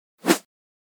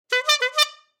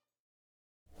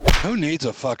Who needs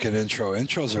a fucking intro?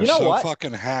 Intros are You know so what?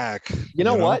 fucking hack. You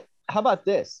know what? How about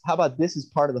this? How about this as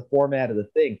part of the format of the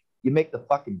thing? You make the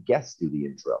fucking guest do the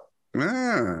intro.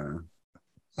 Ah.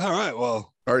 All right.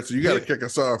 Well, All right. So you got to kick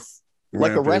us off.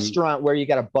 Like Lampton. a restaurant where you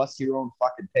got to bust your own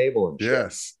fucking table and shit.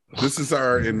 Yes. This is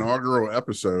our inaugural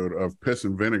episode of Piss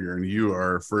and Vinegar, and you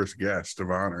are our first guest of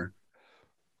honor.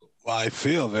 Well, I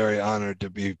feel very honored to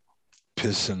be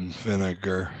Piss and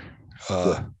Vinegar.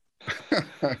 I'm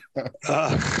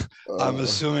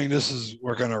assuming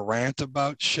we're going to rant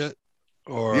about shit.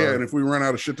 Or yeah, and if we run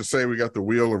out of shit to say, we got the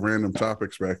wheel of random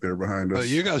topics back there behind us. Oh,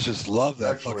 you guys just love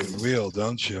that fucking wheel,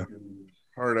 don't you?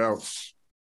 Hard outs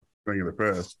thing of the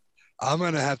past. I'm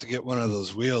going to have to get one of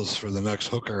those wheels for the next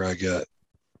hooker I get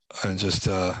and just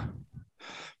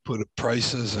put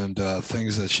prices and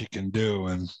things that she can do,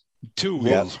 and two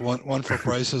wheels, one for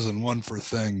prices and one for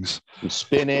things. You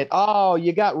spin it. Oh,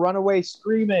 you got runaway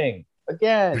screaming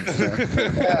again.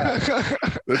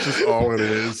 That's just all it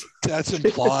is. That's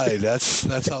implied.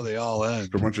 That's how they all end.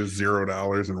 A bunch of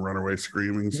 $0 and runaway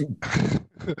screamings.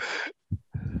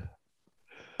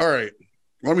 All right.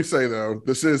 Let me say, though,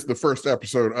 this is the first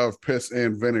episode of Piss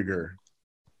and Vinegar.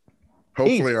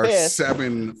 Hopefully, our Piss.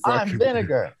 7 fucking... I'm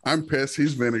Vinegar. I'm Piss.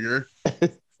 He's Vinegar.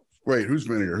 Wait, who's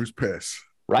Vinegar? Who's Piss?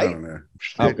 Right? I don't know.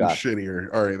 Shittier.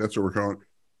 All right, that's what we're calling.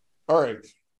 All right.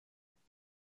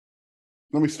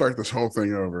 Let me start this whole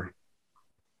thing over.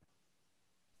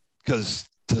 Because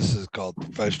this is called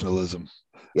professionalism.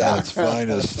 Yeah. At its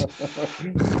finest.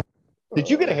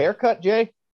 Did you get a haircut,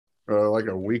 Jay? Like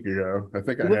a week ago. I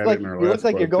think I had like, it in our you last look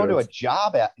like you're going to a podcast.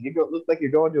 job look like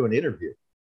you're going to an interview.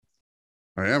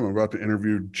 I am. I'm about to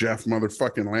interview Jeff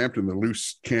motherfucking Lampton, the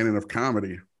loose cannon of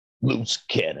comedy. Loose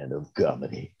cannon of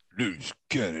comedy. Loose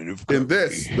cannon of comedy. In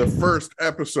this, the first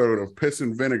episode of Piss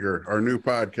and Vinegar, our new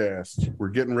podcast, we're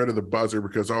getting rid of the buzzer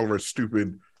because all of our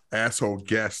stupid asshole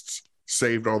guests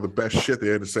saved all the best shit they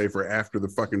had to say for after the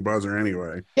fucking buzzer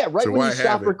anyway. Yeah, right So when why you stop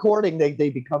have it? recording, they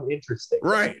become interesting.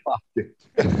 Right. Fuck, dude.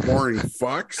 Boring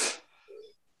fucks.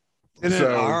 Didn't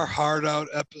our hard out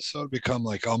episode become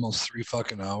like almost 3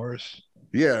 fucking hours?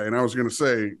 Yeah, and I was going to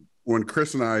say, when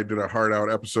Chris and I did a hard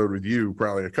out episode with you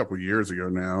probably a couple of years ago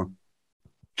now,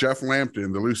 Jeff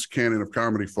Lampton, the loose cannon of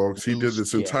comedy, folks, he did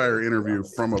this entire interview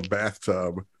from a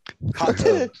bathtub. Hot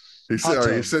tub. He's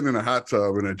sitting in a hot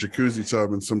tub in a jacuzzi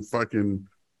tub in some fucking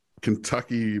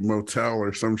Kentucky motel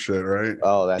or some shit, right?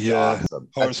 Oh, that's awesome.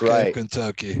 Horse That's right.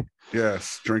 Kentucky.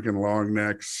 Yes, drinking long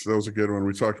necks. That was a good one.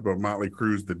 We talked about Motley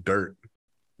Crue's The Dirt,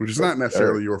 which is not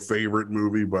necessarily your favorite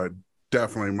movie, but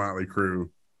definitely Motley Crue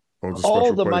holds a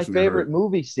special place my in your favorite heart.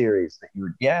 movie series that you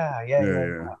were.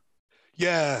 Yeah.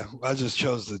 Yeah, I just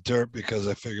chose The Dirt because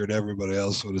I figured everybody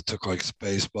else would have took like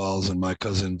Spaceballs and My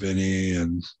Cousin Vinny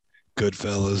and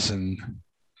Goodfellas and...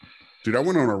 Dude, I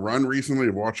went on a run recently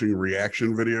of watching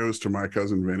reaction videos to My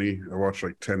Cousin Vinny. I watched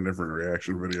like 10 different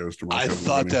reaction videos to My Cousin Vinny. I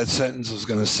thought that sentence was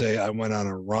going to say I went on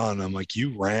a run. I'm like,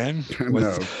 you ran?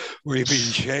 No. Were you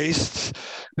being chased?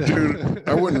 Dude,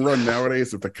 I wouldn't run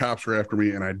nowadays if the cops were after me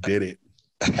and I did it.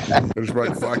 I was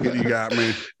like, fuck it, you got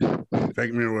me.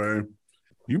 Take me away.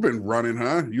 You've been running,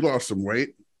 huh? You lost some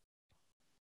weight.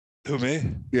 Who, me?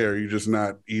 Yeah, are you just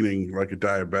not eating like a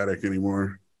diabetic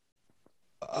anymore?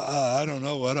 I don't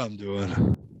know what I'm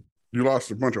doing. You lost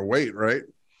a bunch of weight, right?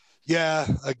 Yeah,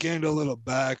 I gained a little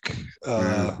back.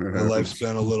 My life's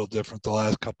been a little different the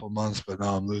last couple of months, but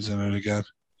now I'm losing it again.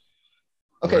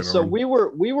 Okay, Right so on. we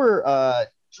were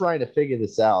trying to figure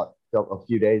this out a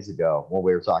few days ago when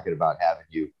we were talking about having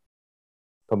you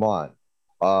come on.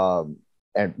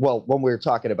 When we were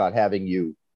talking about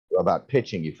about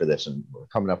pitching you for this and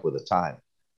coming up with a time.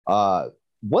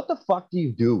 What the fuck do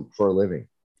you do for a living?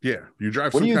 Yeah, you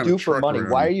drive. What some do you kind do of for truck money? around.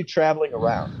 Why are you traveling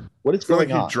around? What is I feel going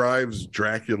like on? he drives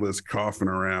Dracula's coffin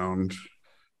around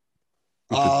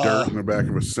with the dirt in the back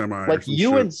of a semi. Like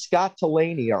you and Scott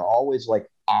Delaney are always like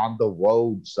on the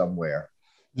road somewhere.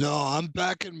 No, I'm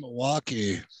back in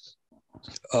Milwaukee.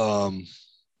 I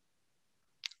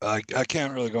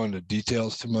can't really go into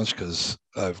details too much because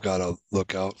I've got to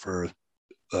look out for.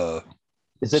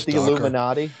 Is it the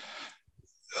Illuminati?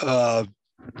 The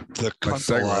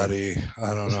Cuntalati.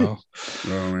 I don't know.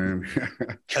 Oh man,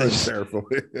 tread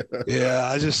carefully. Yeah,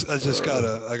 I just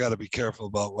gotta be careful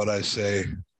about what I say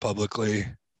publicly.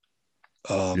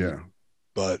 Yeah,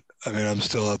 but I mean, I'm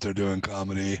still out there doing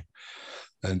comedy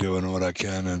and doing what I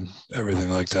can and everything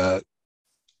like that.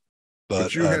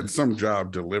 But you had some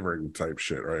job delivering type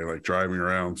shit, right? Like driving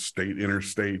around state,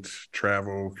 interstate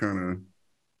travel, kind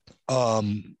of.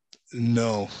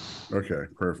 No. Okay,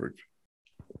 perfect.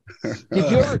 Did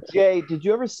you ever, Jay? Did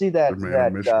you ever see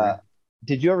that?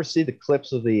 Did you ever see the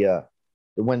clips of the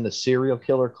when the serial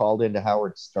killer called into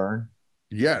Howard Stern?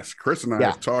 Yes, Chris and I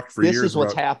have talked for years. This is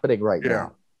what's happening right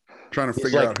now. Trying to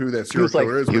figure out who that serial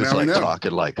killer is. He was like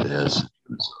talking like this. It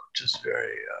was just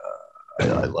very.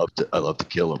 I love to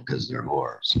kill them because they're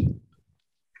whores.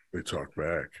 They talk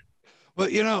back.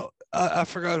 But you know, I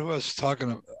forgot who I was talking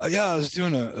to. Yeah, I was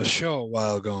doing a show a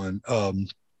while ago, and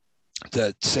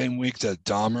that same week that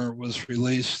Dahmer was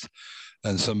released,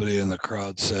 and somebody in the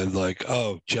crowd said like,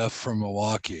 "Oh, Jeff from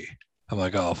Milwaukee." I'm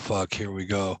like, "Oh fuck, here we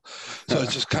go." So it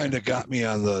just kind of got me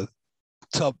on the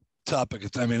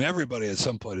topic. I mean, everybody at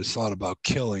some point has thought about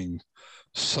killing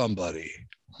somebody,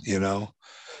 you know,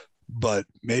 but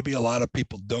maybe a lot of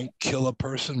people don't kill a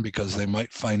person because they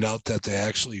might find out that they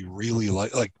actually really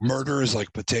like murder is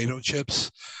like potato chips.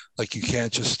 Like you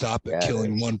can't just stop at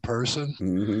killing one person,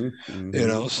 you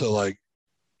know? So like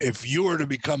if you were to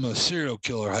become a serial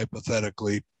killer,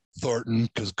 hypothetically, Thornton,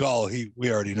 because Gull,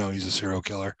 we already know he's a serial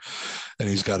killer and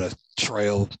he's got a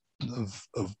trail of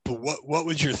but what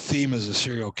would your theme as a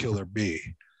serial killer be?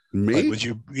 Me? Like, would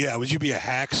you be a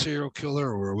hack serial killer,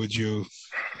 or would you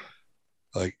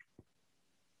like?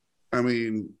 I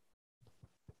mean,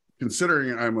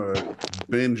 considering I'm a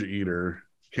binge eater,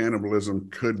 cannibalism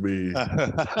could be in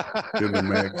the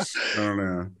mix. I don't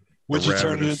know. Would you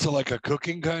turn it into like a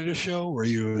cooking kind of show where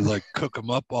you like cook them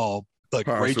up all like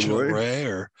Rachel Ray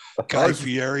or Guy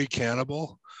Fieri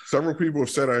Cannibal? Several people have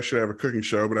said I should have a cooking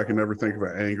show, but I can never think of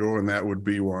an angle, and that would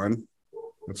be one.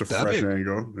 That's a fresh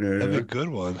angle. Yeah, that'd be a good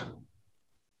one.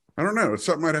 I don't know. It's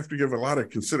something I'd have to give a lot of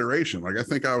consideration. Like, I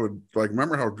think I would, like,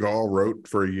 remember how Gall wrote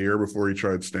for a year before he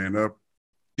tried stand-up?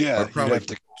 Yeah. I'd probably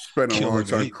spend a long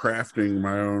time crafting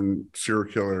my own serial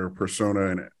killer persona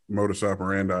and modus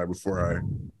operandi before I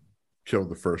killed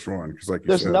the first one. Because, like,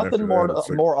 there's nothing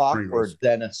more awkward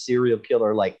than a serial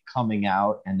killer like coming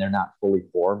out and they're not fully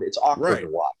formed. It's awkward to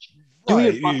watch. Do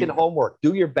your fucking homework.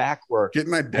 Do your back work. Get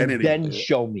an identity. And then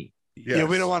show me. Yes. Yeah,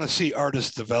 we don't want to see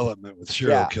artist development with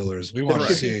serial killers. We want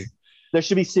to see. There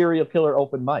should be serial killer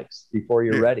open mics before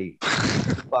you're ready.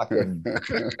 Fucking.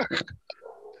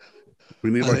 We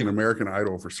need like an American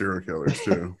Idol for serial killers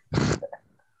too. That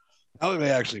would be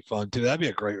actually fun too. That'd be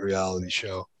a great reality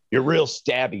show. You're real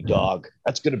stabby, dog.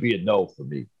 That's going to be a no for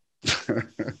me.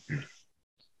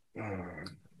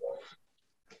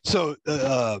 So,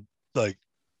 like.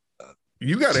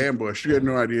 You got ambushed. You had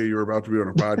no idea you were about to be on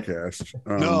a podcast.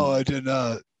 No, I did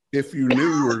not. If you knew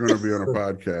you were going to be on a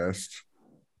podcast,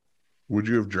 would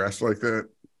you have dressed like that?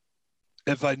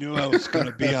 If I knew I was going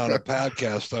to be on a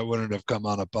podcast, I wouldn't have come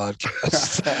on a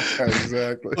podcast.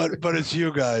 Exactly. But it's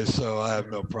you guys, so I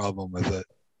have no problem with it.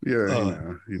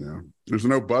 Yeah, you know. There's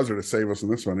no buzzer to save us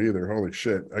in this one either. Holy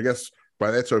shit. I guess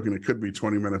by that token, it could be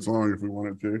 20 minutes long if we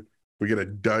wanted to. We get a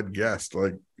dud guest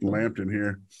like Lampton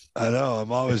here. I know.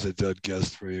 I'm always a dud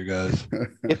guest for you guys.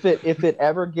 If it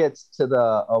ever gets to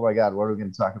the, oh my God, what are we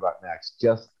going to talk about next?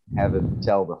 Just have him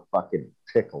tell the fucking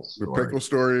pickle story. The pickle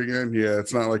story again? Yeah,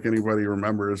 it's not like anybody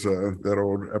remembers that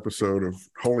old episode of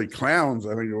Holy Clowns.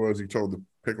 I think it was. He told the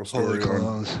pickle story. Holy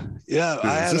Clowns. Yeah.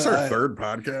 Dude, is this our third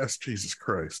podcast? Jesus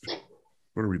Christ.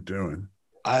 What are we doing?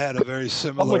 I had a very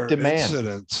similar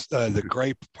incident. The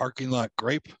grape parking lot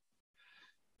grape.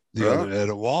 The other day at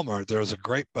a Walmart, there was a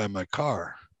grape by my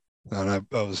car, and I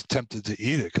was tempted to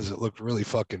eat it because it looked really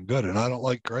fucking good. And I don't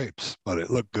like grapes, but it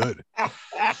looked good.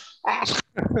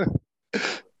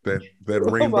 that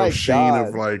rainbow sheen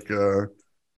of like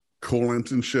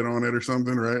coolant and shit on it or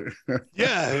something, right?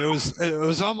 Yeah, it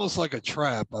was almost like a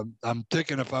trap. I'm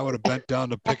thinking if I would have bent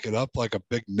down to pick it up, like a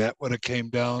big net would have came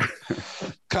down.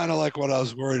 Kind of like what I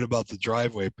was worried about the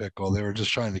driveway pickle. They were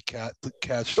just trying to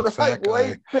catch the fat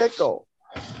guy. Pickle.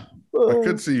 I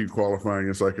could see you qualifying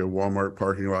as like a Walmart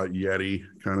parking lot Yeti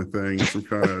kind of thing, some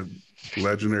kind of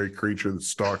legendary creature that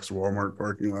stalks Walmart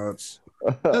parking lots.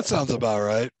 That sounds about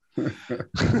right.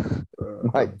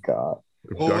 My God.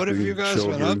 Well, what have you guys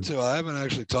been up to? I haven't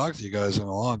actually talked to you guys in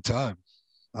a long time.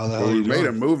 How the hell we you made doing?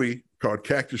 a movie called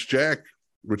Cactus Jack,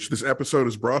 which this episode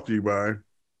is brought to you by.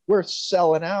 We're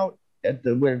selling out.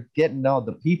 We're getting all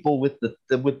the people with the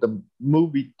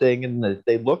movie thing, and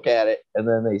they look at it and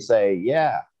then they say,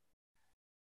 "Yeah."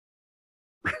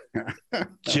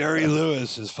 Jerry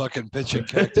Lewis is fucking pitching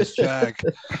Cactus Jack.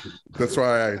 That's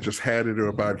why I just had to do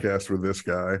a podcast with this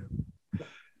guy.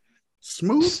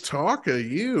 Smooth talk of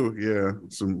you, yeah.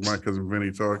 Some my cousin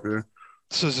Vinny talk there.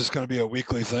 So is this going to be a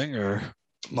weekly thing or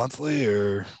monthly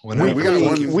or whenever? We got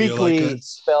one weekly like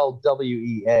spelled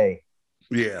WEA.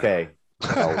 Yeah. Okay.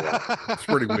 It's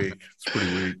pretty weak.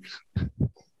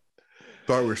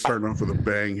 Thought we were starting off with a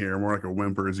bang here, more like a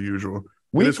whimper as usual.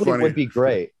 Weekly would be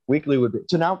great. Weekly would be.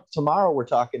 So now tomorrow we're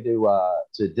talking to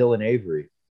Dylan Avery.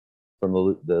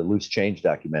 from the Loose Change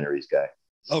documentaries guy.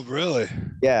 Oh, really?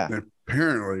 Yeah. And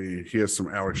apparently, he has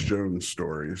some Alex Jones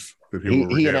stories that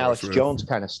He and Alex Jones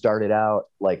kind of started out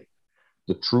like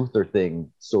the truther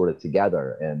thing sort of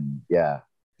together, and yeah.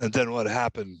 And then what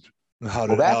happened? How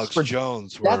did Alex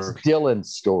Jones work? That's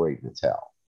Dylan's story to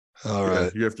tell. All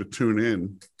right. You have to tune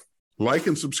in, like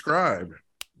and subscribe,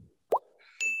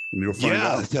 and you'll find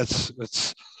out.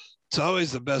 It's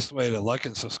always the best way to like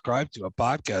and subscribe to a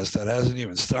podcast that hasn't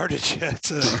even started yet.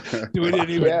 We didn't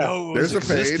even know it was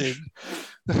existing.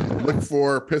 Page. Look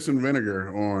for Piss and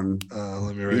Vinegar on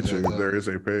let me write YouTube. There is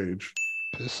a page.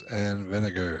 Piss and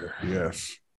Vinegar.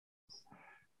 Yes.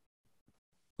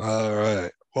 All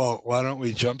right. Well, why don't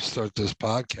we jumpstart this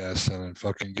podcast and then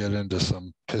fucking get into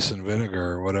some Piss and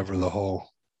Vinegar or whatever the whole.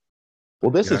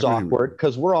 Well, this is awkward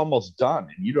because we're almost done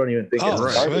and you don't even think it's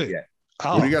started yet.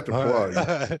 What do you got to plug?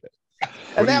 Right.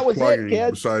 And that was it,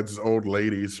 kid. Besides old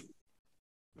ladies.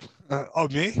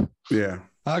 Me? Yeah.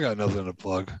 I got nothing to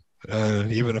plug.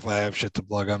 Even if I have shit to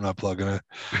plug, I'm not plugging it.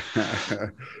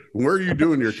 Where are you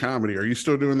doing your comedy? Are you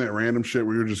still doing that random shit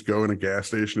where you just go in a gas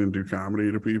station and do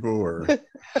comedy to people? Or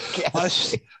I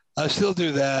still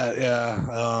do that. Yeah.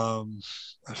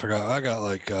 I forgot. I got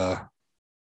like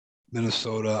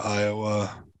Minnesota,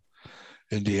 Iowa,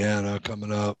 Indiana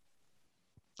coming up.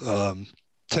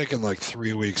 Taking like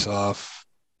 3 weeks off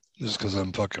just because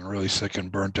I'm fucking really sick and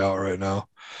burnt out right now.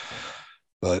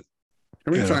 But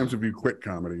how many times have you quit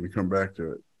comedy and come back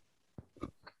to it?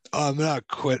 I'm not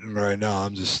quitting right now.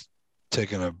 I'm just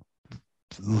taking a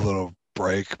little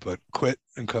break, but quit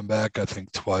and come back, I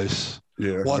think twice.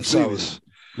 Yeah. Once I was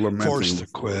forced to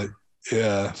quit.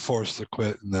 Yeah, forced to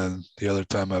quit. And then the other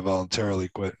time I voluntarily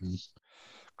quit. And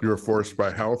you were forced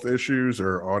by health issues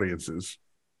or audiences?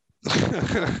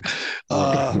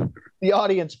 The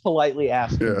audience politely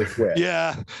asked him to quit.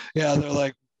 Yeah. They're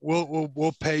like,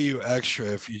 we'll pay you extra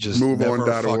if you just move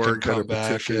never on. fucking come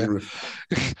back. Yeah.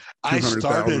 I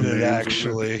started it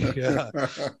actually. Yeah.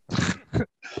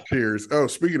 Cheers. Oh,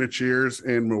 speaking of cheers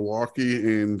in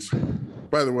Milwaukee, and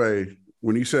by the way,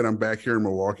 when you said I'm back here in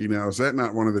Milwaukee now, is that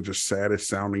not one of the just saddest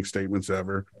sounding statements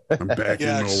ever? I'm back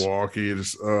in Milwaukee.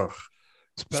 It's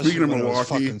speaking of Milwaukee, it was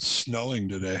fucking snowing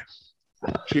today.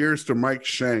 Cheers to Mike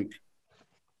Shank,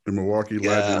 the Milwaukee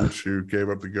legend who gave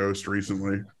up the ghost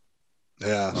recently.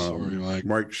 Yeah, sorry, Mike.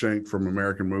 Mike Shank from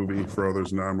American Movie, for all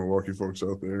those non-Milwaukee folks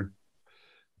out there.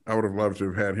 I would have loved to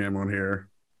have had him on here.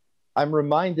 I'm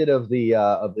reminded of the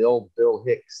old Bill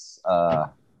Hicks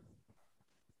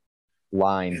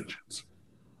line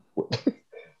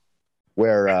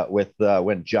where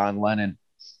when John Lennon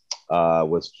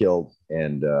was killed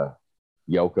and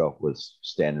Yoko was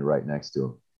standing right next to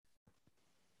him.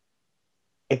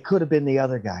 It could have been the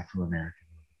other guy from American.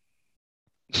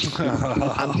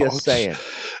 I'm just saying.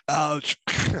 Ouch.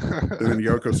 And then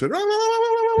Yoko said,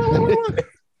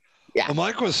 yeah. Well,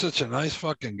 Mike was such a nice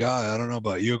fucking guy. I don't know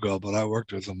about you, Gull, but I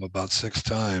worked with him about 6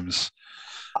 times.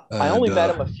 I only met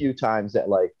him a few times at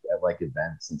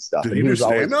events and stuff. Did he do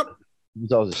stand up? He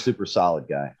was always a super solid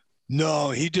guy.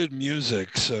 No, he did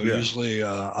music. So usually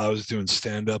I was doing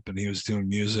stand up and he was doing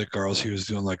music, or else he was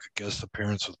doing like a guest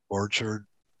appearance with Borchardt.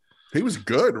 He was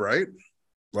good, right?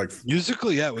 Like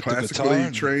musically, with the guitar. Classically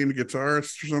trained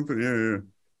guitarist or something. Yeah.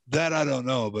 That I don't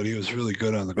know, but he was really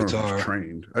good on the guitar.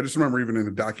 Trained. I just remember even in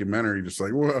the documentary, just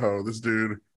like, whoa, this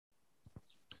dude,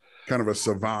 kind of a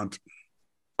savant.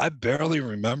 I barely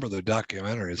remember the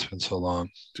documentary. It's been so long.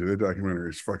 Dude, the documentary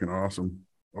is fucking awesome.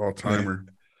 All timer.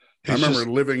 I remember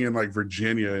living in like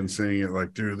Virginia and seeing it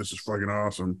like, dude, this is fucking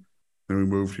awesome. Then we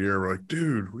moved here. We're like,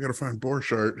 dude, we got to find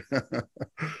Borchardt.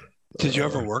 Did you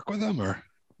ever work with him or?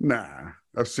 Nah,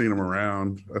 I've seen them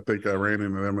around. I think I ran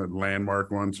into them at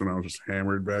Landmark once when I was just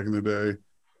hammered back in the day.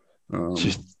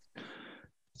 Did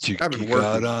you geek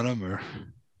out on him or?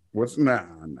 Nah,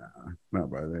 not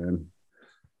by then.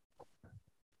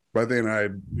 By then I,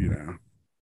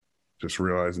 just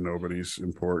realized nobody's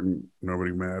important.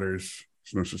 Nobody matters.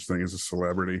 There's no such thing as a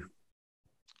celebrity.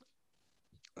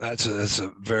 That's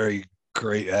a very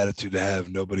great attitude to have.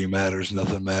 Nobody matters,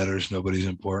 nothing matters, nobody's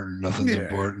important, nothing's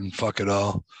important, fuck it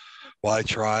all. Why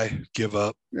try? Give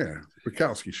up. Yeah,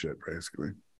 Bukowski shit, basically.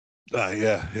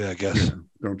 Yeah, I guess. Yeah,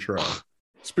 don't try.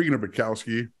 Speaking of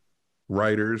Bukowski,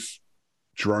 writers,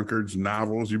 drunkards,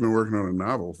 novels. You've been working on a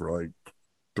novel for like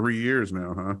 3 years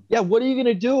now, huh? Yeah, what are you going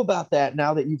to do about that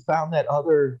now that you found that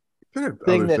other thing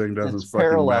doesn't fucking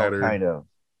parallel, matter. Kind of.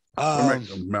 I make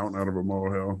a mountain out of a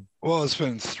molehill. Well, it's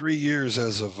been 3 years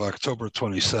as of October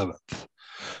 27th.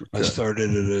 Okay. I started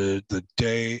the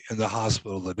day in the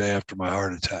hospital, the day after my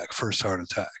first heart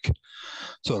attack.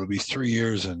 So it'll be 3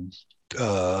 years and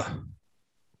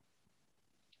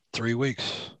 3 3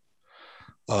 weeks.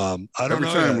 I don't know. Every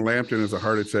time Lampton has a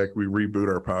heart attack, we reboot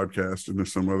our podcast into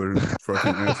some other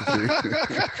fucking entity.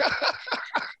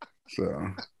 So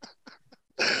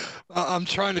I'm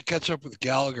trying to catch up with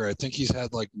Gallagher. I think he's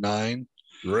had like 9.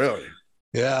 Really?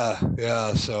 Yeah.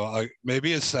 So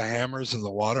maybe it's the hammers and the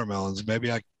watermelons.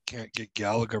 Maybe I can't get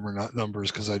Gallagher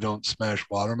numbers because I don't smash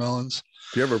watermelons.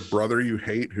 Do you have a brother you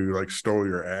hate who like stole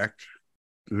your act?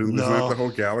 Isn't that the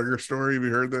whole Gallagher story? Have you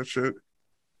heard that shit?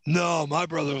 No, my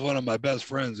brother's one of my best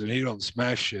friends, and he don't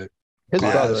smash shit. His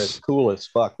brother is cool as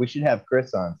fuck. We should have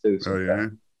Chris on too.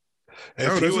 Sometime. Oh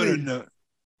yeah. If you would have known,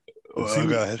 go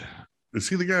ahead. Is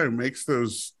he the guy who makes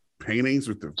those paintings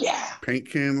with the paint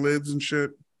can lids and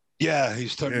shit? Yeah,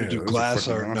 he's starting to do glass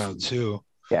art now too.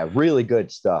 Yeah, really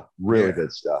good stuff.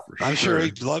 Good stuff. I'm sure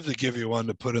he'd love to give you one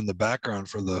to put in the background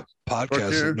for the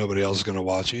podcast that nobody else is going to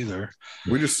watch either.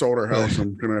 We just sold our house.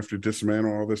 I'm going to have to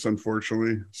dismantle all this,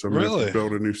 unfortunately. So I'm going to have to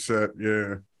build a new set.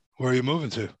 Yeah. Where are you moving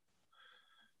to?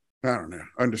 I don't know.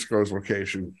 Undisclosed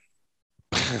location.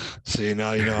 See,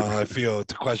 now you know how I feel with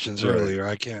the questions earlier.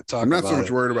 I can't talk about it. I'm not so much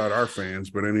worried about our fans,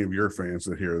 but any of your fans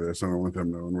that hear this. I don't want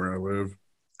them knowing where I live.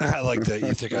 I like that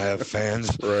you think I have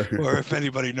fans, right. Or if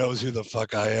anybody knows who the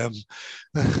fuck I am.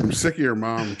 I'm sick of your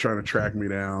mom trying to track me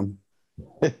down.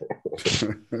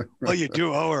 Well, you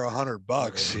do owe her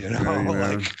 $100, you know.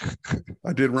 Like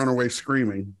I did run away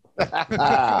screaming.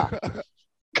 Call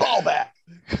back.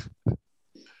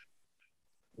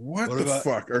 What the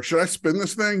fuck? Or should I spin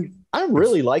this thing? I'm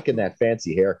really liking that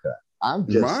fancy haircut. I'm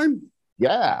just mine.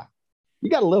 Yeah, you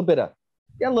got a little bit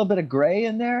of gray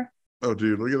in there. Oh,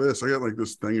 dude, look at this. I got like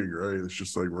this thing of gray that's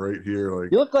just like right here.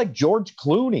 Like you look like George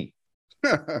Clooney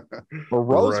or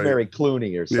Rosemary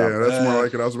Clooney or something. Yeah, that's more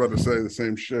like it. I was about to say the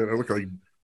same shit. I look like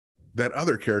that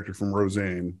other character from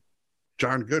Roseanne,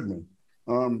 John Goodman.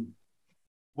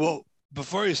 Well,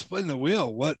 before you spin the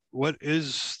wheel, what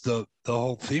is the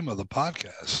whole theme of the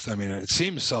podcast? I mean, it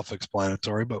seems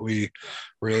self-explanatory, but we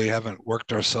really haven't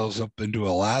worked ourselves up into a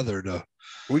lather to.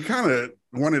 We kind of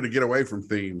wanted to get away from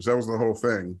themes. That was the whole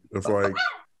thing. It's like,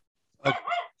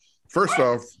 first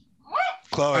off,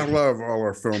 Chloe. I love all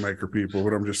our filmmaker people,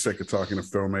 but I'm just sick of talking to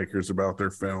filmmakers about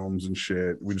their films and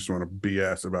shit. We just want to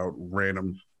BS about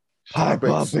random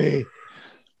topics. Talking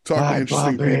to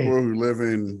interesting people who live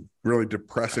in really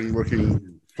depressing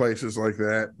looking places like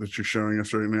that you're showing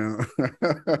us right now.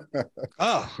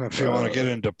 If you want to get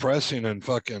in depressing and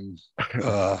fucking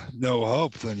no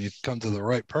hope, then you come to the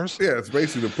right person. Yeah, it's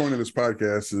basically the point of this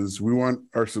podcast is we want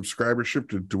our subscribership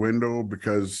to dwindle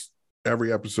because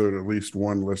every episode at least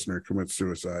one listener commits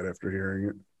suicide after hearing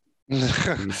it.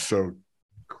 I'm just so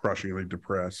crushingly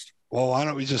depressed. Well, why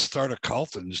don't we just start a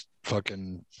cult and just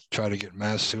fucking try to get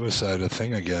mass suicide a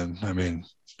thing again? I mean,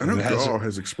 I know Gull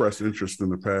has expressed interest in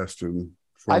the past in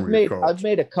I've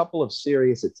made a couple of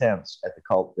serious attempts at the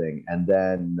cult thing, and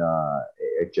then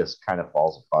it just kind of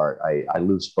falls apart. I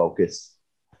lose focus,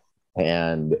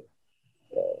 and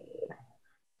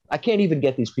I can't even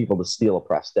get these people to steal a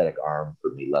prosthetic arm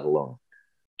for me, let alone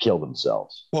kill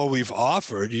themselves. Well, we've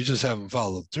offered, you just haven't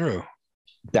followed through.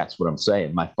 That's what I'm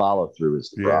saying. My follow through is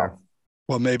the problem.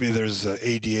 Well, maybe there's an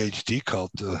ADHD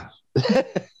cult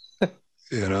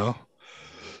you know.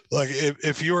 Like,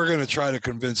 if you were going to try to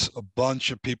convince a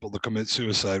bunch of people to commit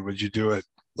suicide, would you do it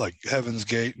like Heaven's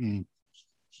Gate and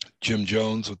Jim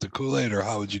Jones with the Kool-Aid, or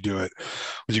how would you do it?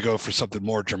 Would you go for something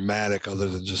more dramatic other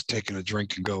than just taking a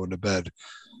drink and going to bed?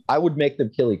 I would make them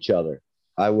kill each other.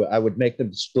 I would make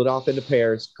them split off into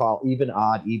pairs, call even,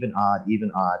 odd, even, odd,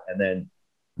 even, odd, and then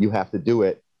you have to do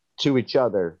it to each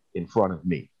other in front of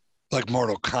me. Like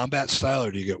Mortal Kombat style,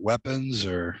 or do you get weapons?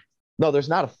 Or no, there's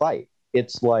not a fight.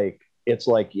 It's like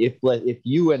if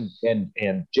you and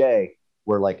Jay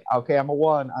were like, okay, I'm a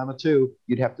 1, I'm a 2,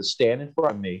 you'd have to stand in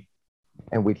front of me,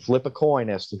 and we'd flip a coin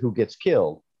as to who gets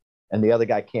killed, and the other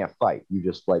guy can't fight. You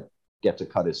just like get to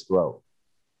cut his throat.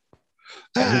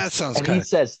 That sounds good. And he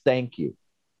says thank you.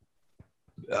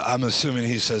 I'm assuming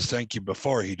he says thank you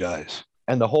before he dies.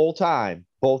 And the whole time,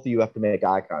 both of you have to make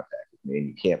eye contact with me, and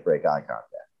you can't break eye contact.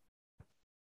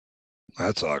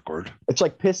 That's awkward. It's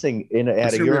like pissing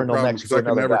at a urinal next to another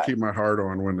guy. I can never keep my heart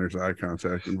on when there's eye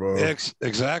contact involved.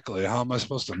 Exactly. How am I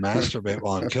supposed to masturbate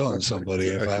while I'm killing somebody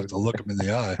if I have to look them in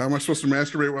the eye? How am I supposed to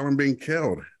masturbate while I'm being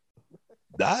killed?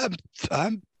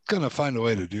 I'm going to find a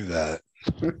way to do that.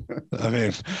 I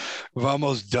mean, I've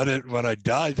almost done it when I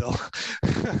died, though.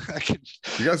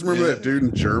 You guys remember that dude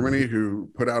in Germany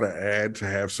who put out an ad to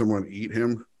have someone eat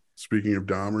him? Speaking of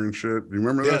Dahmer and shit. Do you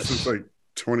remember that? Since like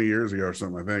 20 years ago or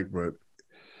something, I think. But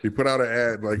he put out an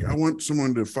ad like, I want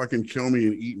someone to fucking kill me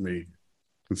and eat me.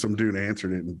 And some dude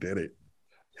answered it and did it.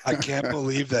 I can't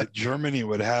believe that Germany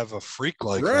would have a freak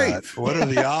like Right. that. What are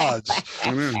the odds?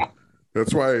 I know.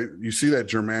 That's why you see that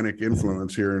Germanic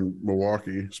influence here in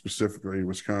Milwaukee, specifically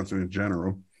Wisconsin in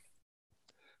general.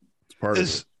 It's part of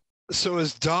it. So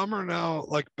is Dahmer now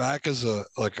like back as a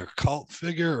cult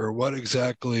figure, or what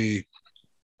exactly?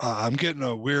 I'm getting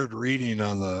a weird reading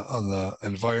on the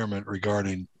environment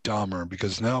regarding Dahmer,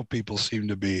 because now people seem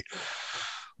to be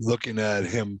looking at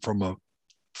him from a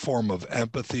form of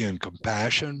empathy and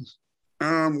compassion.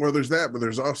 Well, there's that, but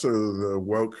there's also the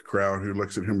woke crowd who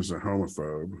looks at him as a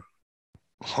homophobe.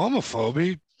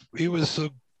 Homophobe? He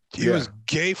was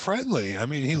gay friendly. I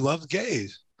mean, he loved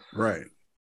gays. Right.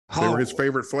 They were his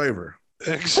favorite flavor.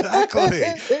 Exactly.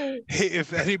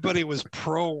 If anybody was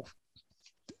pro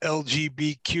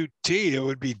LGBTQT, it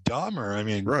would be Dahmer. I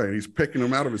mean, right. He's picking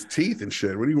them out of his teeth and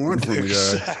shit. What do you want from the guy?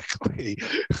 Exactly.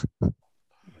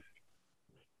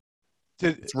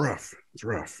 It's rough. It's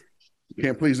rough. You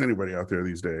can't please anybody out there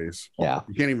these days. Yeah.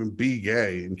 You can't even be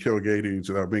gay and kill gay dudes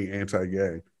without being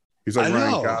anti-gay. He's like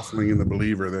Ryan Gosling in The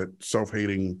Believer, that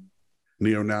self-hating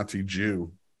neo-Nazi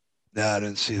Jew. No, I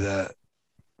didn't see that.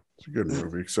 It's a good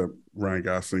movie, except Ryan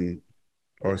Gosling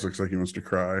always looks like he wants to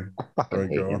cry. I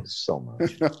hate him so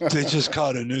much. They just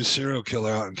caught a new serial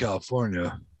killer out in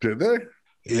California. Did they?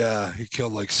 Yeah, he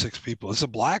killed like 6 people. It's a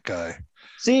black guy.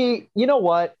 See, you know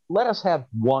what? Let us have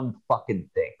one fucking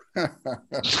thing.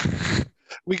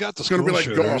 We got the It's going to be like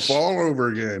shooters. golf all over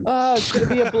again. It's going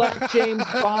to be a black James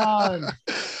Bond.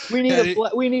 We need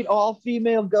we need all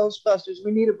female Ghostbusters.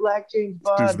 We need a black James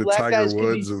Bond. The Black Tiger guys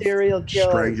Woods can be serial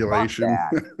killers. strangulation. Yeah,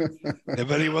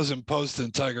 but he wasn't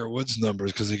posting Tiger Woods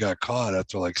numbers because he got caught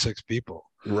after like 6 people.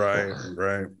 Right.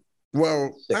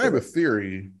 Well, I have a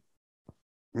theory.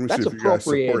 Let me That's see if you guys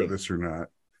support appropriating. this or not.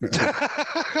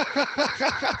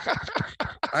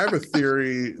 I have a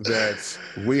theory that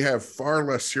we have far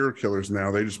less serial killers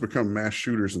now. They just become mass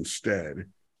shooters instead,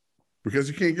 because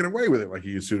you can't get away with it like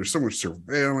you used to. There's so much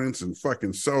surveillance and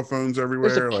fucking cell phones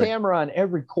everywhere. There's a camera on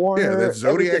every corner. Yeah, that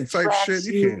Zodiac type shit.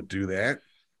 You You can't do that.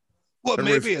 Well,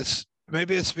 maybe it's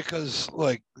because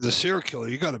like the serial killer,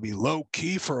 you got to be low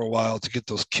key for a while to get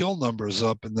those kill numbers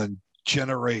up and then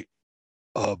generate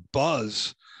a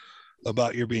buzz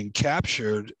about you're being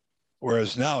captured.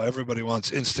 Whereas now everybody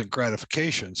wants instant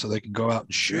gratification, so they can go out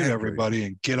and shoot everybody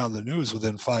and get on the news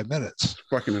within 5 minutes.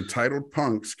 Fucking entitled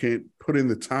punks can't put in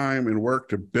the time and work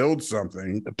to build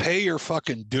something. Pay your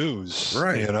fucking dues,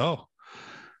 right? You know,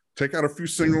 take out a few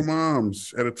single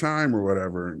moms at a time or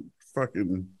whatever, and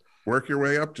fucking work your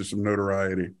way up to some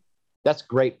notoriety. That's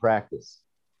great practice.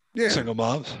 Yeah, single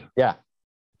moms. Yeah,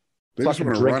 they just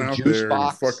want to run out there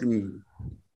and fucking.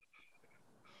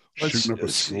 Shooting up a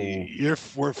school.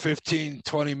 We're 15,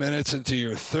 20 minutes into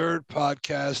your 3rd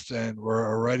podcast, and we're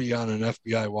already on an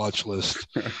FBI watch list.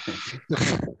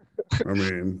 I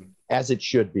mean, as it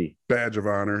should be. Badge of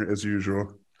honor, as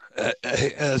usual.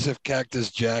 As if Cactus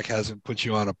Jack hasn't put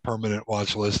you on a permanent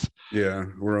watch list. Yeah,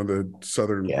 we're on the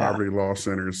Southern Poverty Law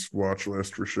Center's watch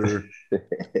list for sure.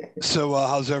 So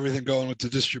how's everything going with the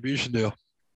distribution deal?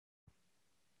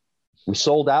 We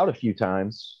sold out a few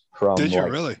times. Did you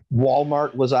really?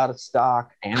 Walmart was out of stock.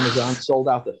 Amazon sold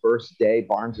out the first day.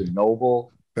 Barnes and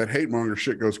Noble. That hate monger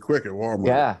shit goes quick at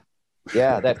Walmart.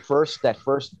 Yeah. That first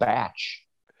batch,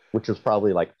 which was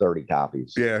probably like 30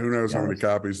 copies. Yeah, who knows how many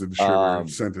copies the distributor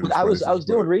sent to. I was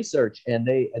doing research, and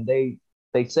they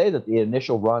say that the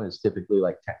initial run is typically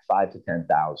like 5 to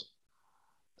 10,000.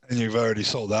 And you've already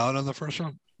sold out on the first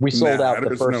one? We sold out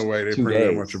the first no way they 2 printed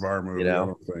days, that much of our movie. I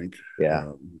don't think.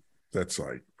 Yeah. That's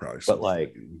like probably some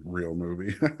real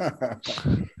movie.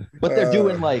 But they're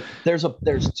doing there's 2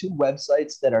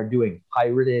 websites that are doing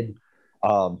pirated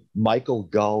Michael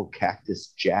Gull Cactus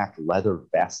Jack leather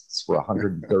vests for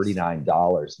 $139,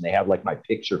 and they have like my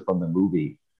picture from the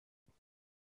movie.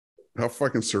 How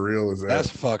fucking surreal is that? That's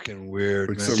fucking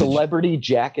weird. Like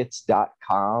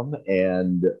celebrityjackets.com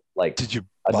and like did you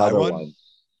buy one?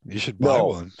 You should buy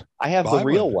one. I have the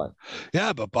real one.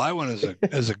 Yeah, but buy one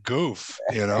as a goof,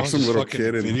 you know. Some little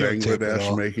kid in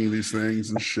Bangladesh making these things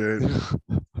and shit.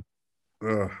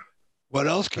 What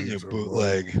else can you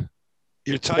bootleg?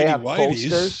 Your tiny whiteys.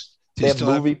 Posters. They have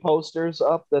movie posters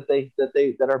up that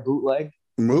are bootleg.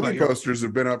 Movie posters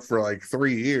have been up for like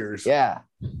 3 years. Yeah.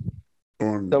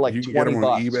 They're like $20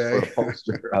 on eBay. For a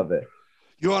poster of it.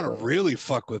 You want to really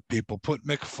fuck with people, put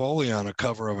Mick Foley on a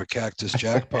cover of a Cactus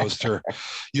Jack poster.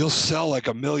 You'll sell like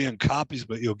 1 million copies,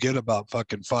 but you'll get about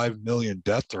fucking 5 million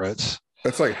death threats.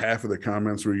 That's like half of the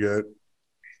comments we get.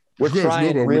 We're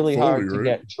trying really hard to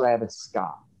get Travis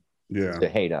Scott to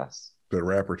hate us. The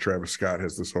rapper Travis Scott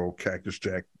has this whole Cactus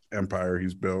Jack empire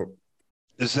he's built.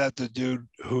 Is that the dude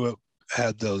who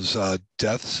had those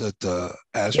deaths at the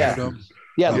Astrodome?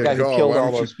 Yeah, the guy who Gull, killed why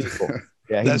all don't those you- people.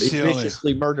 Yeah, That's he the only-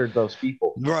 viciously murdered those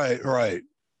people. Right.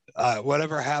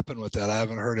 Whatever happened with that? I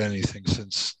haven't heard anything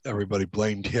since everybody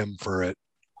blamed him for it.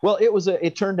 Well,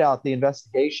 it turned out the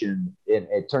investigation,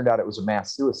 it turned out it was a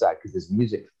mass suicide because his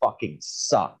music fucking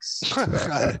sucks.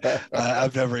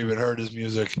 I've never even heard his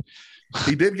music.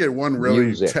 He did get one really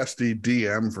Music. testy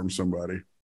DM from somebody.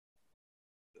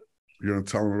 You gonna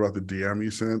tell him about the DM you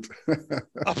sent?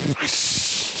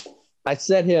 I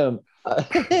sent him.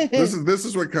 This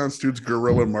is what constitutes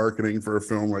guerrilla marketing for a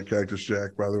film like Cactus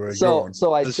Jack, by the way. Go on.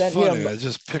 So I It's sent funny. him. I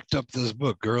just picked up this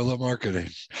book, Guerrilla Marketing.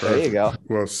 There you go.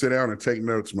 Well, sit down and take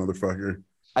notes, motherfucker.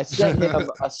 I sent him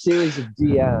a series of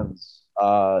DMs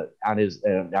on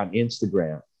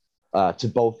Instagram to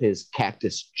both his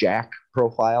Cactus Jack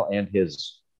profile and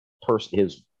his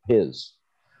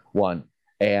one,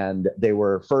 and they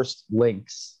were first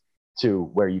links to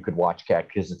where you could watch Cat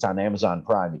because it's on Amazon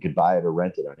Prime. You could buy it or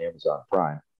rent it on Amazon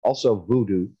Prime. Also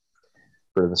Vudu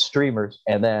for the streamers,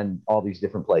 and then all these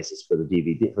different places for the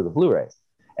DVD, for the Blu-rays.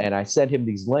 And I sent him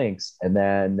these links, and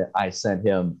then I sent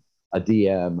him a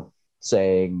DM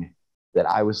saying that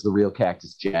I was the real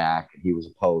Cactus Jack and he was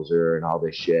a poser and all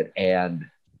this shit. And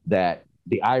that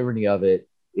the irony of it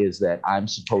is that I'm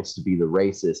supposed to be the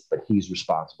racist, but he's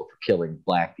responsible for killing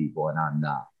black people and I'm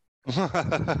not.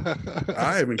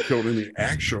 I haven't killed any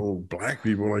actual black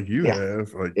people like you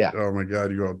have. Like, oh my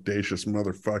God, you audacious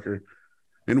motherfucker.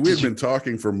 And we had been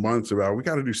talking for months about, we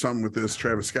got to do something with this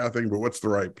Travis Scott thing, but what's the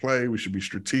right play? We should be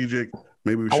strategic.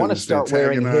 Maybe we should just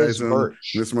antagonize him.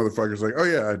 Merch. This motherfucker's like, oh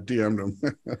yeah, I DM'd him.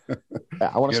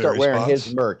 I want to start wearing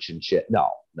his merch and shit. No,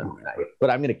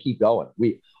 but I'm going to keep going.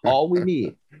 All we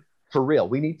need, for real,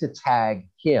 we need to tag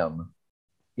him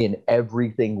in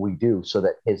everything we do so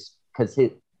that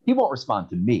he won't respond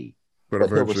to me, but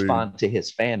he'll respond to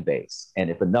his fan base. And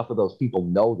if enough of those people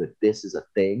know that this is a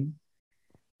thing,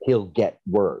 he'll get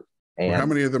word. And how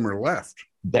many of them are left?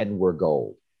 Then we're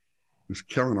gold. He's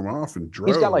killing them off in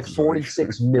droves. He's got like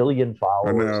 46 million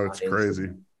followers. I know, it's crazy.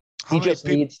 He just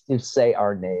needs to say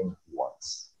our name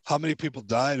once. How many people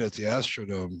died at the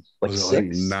Astrodome? Like was 6?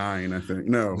 Like 9, I think.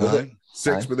 No, 9?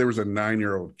 6, but there was a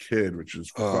 9-year-old kid, which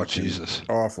is Jesus,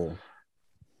 awful.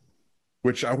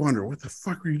 Which I wonder, what the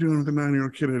fuck were you doing with a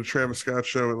 9-year-old kid at a Travis Scott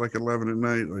show at like 11 at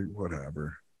night? Like,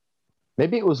 whatever.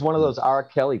 Maybe it was one of those R.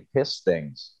 Kelly piss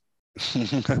things.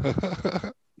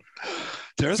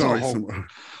 There's a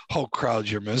whole crowd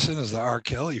you're missing is the R.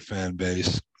 Kelly fan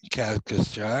base.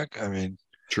 Cactus Jack. I mean,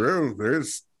 true.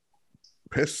 There's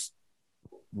piss.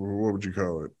 What would you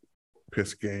call it?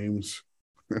 Piss games.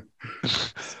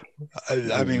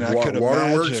 I mean, I could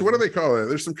waterworks. imagine. What do they call it?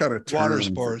 There's some kind of term. Water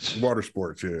sports. Water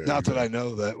sports. Yeah. Not that I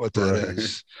know what that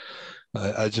is.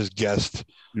 I just guessed.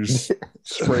 You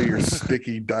spray your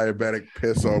sticky diabetic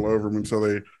piss all over them until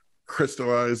they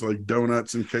crystallize like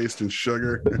donuts encased in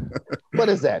sugar. What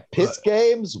is that? Piss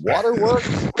games? Waterworks?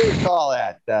 What do you call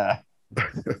that?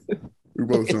 We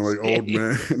both sound like old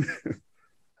men.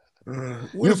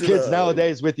 You kids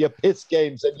nowadays with your piss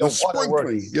games and your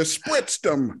waterworks. You spritzed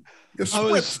them.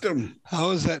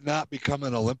 How is that not become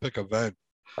an Olympic event?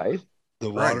 Right? The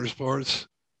water sports?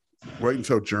 Wait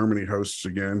until Germany hosts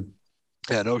again.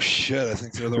 Yeah, no shit. I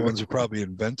think they're the ones who probably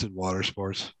invented water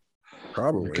sports.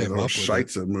 Probably. The whole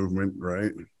Scheitze movement,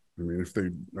 right? I mean, if they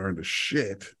are into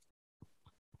shit,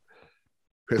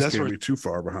 piss can't be too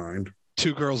far behind.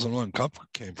 2 Girls and 1 Cup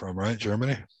came from, right?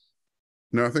 Germany?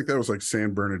 No, I think that was like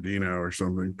San Bernardino or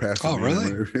something. Pasadena, oh,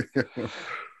 really? Maybe.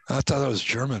 I thought that was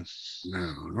German. No,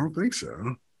 I don't think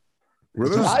so. Were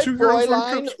those 2 Girls and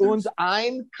 1 Cup? Und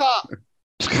ein Cup.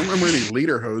 I don't remember any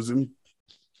Lederhosen.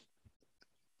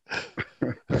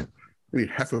 Any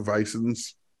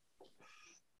Hefeweizens.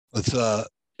 Let's all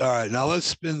right, now let's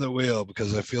spin the wheel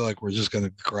because I feel like we're just going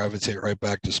to gravitate right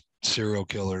back to serial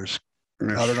killers.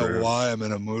 I don't know why I'm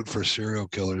in a mood for serial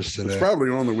killers today. It's probably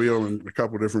on the wheel in a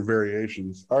couple of different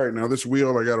variations. All right, now this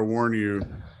wheel, I got to warn you,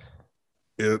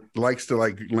 it likes to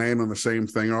like land on the same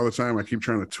thing all the time. I keep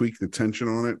trying to tweak the tension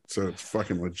on it so it's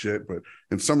fucking legit.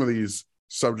 And some of these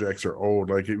subjects are old.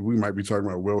 Like we might be talking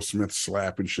about Will Smith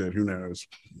slap and shit. Who knows?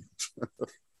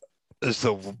 Is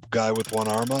the guy with one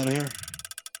arm on here?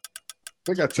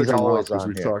 I think I took him off because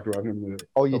we talked about him.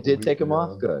 Oh, you did take him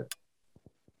off? Good.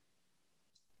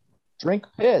 Drink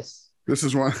piss. This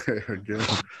is one again.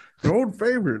 The old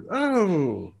favorite.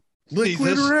 Oh,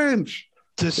 liquid wrench.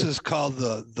 This is called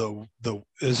the.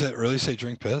 Is it really say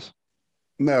drink piss?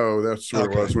 No, that's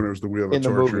what it was when it was the Wheel of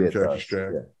Torture and Cactus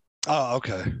Jack. Yeah. Oh,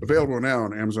 okay. Available now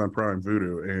on Amazon Prime,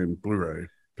 Vudu, and Blu-ray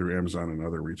through Amazon and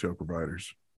other retail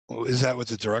providers. Is that with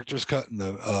the director's cut and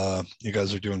the you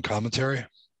guys are doing commentary?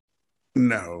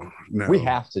 No. We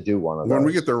have to do one of those. When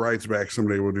we get the rights back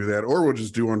someday, we'll do that, or we'll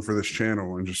just do one for this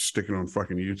channel and just stick it on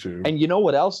fucking YouTube. And you know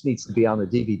what else needs to be on the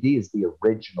DVD is the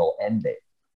original ending.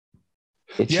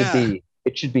 It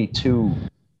should be two.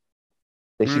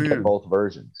 They should get both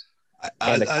versions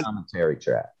and a commentary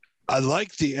track. I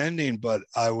liked the ending, but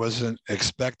I wasn't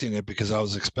expecting it because I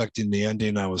was expecting the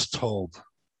ending I was told.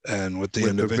 And with the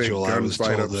individual, I was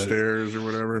told upstairs or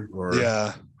whatever.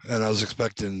 Yeah, and I was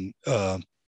expecting the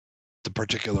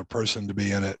particular person to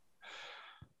be in it.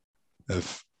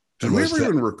 Did we ever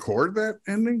even record that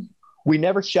ending? We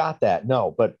never shot that,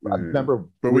 no. But I remember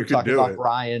we were talking about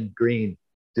Brian Green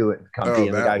do it,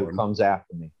 being the guy who comes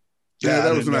after me. Yeah,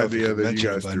 that was an idea that you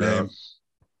guys threw out.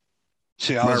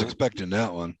 See, I was expecting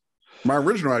that one. My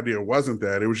original idea wasn't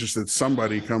that. It was just that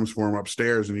somebody comes for him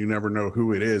upstairs and you never know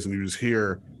who it is. And you just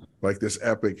hear like this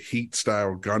epic heat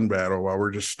style gun battle while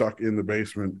we're just stuck in the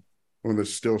basement on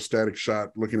this still static shot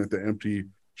looking at the empty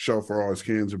shelf where all his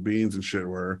cans of beans and shit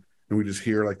were. And we just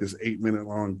hear like this 8-minute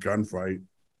long gunfight.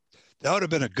 That would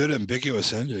have been a good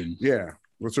ambiguous ending. Yeah.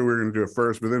 That's what we were going to do at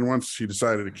first. But then once she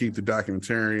decided to keep the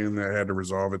documentarian, that had to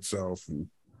resolve itself. And,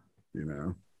 you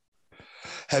know,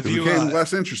 it became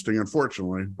less interesting,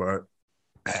 unfortunately. But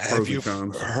have you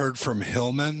heard from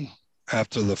Hillman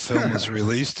after the film was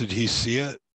released? Did he see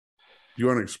it? You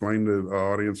want to explain to the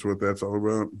audience what that's all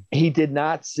about? He did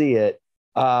not see it.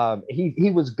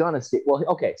 He was gonna see it. Well,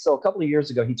 okay. So a couple of years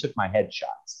ago, he took my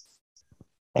headshots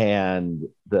and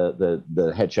the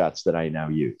headshots that I now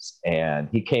use. And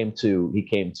he came to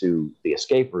the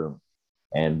escape room,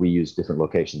 and we used different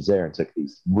locations there and took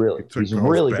these really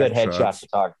good headshot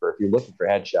photographer. If you're looking for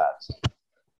headshots,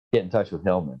 get in touch with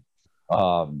Hillman.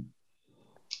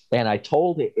 And I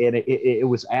told it, and it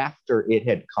was after it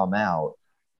had come out,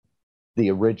 the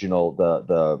original,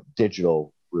 the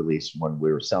digital release when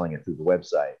we were selling it through the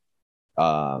website.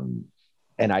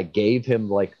 And I gave him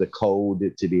like the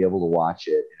code to be able to watch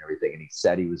it and everything. And he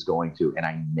said he was going to, and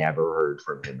I never heard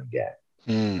from him again.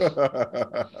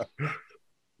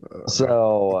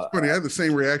 So it's funny. I had the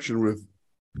same reaction with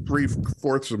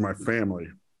 3/4 of my family.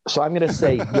 So I'm going to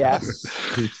say, yes,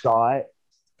 he saw it.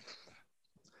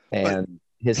 And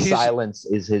his silence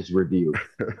is his review.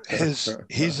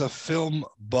 He's a film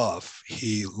buff.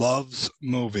 He loves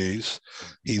movies.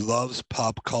 He loves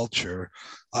pop culture.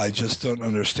 I just don't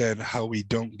understand how we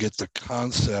don't get the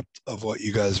concept of what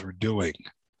you guys were doing.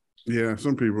 Yeah,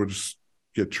 some people just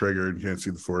get triggered and can't see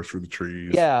the forest for the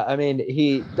trees. Yeah, I mean,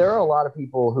 there are a lot of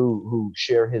people who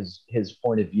share his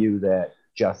point of view that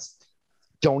just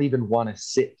don't even want to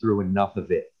sit through enough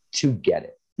of it to get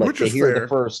it. Like Which is fair.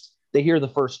 They hear the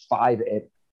first 5.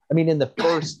 I mean, in the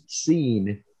first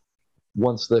scene,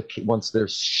 once they're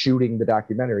shooting the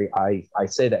documentary, I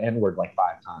say the N-word like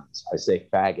 5 times. I say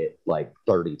faggot like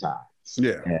 30 times.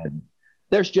 Yeah. And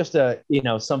there's just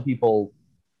some people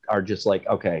are just like,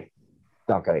 okay.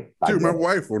 Dude, my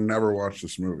wife will never watch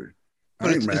this movie.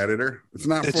 I ain't mad at her. It's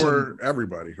not for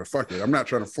everybody. Fuck it. I'm not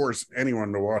trying to force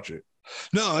anyone to watch it.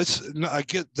 No, I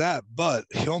get that, but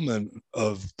Hillman,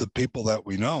 of the people that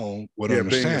we know, would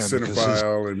understand. Being a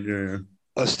cinephile and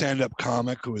a stand-up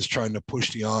comic who was trying to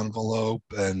push the envelope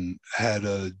and had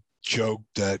a joke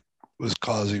that was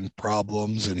causing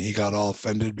problems, and he got all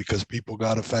offended because people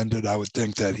got offended. I would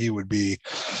think that he would be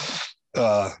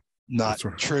not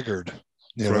triggered.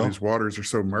 That's why these waters are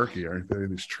so murky, aren't they?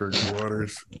 These triggered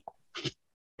waters.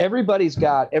 Everybody's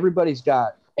got everybody.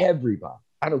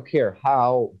 I don't care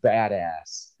how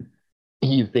badass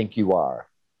you think you are.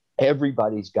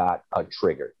 Everybody's got a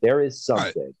trigger. There is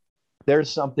something. Right. There's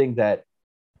something that.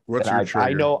 What's your trigger?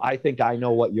 I know. I think I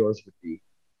know what yours would be,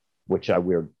 which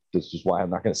this is why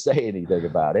I'm not going to say anything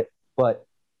about it. But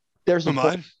there's a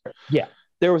mine. Yeah,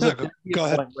 there was go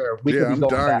ahead. Where we could be going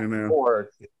back and forth,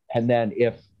 and then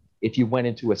if you went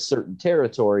into a certain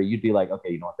territory, you'd be like, okay,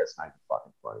 you know what? That's not even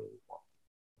fucking funny anymore.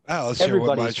 Let's hear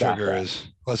what my trigger is.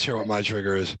 Let's hear what my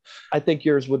trigger is. I think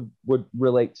yours would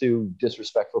relate to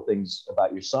disrespectful things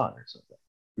about your son or something.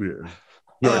 Yeah.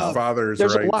 Like fathers'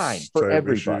 there's rights. A line for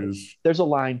everybody. Issues. There's a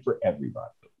line for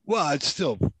everybody. Well, I'd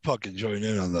still fucking join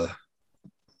in on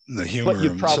the humor. But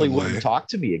you probably wouldn't talk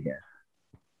to me again.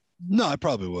 No, I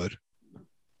probably would.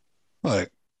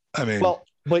 Like, I mean,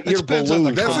 but you're that's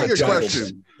a good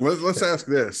question. Let's ask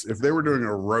this: if they were doing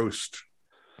a roast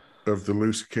of the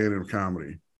loose cannon of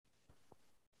comedy,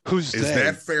 is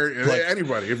that fair? Like,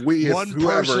 anybody? If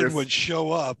person would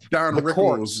show up, Don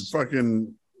Rickles,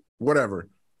 fucking whatever.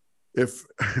 If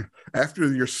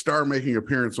after your star-making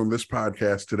appearance on this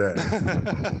podcast today,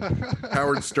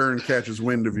 Howard Stern catches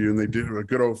wind of you and they do a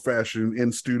good old-fashioned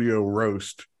in-studio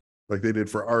roast like they did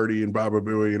for Artie and Baba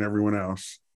Booey and everyone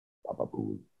else. Baba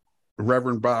Booey.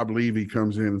 Reverend Bob Levy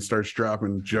comes in and starts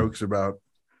dropping jokes about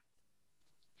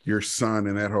your son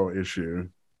and that whole issue.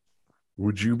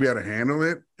 Would you be able to handle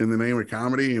it in the name of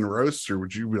comedy and roasts, or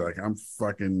would you be like, I'm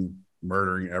fucking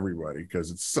murdering everybody? Because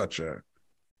it's such a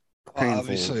painful,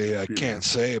 obviously I can't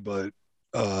say, but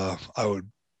I would,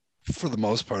 for the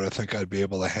most part, I think I'd be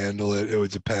able to handle it. It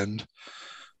would depend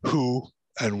who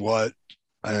and what,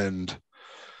 and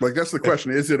like that's the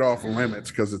question. Is it off limits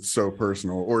because it's so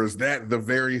personal, or is that the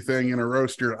very thing in a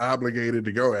roast you're obligated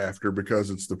to go after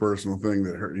because it's the personal thing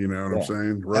that hurt? You know what I'm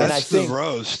saying? Roast. That's the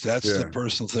roast. That's the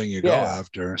personal thing you go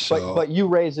after. So, but you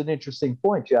raise an interesting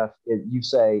point, Jeff. You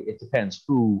say it depends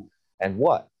who and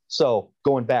what. So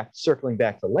circling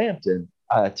back to Lampton,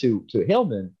 to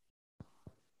Hillman,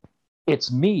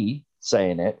 it's me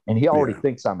saying it, and he already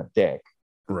thinks I'm a dick.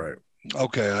 Right.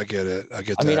 Okay, I get it.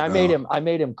 I mean, I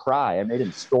made him cry. I made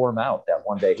him storm out that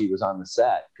one day he was on the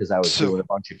set because I was doing a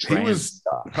bunch of trans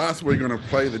stuff. Possibly going to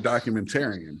play the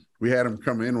documentarian. We had him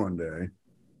come in one day,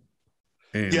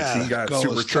 and he got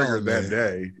super triggered that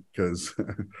day because,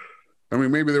 I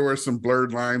mean, maybe there were some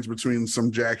blurred lines between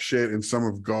some jack shit and some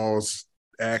of Gull's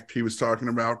act he was talking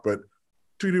about, but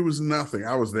dude, it was nothing.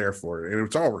 I was there for it, and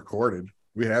it's all recorded.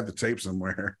 We had the tape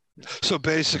somewhere. So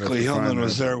basically, Hillman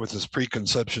was there with his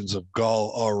preconceptions of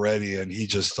Gull already, and he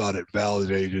just thought it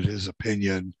validated his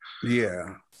opinion.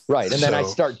 Yeah. Right. And then I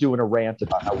start doing a rant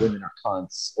about how women are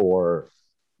cunts or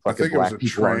fucking black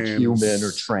people aren't human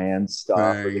or trans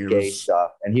stuff or the gay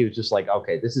stuff. And he was just like,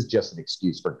 okay, this is just an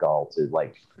excuse for Gull to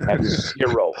like have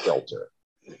zero filter.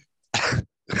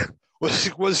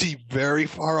 Was he very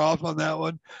far off on that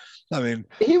one? I mean,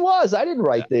 he was. I didn't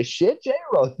write this shit. Jay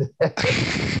wrote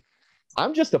this.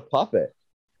 I'm just a puppet.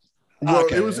 Well,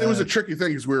 it was a tricky thing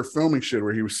because we were filming shit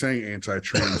where he was saying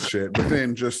anti-trans shit, but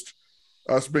then just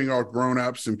us being all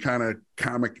grown-ups and kind of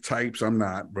comic types. I'm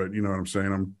not, but you know what I'm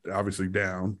saying. I'm obviously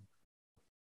down.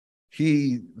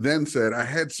 He then said, I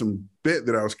had some bit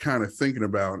that I was kind of thinking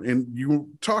about, and you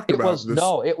talked about this.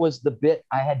 No, it was the bit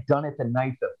I had done it the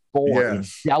night before in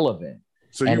Delavan.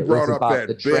 So you brought up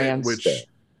that bit, which,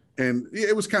 and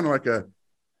it was kind of like a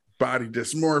body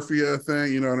dysmorphia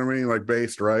thing, you know what I mean? Like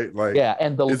based, right? Like, yeah,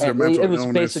 and it was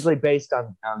basically based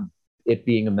on it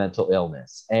being a mental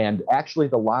illness. And actually,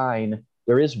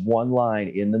 there is one line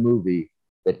in the movie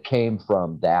that came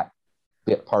from that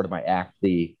bit part of my act.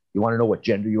 You want to know what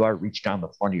gender you are? Reach down the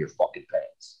front of your fucking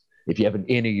pants. If you have an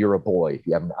inner, you're a boy. If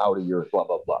you have an outer, you're blah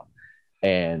blah blah.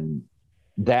 And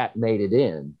that made it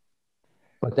in,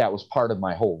 but that was part of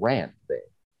my whole rant thing.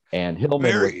 And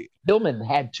Hillman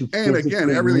had to. And again,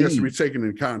 everything has to be taken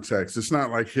in context. It's not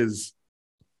like his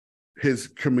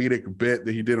comedic bit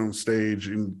that he did on stage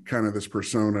in kind of this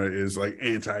persona is like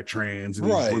anti-trans and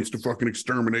he wants to fucking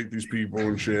exterminate these people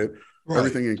and shit. Right.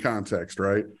 Everything in context,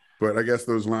 right? But I guess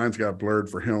those lines got blurred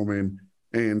for Hillman,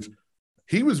 and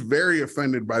he was very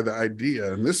offended by the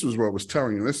idea. And this was what was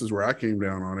telling him. This is where I came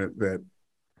down on it. That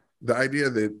the idea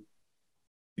that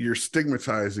you're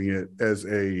stigmatizing it as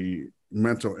a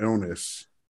mental illness,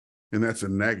 and that's a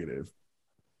negative.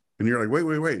 And you're like,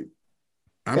 wait.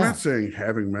 I'm not saying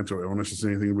having mental illness is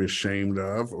anything to be ashamed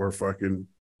of or fucking.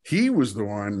 He was the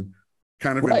one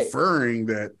kind of inferring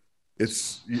that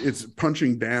it's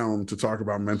punching down to talk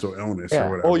about mental illness or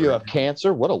whatever. Oh, you have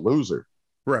cancer? What a loser.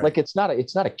 Right. Like it's not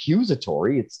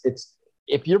accusatory. It's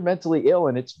if you're mentally ill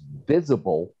and it's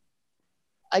visible,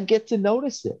 I get to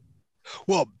notice it.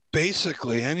 Well,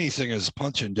 basically anything is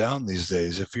punching down these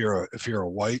days. If you're a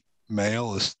white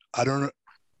male,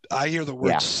 I hear the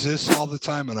word cis all the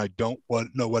time, and I don't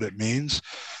know what it means,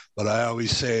 but I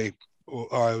always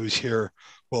hear,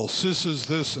 well, cis is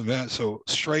this and that. So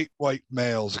straight white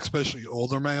males, especially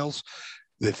older males,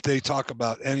 if they talk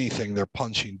about anything, they're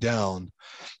punching down.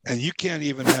 And you can't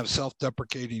even have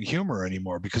self-deprecating humor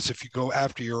anymore, because if you go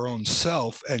after your own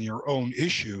self and your own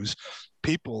issues,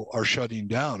 people are shutting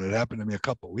down. It happened to me a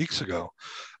couple of weeks ago.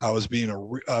 I was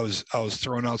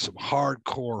throwing out some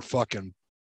hardcore fucking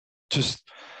just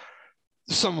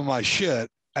some of my shit,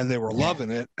 and they were loving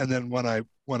it. And then when I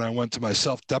went to my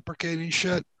self-deprecating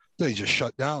shit, they just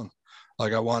shut down.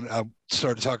 Like I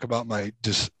started talking about my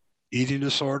eating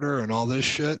disorder and all this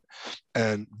shit.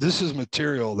 And this is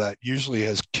material that usually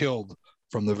has killed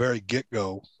from the very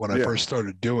get-go when I first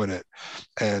started doing it.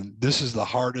 And this is the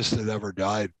hardest it ever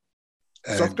died.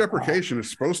 And self-deprecation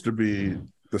is supposed to be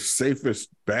the safest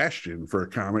bastion for a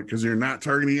comic because you're not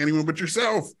targeting anyone but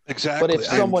yourself. Exactly.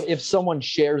 But if someone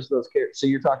shares those characters, so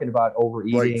you're talking about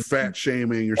overeating, like fat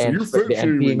shaming,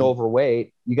 and being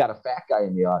overweight, you got a fat guy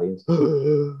in the audience.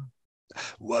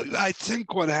 Well, I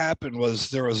think what happened was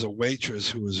there was a waitress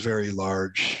who was very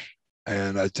large,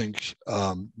 and I think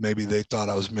maybe they thought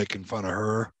I was making fun of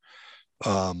her.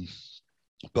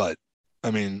 But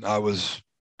I mean, I was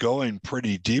going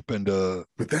pretty deep into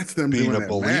But that's them being doing a that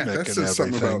math. bulimic That and says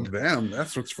something everything. about them.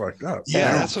 That's what's fucked up.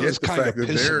 Yeah, They that's don't what was get the kind of fact that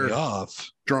pissing they're me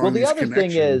off. drawing Well, the these other thing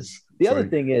connections. is, the It's other like,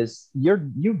 thing is, you're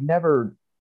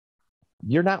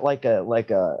not like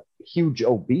a huge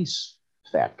obese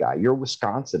fat guy. You're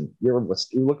Wisconsin. You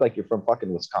look like you're from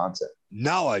fucking Wisconsin.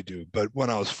 Now I do, but when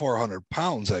I was 400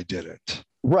 pounds, I didn't.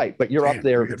 Right, but you're up Damn,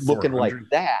 there you hit looking like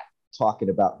 400. that, talking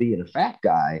about being a fat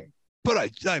guy.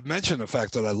 But I mentioned the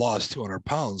fact that I lost 200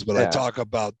 pounds, but I Yeah. talk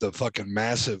about the fucking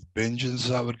massive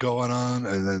binges I would go on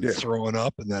and then Yeah. throwing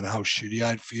up, and then how shitty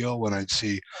I'd feel when I'd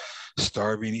see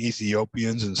starving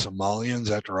Ethiopians and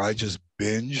Somalians after I just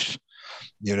binged,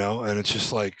 and it's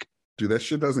just like, dude, that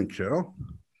shit doesn't kill.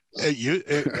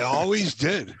 it always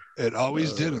did. It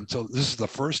always did until this is the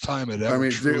first time it ever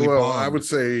truly well, bombed. I would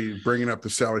say bringing up the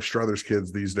Sally Struthers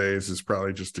kids these days is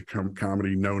probably just a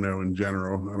comedy no-no in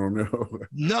general. I don't know.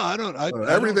 No, I don't.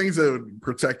 Everything's a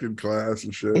protected class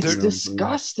and shit. It's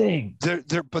disgusting.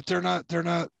 But they're not.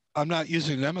 I'm not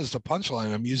using them as the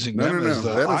punchline. I'm using No, them no, as no,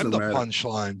 the that I'm doesn't the matter.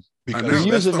 punchline I know, because You're that's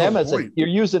using the them whole as point. you're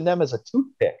using them as a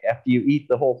toothpick after you eat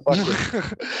the whole fucking.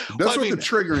 That's what the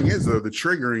triggering is, though. The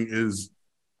triggering is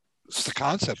it's the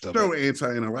concept of so it.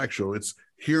 anti-intellectual. It's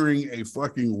hearing a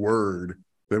fucking word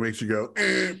that makes you go,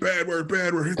 bad word,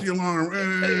 hit the alarm.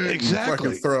 Exactly.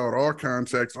 You fucking throw out all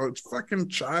context. Oh, it's fucking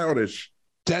childish.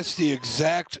 That's the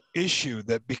exact issue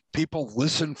that people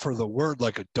listen for the word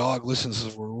like a dog listens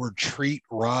for the word treat,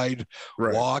 ride,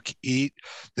 Right. walk, eat.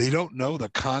 They don't know the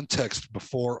context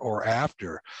before or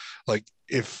after. Like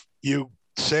if you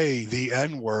say the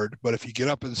N word, but if you get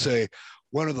up and say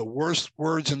one of the worst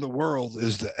words in the world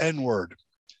is the N word,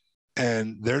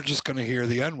 and they're just going to hear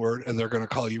the N word and they're going to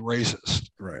call you racist.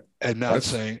 Right. And not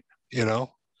saying,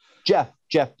 Jeff,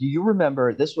 do you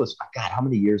remember this was, God, how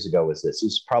many years ago was this? It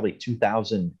was probably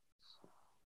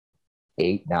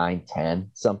 2008, 9,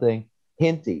 10, something.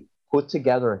 Hinty put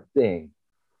together a thing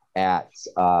at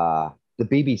the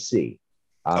BBC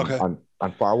on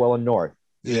Farwell and North.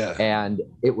 Yeah. And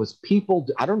it was people,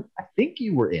 I think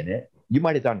you were in it. You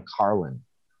might have done Carlin,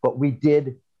 but we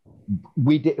did,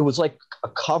 it was like a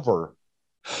cover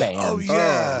band. Oh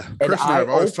yeah. Chris and I have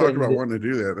always talked about wanting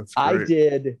to do that. That's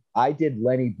great. I did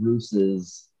Lenny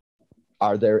Bruce's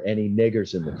Are There Any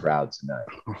Niggers in the Crowd Tonight?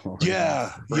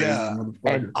 Yeah.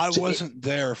 And I wasn't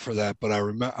there for that, but I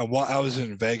remember I was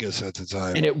in Vegas at the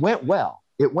time. And it went well.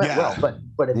 Well, but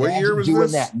what year was doing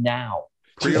this? that now.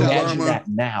 Pre-Obama? Imagine that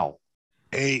now.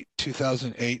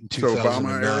 2008 and So Obama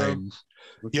 2009. era?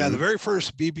 Yeah, the very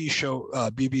first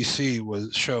BBC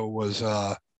was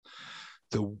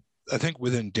I think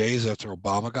within days after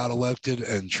Obama got elected,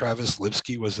 and Travis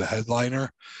Lipsky was the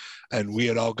headliner, and we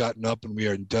had all gotten up and we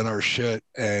had done our shit,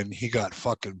 and he got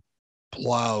fucking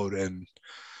plowed, and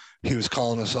he was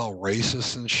calling us all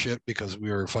racist and shit because we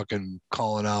were fucking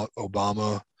calling out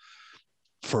Obama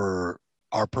for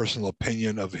our personal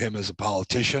opinion of him as a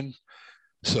politician.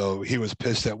 So he was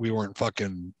pissed that we weren't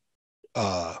fucking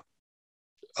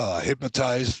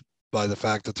hypnotized by the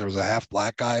fact that there was a half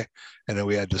black guy and then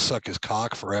we had to suck his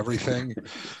cock for everything,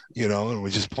 and we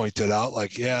just pointed out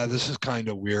like, yeah, this is kind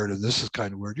of weird and this is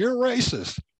kind of weird. You're a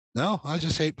racist. No, I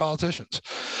just hate politicians.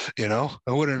 It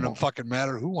wouldn't fucking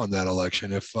matter who won that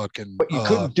election if fucking. But you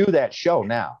couldn't do that show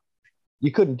now.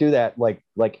 You couldn't do that like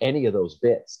any of those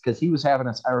bits because he was having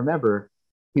us. I remember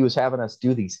he was having us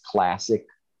do these classic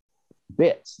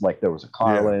bits. Like there was a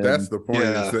Carlin. Yeah, that's the point.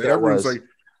 Yeah, is that everyone's like,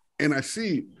 and I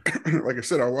see, like I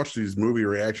said, I watch these movie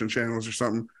reaction channels or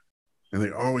something, and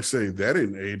they always say that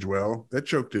didn't age well. That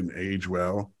joke didn't age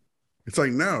well. It's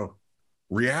like, no,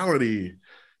 reality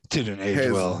didn't age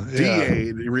has well.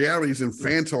 de-aged. Reality's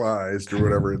infantilized or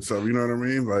whatever. It's you know what I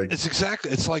mean? Like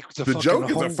it's like the joke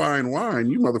is a fine wine.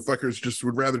 You motherfuckers just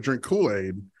would rather drink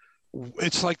Kool-Aid.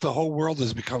 It's like the whole world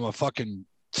has become a fucking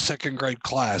second grade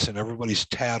class and everybody's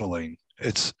tattling.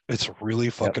 It's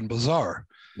really fucking bizarre.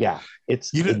 Yeah,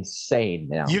 it's insane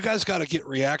now. You guys got to get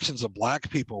reactions of black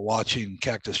people watching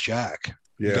Cactus Jack.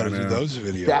 Yeah, you got to do those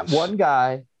videos.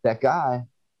 That guy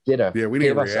did a. Yeah, we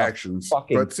need reactions.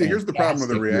 But see, here's the problem with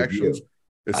the reactions.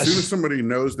 As soon as somebody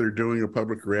knows they're doing a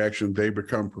public reaction, they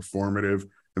become performative,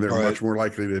 and they're much more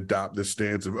likely to adopt this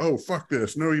stance of, "Oh, fuck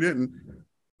this! No, you didn't."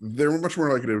 They're much more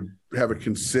likely to have a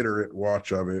considerate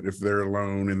watch of it if they're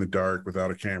alone in the dark without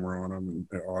a camera on them and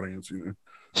an audience.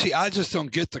 See, I just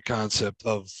don't get the concept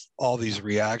of all these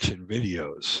reaction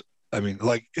videos. I mean,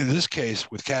 like in this case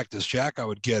with Cactus Jack, I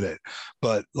would get it,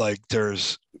 but like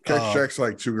there's Cactus Jack's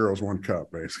like 2 girls, 1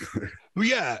 cup, basically.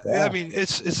 yeah, I mean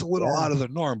it's a little out of the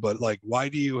norm, but like why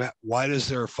does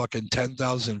there fucking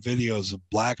 10,000 videos of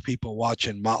black people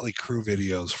watching Motley Crue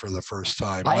videos for the first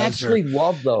time? I actually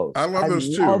love those. I love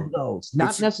those too. Love those.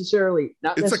 Not necessarily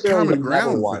it's a common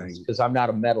ground ones, because I'm not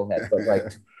a metalhead, but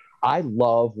like I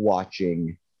love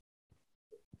watching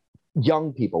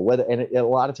young people, and a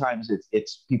lot of times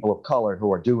it's people of color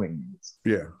who are doing these.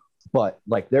 Yeah. But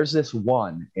like there's this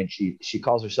one, and she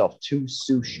calls herself Too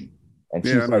Sushi. And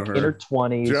she's like in her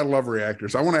 20s. I love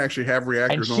reactors. I want to actually have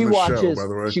reactors on the show, by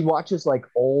the way. She watches like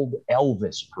old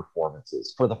Elvis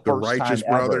performances for the first time Righteous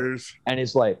ever. Brothers. And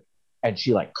it's like, and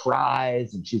she like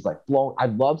cries and she's like blown. I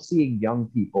love seeing young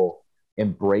people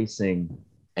embracing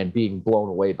and being blown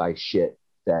away by shit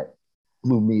that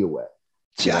blew me away.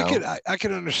 See, I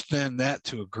can understand that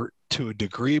to a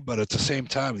degree, but at the same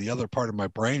time, the other part of my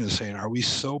brain is saying, are we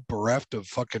so bereft of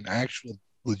fucking actual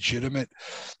legitimate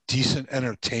decent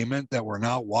entertainment that we're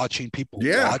not watching people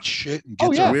watch shit and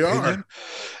get their opinion?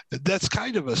 That's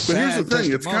kind of a sad. But here's the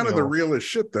thing, it's kind of the realest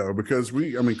shit though, because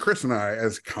Chris and I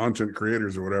as content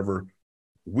creators or whatever,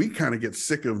 we kind of get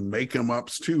sick of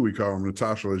make-em-ups too. We call them.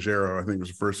 Natasha Leggero, I think was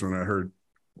the first one I heard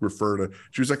refer to.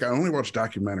 She was like, I only watch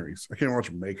documentaries, I can't watch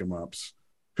make-em-ups.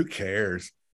 Who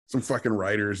cares? Some fucking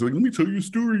writers like, let me tell you a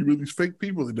story about these fake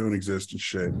people that don't exist and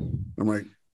shit. I'm like,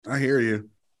 I hear you.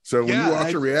 So when you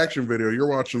watch a reaction video, you're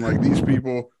watching like these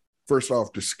people, first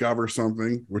off, discover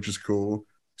something, which is cool.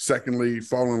 Secondly,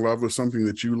 fall in love with something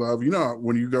that you love. You know,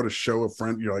 when you go to show a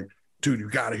friend, you're like, dude, you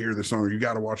got to hear this song or you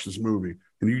got to watch this movie.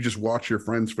 And you just watch your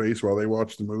friend's face while they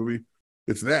watch the movie.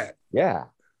 It's that. Yeah.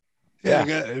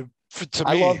 I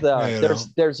love that.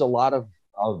 There's a lot of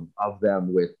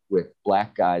them with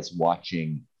black guys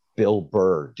watching Bill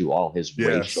Burr do all his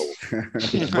racial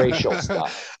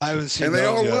stuff. I haven't seen and they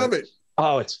all love it.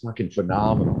 Oh, it's fucking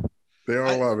phenomenal. They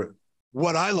all love it.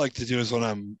 What I like to do is when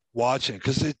I'm watching,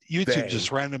 because YouTube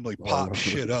just randomly pops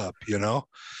shit up, you know?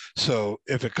 So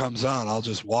if it comes on, I'll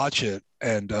just watch it.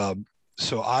 And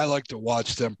so I like to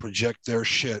watch them project their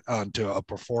shit onto a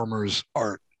performer's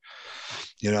art.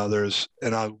 You know,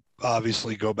 and I'll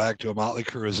obviously go back to a Motley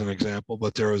Crue as an example,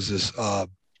 but there was this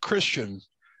Christian,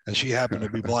 and she happened to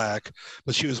be black,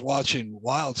 but she was watching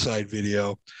Wildside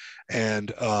video.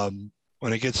 And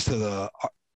when it gets to the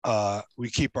we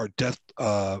keep our death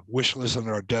wish list on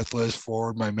our death list,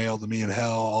 forward my mail to me in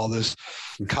hell, all this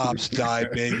cops die,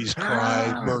 babies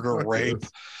cry, murder, rape.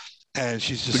 And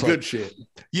she's just good shit.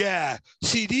 Yeah.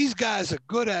 See, these guys are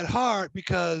good at heart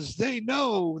because they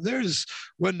know there's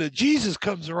when the Jesus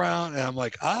comes around. And I'm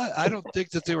like, I don't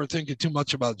think that they were thinking too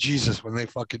much about Jesus when they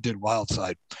fucking did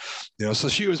Wildside. You know, so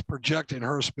she was projecting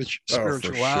her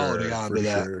spirituality onto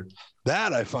that. Sure.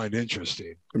 That I find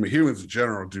interesting. I mean, humans in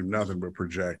general do nothing but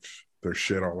project their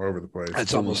shit all over the place.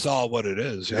 That's almost all what it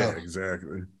is. Yeah,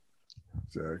 exactly.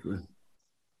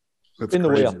 That's in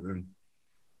crazy, the wheel. Man.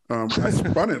 I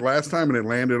spun it last time and it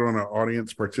landed on an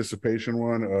audience participation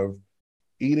one of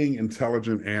eating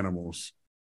intelligent animals,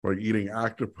 like eating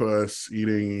octopus, do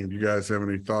you guys have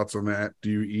any thoughts on that? Do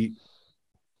you eat,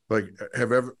 like,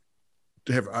 have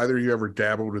either of you ever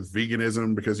dabbled with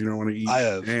veganism because you don't want to eat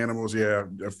animals? Yeah,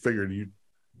 I figured you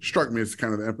struck me as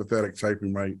kind of the empathetic type who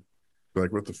might be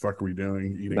like, what the fuck are we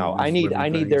doing? No, I need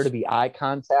there to be eye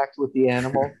contact with the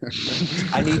animal.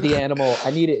 I need the animal.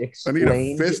 I need it explained. I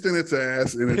need a fist in its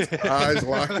ass and its eyes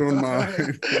locked on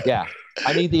mine. Yeah,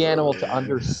 I need the animal to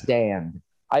understand.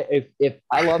 If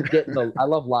I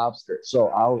love lobster, so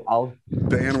I'll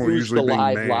the animal usually the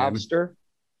live lobster,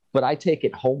 but I take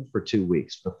it home for 2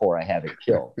 weeks before I have it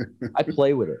killed. I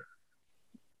play with it.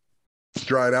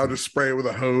 Dry it out, just spray it with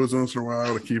a hose once in a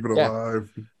while to keep it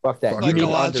alive. Fuck that.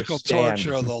 Psychological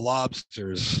torture of the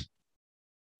lobsters.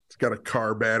 It's got a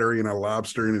car battery and a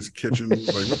lobster in his kitchen. Like,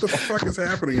 what the fuck is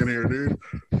happening in here, dude?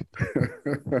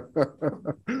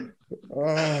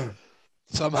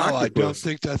 Somehow I don't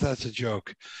think that's a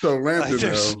joke. So Lampton,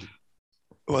 though,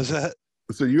 was that?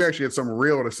 So you actually had something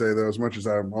real to say, though, as much as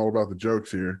I'm all about the jokes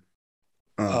here.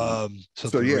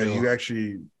 You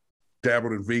actually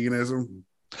dabbled in veganism.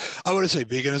 I wouldn't say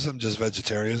veganism, just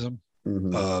vegetarianism.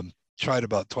 Mm-hmm. Tried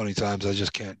about 20 times. I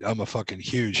just can't. I'm a fucking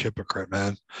huge hypocrite,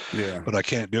 man. Yeah. But I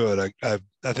can't do it.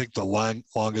 I think the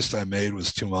longest I made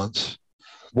was 2 months.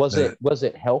 Was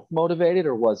it health motivated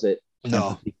or was it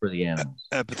empathy for the animals?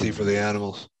 Empathy for the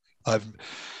animals. Up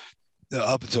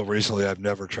until recently, I've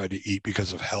never tried to eat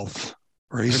because of health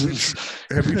reasons.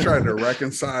 Have you tried to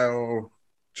reconcile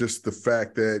just the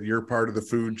fact that you're part of the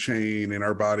food chain and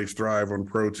our bodies thrive on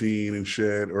protein and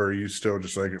shit, or are you still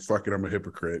just like, fuck it, I'm a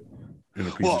hypocrite? and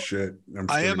a piece of shit.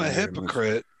 I am a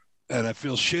hypocrite, and I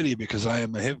feel shitty because I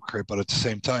am a hypocrite, but at the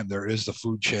same time, there is the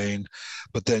food chain.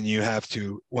 But then you have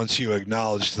to, once you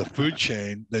acknowledge the food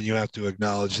chain, then you have to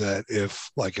acknowledge that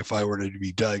if I were to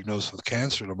be diagnosed with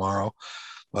cancer tomorrow,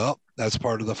 well, that's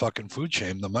part of the fucking food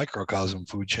chain, the microcosm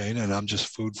food chain, and I'm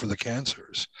just food for the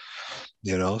cancers,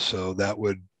 so that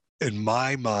would, in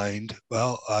my mind,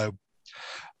 I've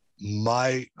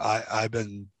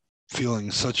been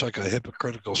feeling such like a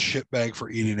hypocritical shitbag for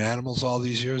eating animals all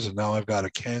these years, and now I've got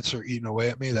a cancer eating away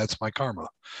at me. That's my karma.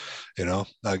 I'm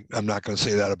not going to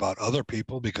say that about other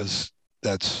people because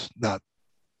that's not,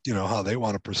 how they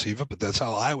want to perceive it, but that's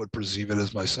how I would perceive it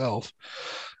as myself,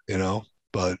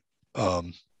 but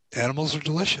animals are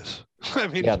delicious. I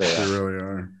mean, yeah, they really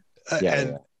are.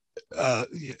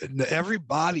 Every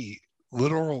body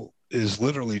is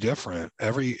literally different.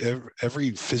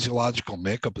 Every physiological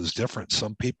makeup is different.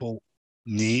 Some people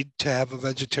need to have a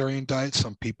vegetarian diet.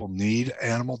 Some people need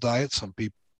animal diet. Some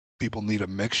people need a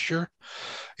mixture.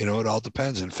 It all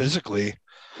depends. And physically,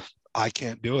 I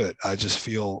can't do it. I just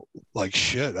feel like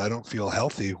shit. I don't feel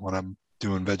healthy when I'm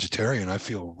doing vegetarian. I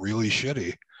feel really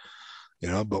shitty.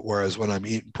 But whereas when I'm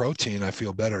eating protein, I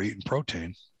feel better eating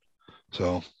protein.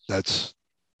 So that's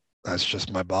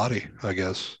just my body, I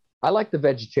guess. I like the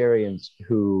vegetarians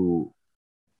who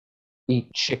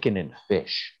eat chicken and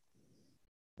fish.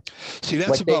 See, that's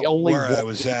like about where I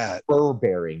was at.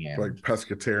 Fur-bearing animals. Like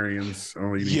pescatarians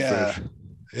only eat fish.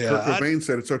 Yeah. Kurt Cobain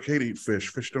said it's okay to eat fish.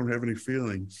 Fish don't have any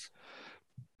feelings.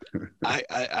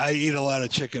 I eat a lot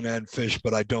of chicken and fish,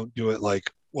 but I don't do it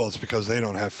it's because they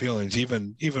don't have feelings.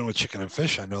 Even with chicken and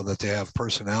fish, I know that they have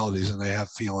personalities and they have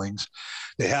feelings.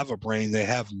 They have a brain. They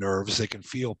have nerves. They can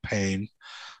feel pain.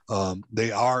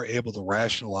 They are able to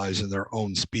rationalize in their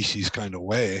own species kind of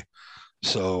way.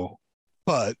 So,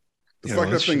 but the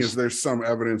fucked up thing is there's some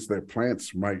evidence that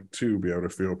plants might too be able to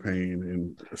feel pain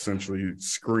and essentially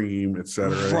scream,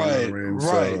 etc. Right,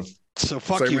 right. So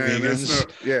fuck you, man, vegans.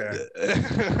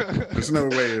 There's no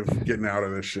way of getting out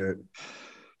of this shit.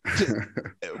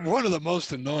 One of the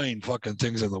most annoying fucking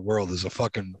things in the world is a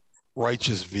fucking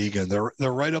righteous vegan. They're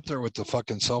right up there with the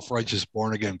fucking self-righteous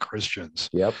born again Christians.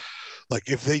 Yep. Like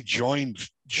if they joined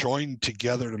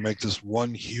together to make this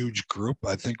one huge group,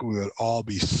 I think we would all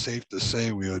be safe to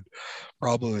say we would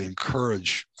probably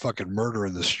encourage fucking murder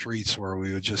in the streets, where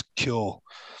we would just kill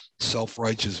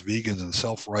self-righteous vegans and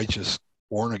self-righteous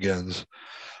born agains.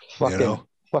 Fucking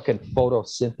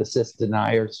photosynthesis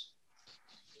deniers.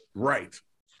 Right.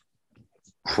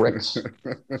 Pricks.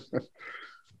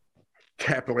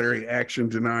 Capillary action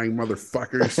denying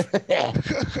motherfuckers.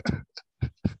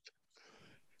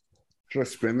 Should I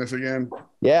spin this again?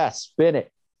 Yeah, spin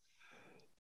it.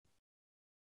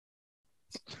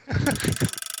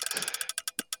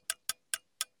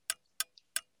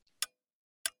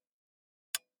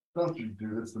 Don't you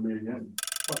do this to me again.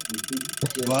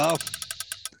 Well,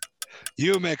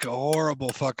 you make a horrible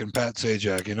fucking Pat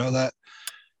Sajak. You know that?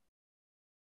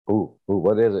 Ooh,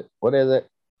 what is it? What is it?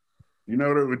 You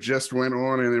know that it just went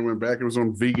on and then went back. It was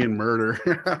on vegan murder.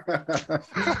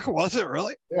 Was it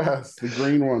really? Yes, the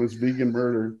green one is vegan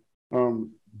murder.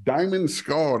 Diamond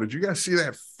skull. Did you guys see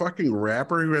that fucking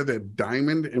rapper who had that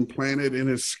diamond implanted in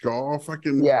his skull?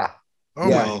 Fucking yeah. Oh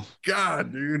my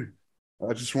god, dude!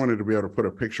 I just wanted to be able to put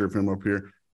a picture of him up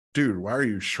here, dude. Why are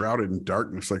you shrouded in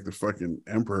darkness like the fucking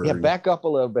emperor? Yeah, back up a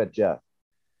little bit, Jeff.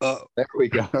 There we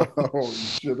go. Oh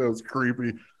shit, that was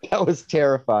creepy. That was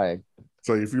terrifying.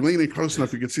 So if you lean in close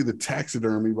enough, you can see the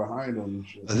taxidermy behind him. And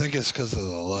shit. I think it's because of the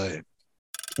light.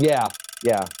 Yeah.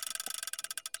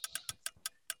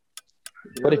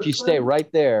 But if you stay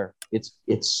right there, it's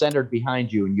centered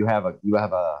behind you, and you have an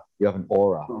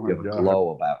aura, you have a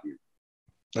glow about you.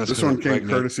 This one came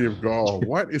courtesy of Gull.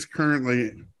 What is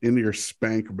currently in your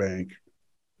spank bank?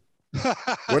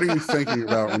 What are you thinking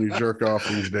about when you jerk off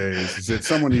these days? Is it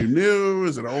someone you knew?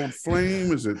 Is it an old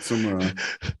flame? Is it some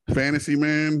fantasy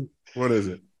man? What is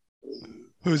it?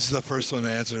 Who's the first one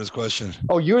to answer this question?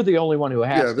 Oh, you're the only one who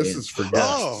has. Yeah, this is for guests.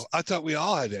 Oh, I thought we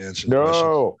all had to answer.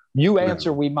 No, you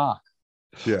answer, we mock.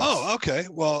 Yes. Oh, okay.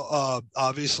 Well,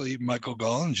 obviously, Michael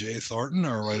Gull and Jay Thornton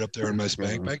are right up there in my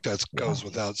spank bank. That goes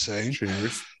without saying.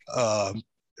 Cheers.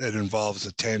 It involves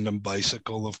a tandem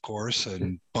bicycle, of course,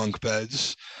 and bunk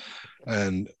beds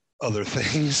and other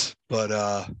things. But,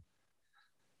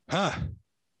 I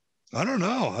don't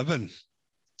know.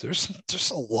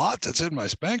 There's a lot that's in my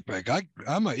spank bank.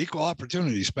 I'm an equal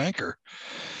opportunity spanker.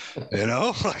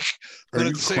 Like. Are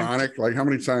you chronic? Like, how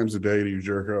many times a day do you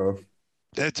jerk off?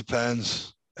 It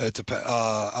depends. It depends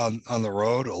on the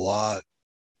road a lot.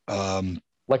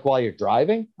 Like while you're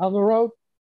driving on the road?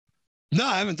 No,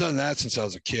 I haven't done that since I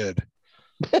was a kid.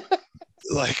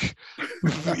 like,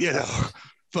 you know,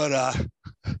 but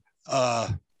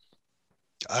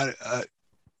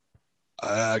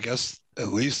I guess at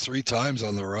least 3 times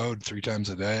on the road, 3 times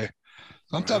a day,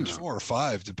 sometimes 4 or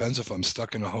 5, depends if I'm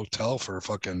stuck in a hotel for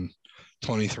fucking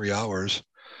 23 hours,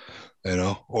 you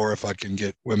know, or if I can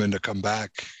get women to come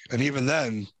back. And even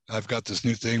then, I've got this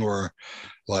new thing where,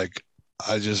 like,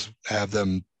 I just have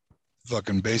them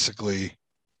fucking basically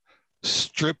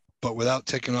strip, but without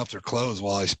taking off their clothes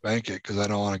while I spank it, because I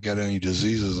don't want to get any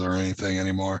diseases or anything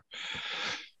anymore.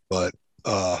 But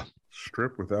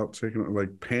strip without taking,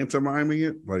 like, pantomiming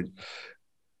it, like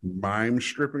mime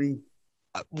stripping.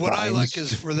 What I like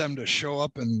is for them to show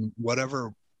up in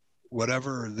whatever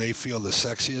they feel the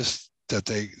sexiest, that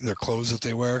their clothes that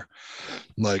they wear,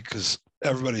 like, because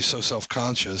everybody's so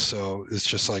self-conscious. So it's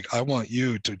just like, I want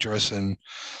you to dress in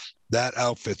that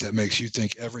outfit that makes you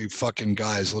think every fucking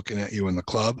guy is looking at you in the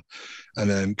club, and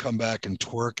then come back and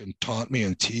twerk and taunt me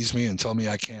and tease me and tell me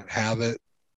I can't have it.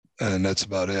 And that's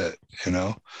about it, you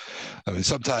know? I mean,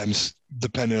 sometimes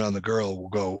depending on the girl, we'll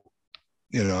go,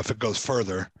 you know, if it goes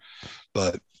further.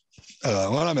 But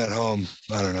when I'm at home,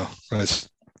 I don't know. It's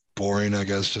boring, I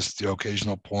guess, just the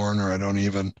occasional porn, or I don't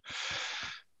even,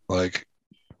 like,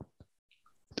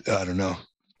 I don't know.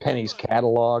 Penny's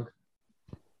catalog.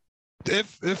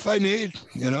 If I need,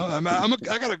 you know,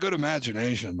 I got a good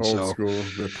imagination. Old school,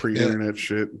 the pre-internet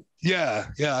shit. Yeah,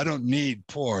 I don't need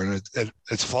porn.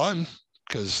 It's fun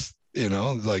because, you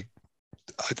know, like,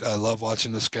 I love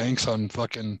watching the skanks on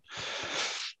fucking.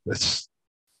 It's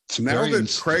now that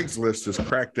Craigslist has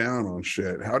cracked down on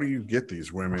shit, how do you get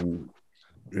these women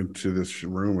into this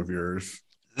room of yours?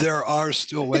 There are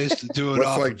still ways to do it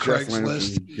off like of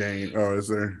Craigslist. Game. Oh, is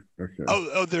there? Okay.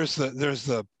 Oh, there's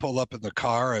the pull up in the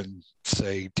car and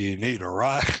say, "Do you need a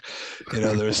ride?" You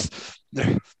know, there's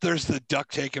the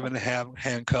duct tape and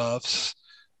handcuffs.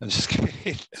 I'm just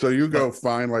kidding. So you go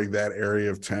find like that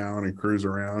area of town and cruise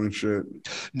around and shit?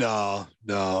 No.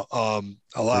 A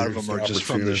lot of them are just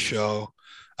from the show.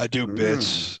 I do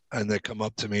bits and they come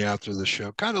up to me after the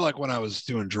show, kind of like when I was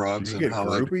doing drugs. And how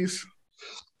groupies?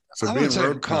 So being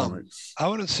road comics, I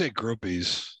wouldn't say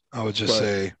groupies. I would just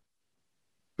say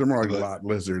they're more like lot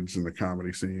lizards in the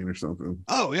comedy scene or something.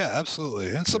 Oh yeah,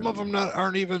 absolutely. And some of them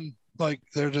aren't even like,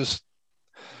 they're just,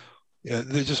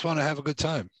 they just want to have a good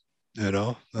time. You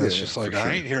know, it's just like,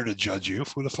 I ain't here to judge you.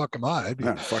 Who the fuck am I?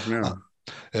 Fuck no.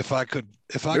 If I could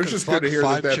just good to hear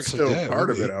that that's still part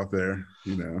of it out there,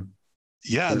 you know.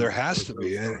 Yeah, there has to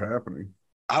be. Happening.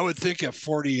 I would think at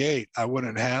 48, I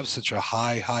wouldn't have such a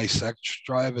high sex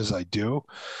drive as I do.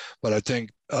 But I think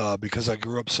because I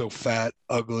grew up so fat,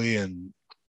 ugly, and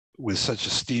with such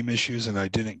esteem issues, and I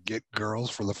didn't get girls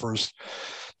for the first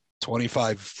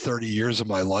 25, 30 years of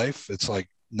my life, it's like,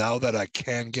 now that I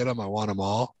can get them, I want them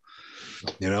all.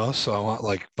 You know, so I want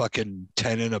like fucking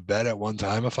 10 in a bed at one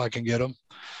time if I can get them.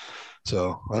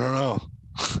 So I don't know.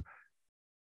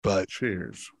 But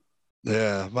cheers.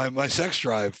 Yeah, my sex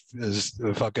drive is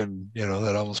fucking, you know,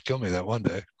 that almost killed me that one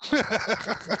day.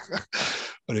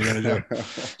 What are you gonna do?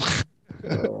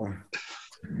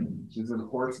 She's in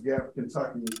Horse Gap,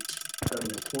 Kentucky,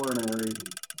 having a coronary.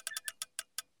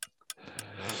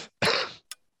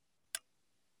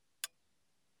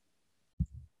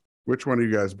 Which one of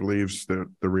you guys believes that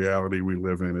the reality we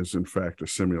live in is in fact a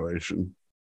simulation?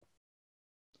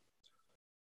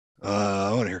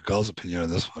 I want to hear Gull's opinion on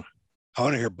this one. I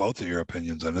want to hear both of your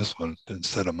opinions on this one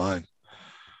instead of mine.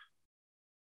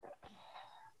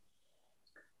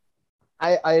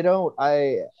 I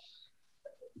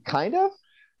kind of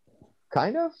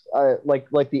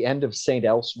like the end of Saint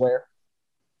Elsewhere.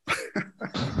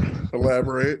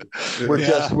 Elaborate.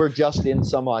 We're just in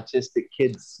some autistic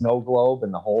kid's snow globe,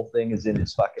 and the whole thing is in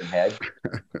his fucking head.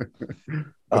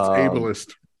 That's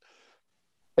ableist.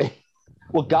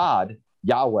 Well, God,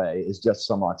 Yahweh, is just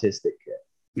some autistic kid.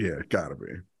 Yeah, it gotta be.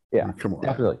 Yeah, I mean, come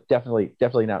on.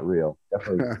 Definitely not real.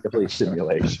 Definitely a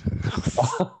simulation.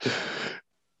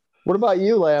 What about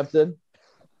you, Lampton?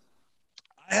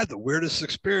 I had the weirdest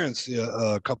experience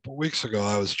a couple of weeks ago.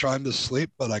 I was trying to sleep,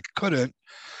 but I couldn't.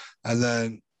 And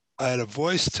then I had a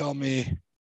voice tell me,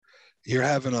 you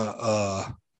have an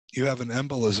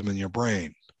embolism in your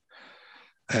brain.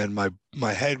 And my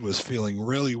head was feeling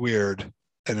really weird.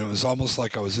 And it was almost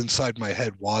like I was inside my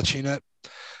head watching it.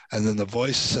 And then the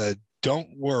voice said, don't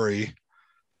worry,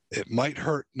 it might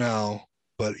hurt now,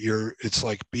 but it's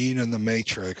like being in the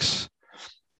Matrix.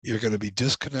 You're going to be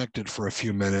disconnected for a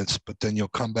few minutes, but then you'll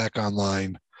come back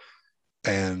online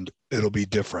and it'll be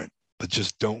different, but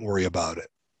just don't worry about it.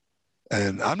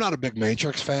 And I'm not a big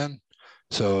Matrix fan,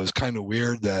 so it's kind of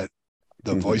weird that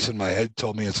the voice in my head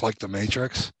told me it's like the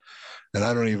Matrix. and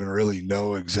I don't even really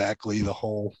know exactly the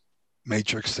whole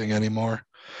Matrix thing anymore.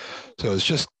 So it's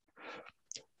just,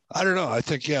 I don't know. I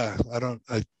think, yeah, I don't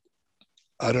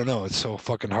know. It's so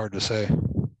fucking hard to say.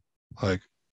 Like,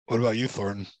 what about you,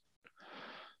 Thornton?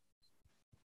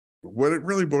 What it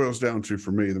really boils down to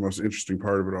for me, the most interesting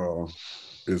part of it all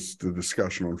is the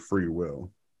discussion on free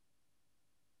will.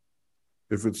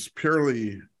 If it's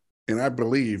purely, and I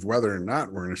believe whether or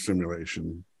not we're in a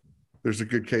simulation, there's a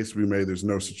good case to be made. There's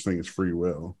no such thing as free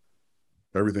will.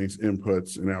 Everything's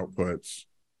inputs and outputs.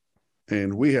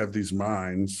 And we have these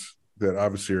minds that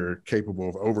obviously are capable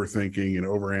of overthinking and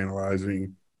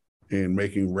overanalyzing and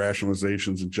making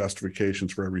rationalizations and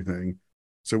justifications for everything.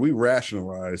 So we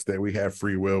rationalize that we have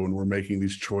free will when we're making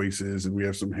these choices, and we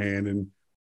have some hand in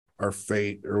our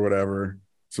fate or whatever,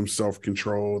 some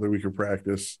self-control that we can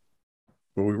practice,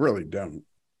 but we really don't.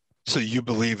 So you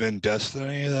believe in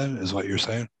destiny then, is what you're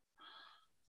saying?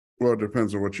 Well, it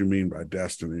depends on what you mean by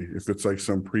destiny. If it's like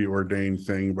some preordained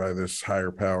thing by this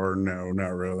higher power, no, not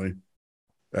really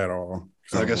at all.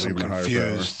 I guess I'm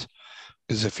confused.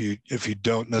 Because if you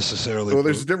don't necessarily, well,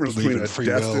 there's a difference between a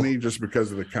destiny, will. Just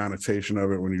because of the connotation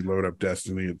of it. When you load up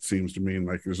destiny, it seems to mean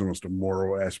like there's almost a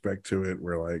moral aspect to it,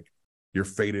 where like you're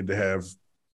fated to have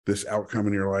this outcome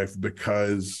in your life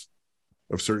because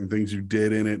of certain things you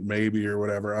did in it, maybe, or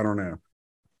whatever. I don't know.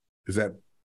 Is that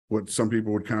what some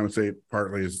people would connotate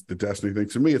partly as the destiny thing?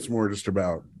 To me, it's more just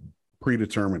about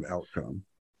predetermined outcome.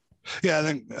 Yeah,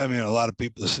 I mean, a lot of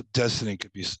people, destiny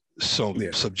could be so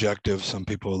subjective. Some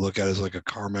people look at it as like a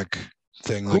karmic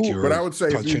thing, like you were. But I would say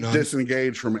if you on.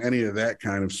 disengage from any of that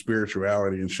kind of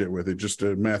spirituality and shit with it, just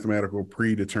a mathematical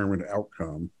predetermined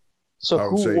outcome. So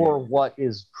who or what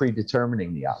is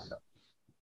predetermining the outcome?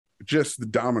 Just the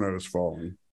dominoes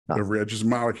falling. Just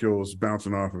molecules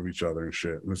bouncing off of each other and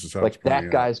shit. And this is how like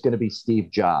that guy's going to be Steve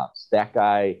Jobs. That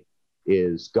guy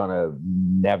is going to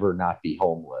never not be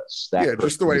homeless.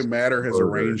 Just the way matter has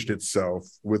arranged itself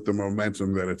with the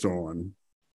momentum that it's on.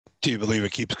 Do you believe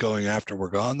it keeps going after we're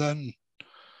gone then?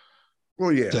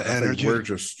 Well, yeah. The energy? We're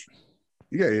just,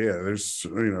 there's,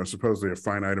 supposedly a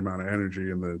finite amount of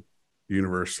energy in the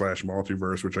universe /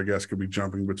 multiverse, which I guess could be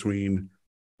jumping between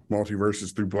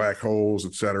multiverses through black holes,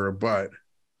 etc. But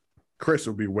Chris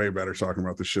would be way better talking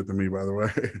about this shit than me, by the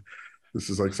way. This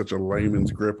is like such a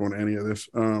layman's grip on any of this.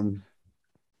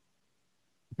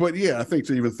 But yeah, I think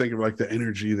to even think of like the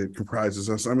energy that comprises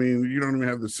us. I mean, you don't even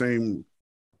have the same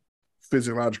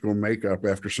physiological makeup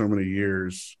after so many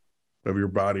years of your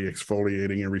body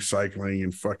exfoliating and recycling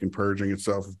and fucking purging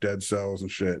itself of dead cells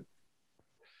and shit.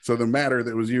 So the matter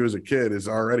that was you as a kid is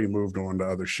already moved on to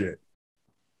other shit.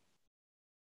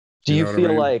 Do you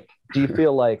feel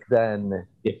like then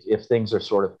if things are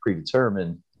sort of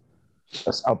predetermined,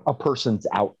 a person's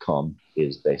outcome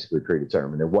is basically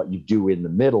predetermined, and what you do in the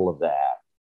middle of that,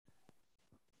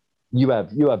 you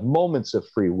have moments of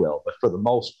free will, but for the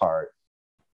most part,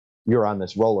 you're on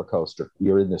this roller coaster.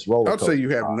 You're in this roller coaster. I'd say you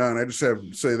have none. I just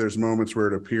say there's moments where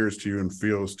it appears to you and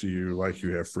feels to you like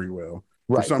you have free will.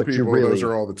 Right, for some people, those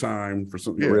are all the time. For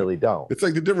some, you really don't. It's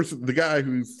like the difference. The guy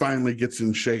who finally gets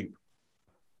in shape,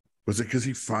 was it because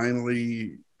he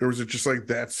finally, or was it just like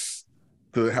that's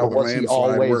how the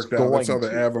landslide worked out? That's how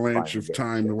the avalanche of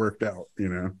time worked out,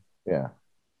 Yeah.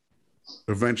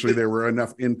 Eventually, there were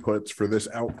enough inputs for this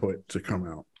output to come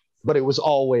out. But it was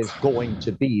always going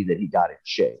to be that he got in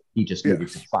shape. He just needed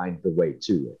to find the way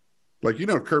to it. Like,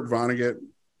 Kurt Vonnegut,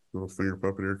 little finger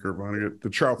puppeteer, Kurt Vonnegut, the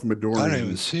Tralfamadorians. I didn't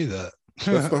even see that.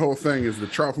 That's the whole thing, is the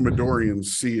Tralfamadorians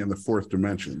see in the fourth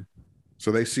dimension.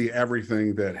 So they see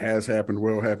everything that has happened,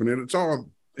 will happen, and it's all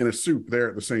in a soup there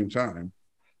at the same time.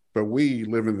 But we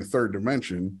live in the third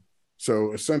dimension.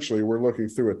 So essentially, we're looking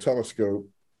through a telescope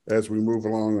as we move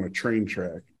along on a train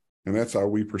track. And that's how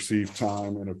we perceive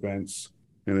time and events.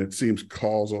 And it seems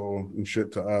causal and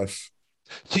shit to us.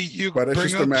 But it's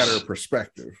just a matter of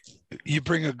perspective. You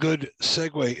bring a good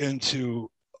segue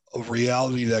into a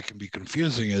reality that can be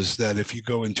confusing, is that if you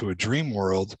go into a dream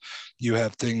world, you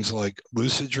have things like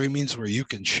lucid dreamings where you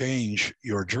can change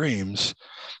your dreams,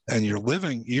 and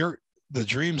the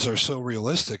dreams are so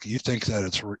realistic. You think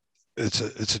that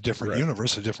it's a different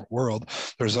universe, a different world.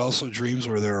 There's also dreams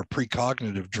where there are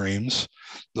precognitive dreams.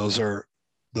 Those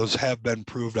have been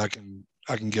proved. I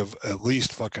can give at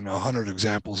least fucking 100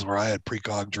 examples where I had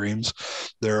precog dreams.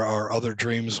 There are other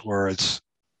dreams where it's,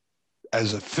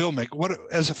 as a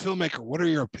filmmaker, what are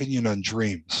your opinion on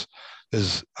dreams?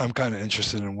 I'm kind of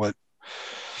interested in what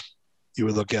you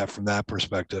would look at from that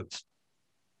perspective.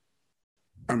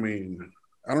 I mean,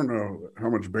 I don't know how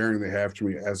much bearing they have to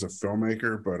me as a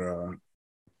filmmaker, but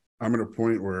I'm at a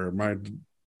point where my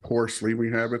poor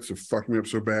sleeping habits have fucked me up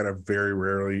so bad I very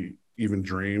rarely even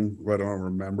dream, let alone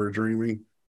remember dreaming.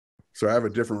 So I have a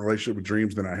different relationship with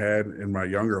dreams than I had in my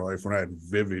younger life when I had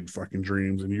vivid fucking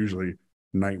dreams, and usually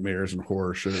nightmares and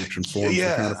horror shit, which informs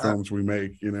the kind of films we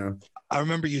make, you know. I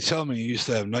remember you telling me you used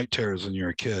to have night terrors when you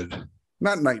were a kid.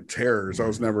 Not night terrors. I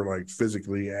was never like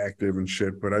physically active and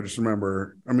shit, but I just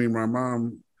remember, I mean, my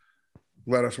mom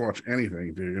let us watch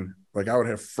anything, dude. Like I would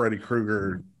have Freddy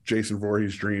Krueger, Jason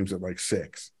Voorhees dreams at like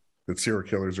 6 that serial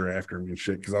killers are after me and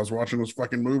shit because I was watching those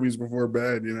fucking movies before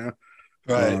bed, you know?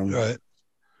 Right.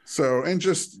 So, and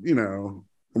just, you know,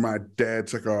 my dad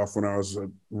took off when I was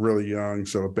really young,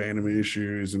 so abandonment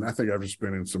issues, and I think I've just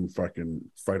been in some fucking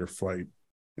fight or flight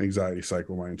anxiety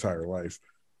cycle my entire life.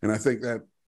 And I think that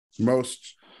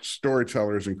most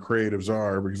storytellers and creatives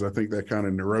are, because I think that kind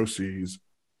of neuroses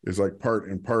is like part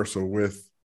and parcel with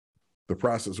the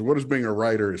process. What is being a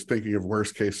writer is thinking of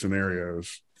worst case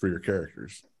scenarios for your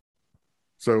characters.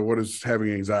 So what is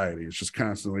having anxiety? It's just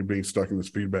constantly being stuck in this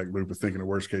feedback loop of thinking of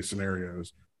worst case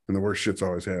scenarios, and the worst shit's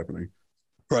always happening.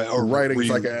 Right. Or writing is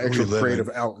like an actual creative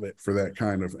outlet for that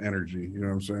kind of energy. You know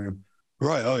what I'm saying?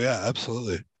 Right. Oh yeah,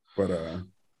 absolutely. But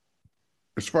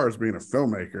as far as being a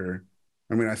filmmaker,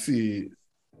 I mean, I see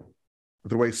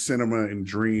the way cinema and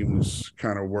dreams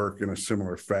kind of work in a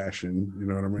similar fashion. You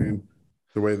know what I mean?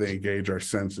 The way they engage our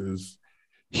senses.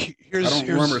 I don't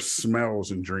remember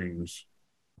smells in dreams.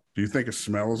 Do you think of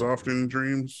smells often in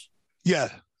dreams? Yeah.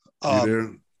 You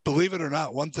do? Believe it or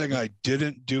not, one thing I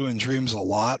didn't do in dreams a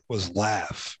lot was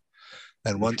laugh.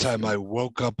 And one time I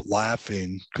woke up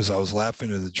laughing because I was laughing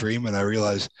in the dream, and I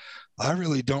realized I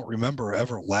really don't remember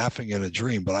ever laughing in a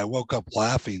dream, but I woke up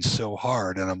laughing so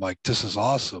hard, and I'm like, this is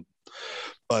awesome.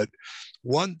 But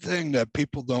one thing that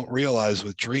people don't realize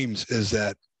with dreams is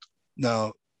that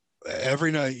now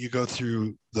every night you go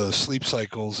through the sleep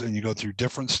cycles and you go through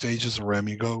different stages of REM.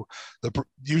 The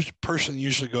person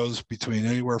usually goes between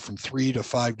anywhere from 3 to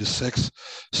 5 to 6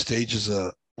 stages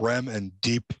of REM and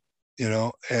deep, you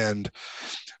know, and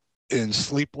in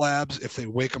sleep labs, if they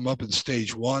wake them up in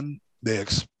stage 1,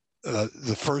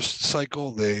 the first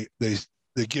cycle, they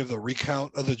give the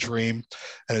recount of the dream,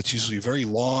 and it's usually very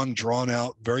long, drawn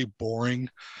out, very boring.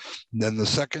 And then the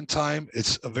second time,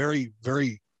 it's a very,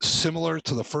 very similar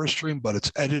to the first dream, but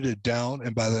it's edited down.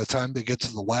 And by the time they get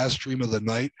to the last dream of the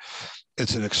night,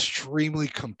 it's an extremely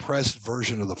compressed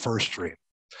version of the first dream.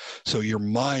 So your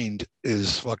mind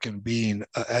is fucking being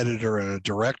an editor and a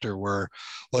director where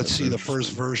let's see the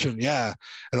first version. Yeah.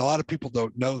 And a lot of people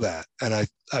don't know that. And I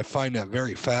find that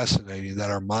very fascinating that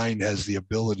our mind has the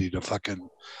ability to fucking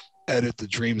edit the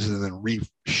dreams and then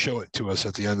re-show it to us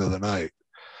at the end of the night,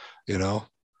 you know?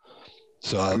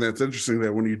 So, and that's interesting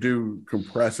that when you do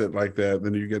compress it like that,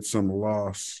 then you get some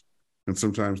loss. And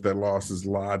sometimes that loss is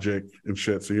logic and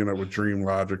shit. So, you know, with dream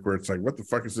logic, where it's like, what the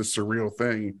fuck is this surreal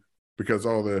thing? Because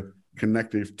all the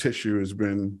connective tissue has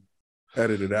been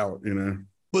edited out, you know?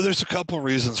 Well, there's a couple of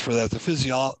reasons for that. The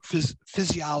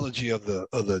physiology of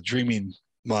the dreaming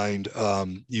mind,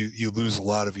 you lose a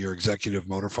lot of your executive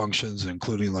motor functions,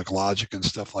 including like logic and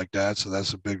stuff like that. So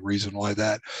that's a big reason why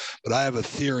that. But I have a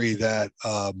theory that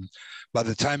by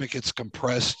the time it gets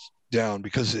compressed down,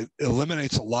 because it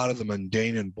eliminates a lot of the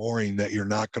mundane and boring that you're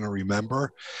not going to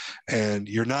remember, and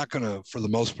you're not going to, for the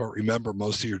most part, remember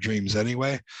most of your dreams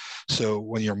anyway. So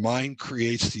when your mind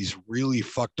creates these really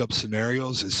fucked up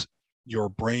scenarios, it's your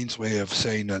brain's way of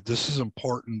saying that this is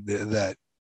important, that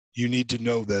you need to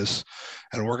know this,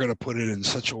 and we're going to put it in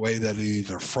such a way that it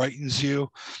either frightens you,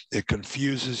 it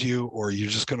confuses you, or you're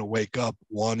just going to wake up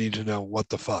wanting to know what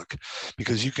the fuck,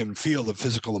 because you can feel the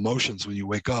physical emotions when you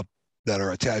wake up that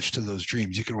are attached to those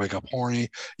dreams. You can wake up horny,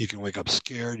 you can wake up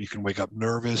scared, you can wake up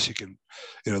nervous, you can,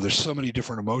 you know, there's so many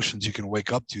different emotions you can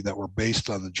wake up to that were based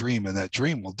on the dream, and that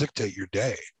dream will dictate your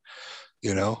day,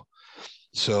 you know?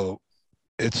 So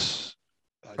it's...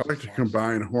 I like to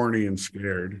combine horny and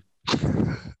scared.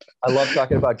 I love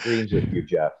talking about dreams with you,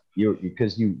 Jeff.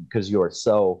 Because you are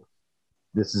so,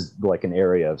 this is like an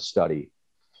area of study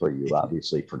for you,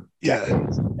 obviously, for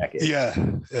decades and decades. Yeah.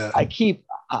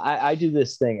 I do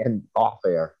this thing, and off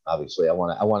air, obviously, I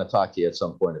want to talk to you at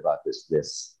some point about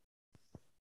this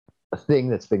a thing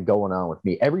that's been going on with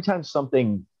me. Every time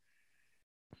something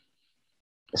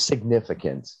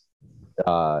significant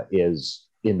is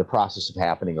in the process of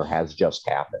happening or has just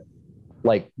happened,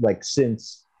 like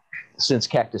since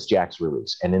Cactus Jack's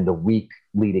release, and in the week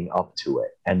leading up to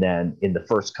it, and then in the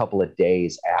first couple of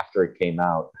days after it came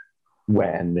out,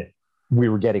 when we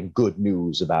were getting good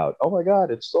news about, oh my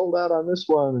God, it's sold out on this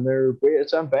one, and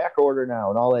it's on back order now,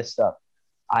 and all that stuff.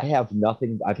 I've had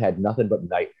nothing but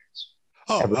nightmares.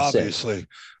 Oh, obviously.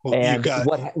 Well, and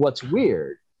what's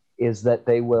weird is that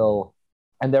they will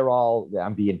and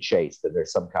I'm being chased, and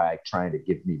there's some guy trying to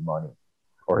give me money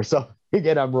or something,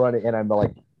 and I'm running, and I'm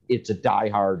like, it's a Die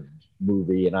Hard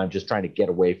movie, and I'm just trying to get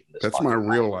away from this. That's my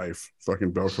real life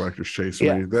fucking bell collectors chase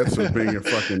me. That's what being a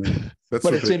fucking, that's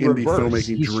what the indie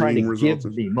filmmaking He's dream results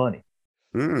in. Give me money.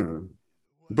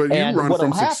 But you run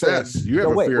from success. You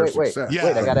have a fear of success. Yeah,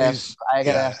 I gotta ask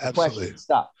the question.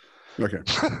 Stop. Okay.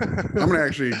 I'm going to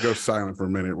actually go silent for a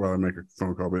minute while I make a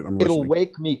phone call, but I'm listening. It'll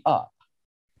wake me up,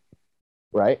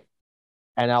 right?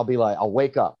 And I'll be like, I'll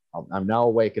wake up. I'm now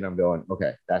awake, and I'm going,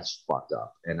 okay, that's fucked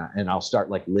up. And I'll start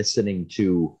like listening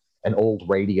to an old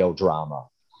radio drama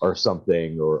or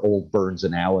something, or old Burns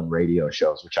and Allen radio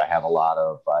shows, which I have a lot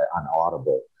of on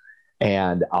Audible.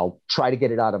 And I'll try to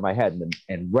get it out of my head.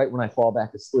 And right when I fall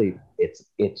back asleep,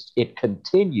 it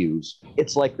continues.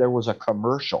 It's like there was a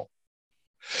commercial.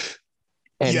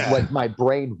 And like my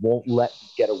brain won't let me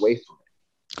get away from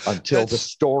it until the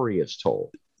story is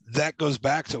told. That goes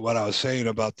back to what I was saying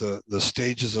about the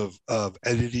stages of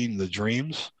editing the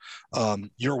dreams.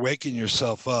 You're waking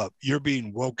yourself up. You're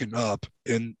being woken up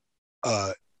in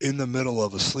the middle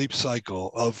of a sleep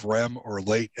cycle of REM or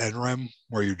late NREM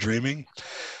where you're dreaming,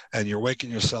 and you're waking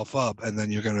yourself up, and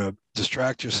then you're going to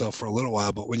distract yourself for a little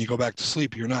while. But when you go back to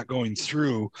sleep, you're not going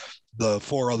through the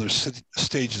 4 other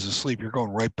stages of sleep. You're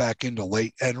going right back into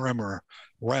late NREM or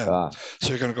REM. So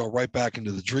you're going to go right back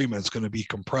into the dream, and it's going to be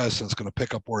compressed, and it's going to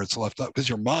pick up where it's left up, because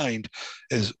your mind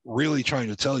is really trying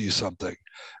to tell you something,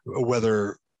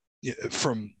 whether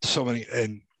from so many,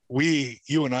 and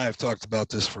you and I have talked about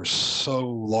this for so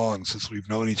long since we've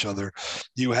known each other.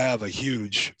 You have a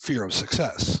huge fear of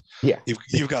success. Yeah.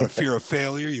 You've got a fear of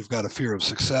failure. You've got a fear of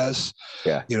success.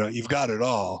 Yeah. You've got it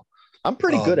all. I'm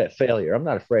pretty good at failure. I'm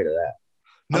not afraid of that.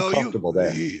 I'm comfortable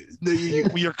there.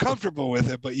 You're comfortable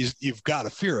with it, but you've got a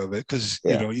fear of it because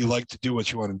you like to do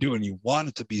what you want to do, and you want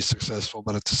it to be successful,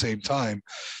 but at the same time,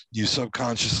 you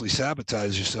subconsciously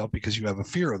sabotage yourself because you have a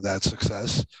fear of that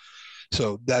success.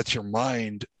 So that's your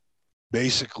mind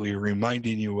basically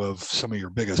reminding you of some of your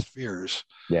biggest fears.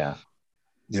 Yeah.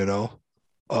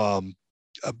 But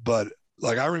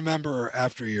like, I remember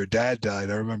after your dad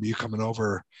died, I remember you coming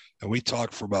over and we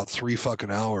talked for about 3 fucking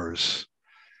hours.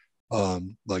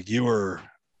 Like you were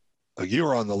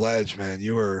on the ledge, man.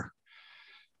 You were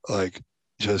like,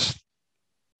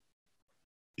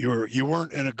 you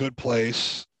weren't in a good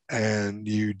place, and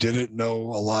you didn't know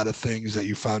a lot of things that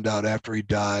you found out after he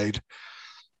died.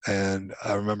 And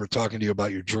I remember talking to you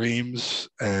about your dreams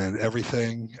and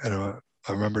everything. And I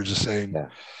remember just saying,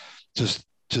 just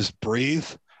breathe.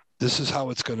 This is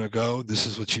how it's going to go. This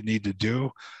is what you need to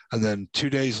do. And then 2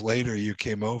 days later, you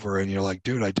came over and you're like,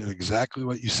 dude, I did exactly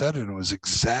what you said. And it was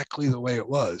exactly the way it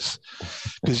was,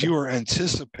 because you were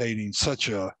anticipating such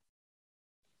a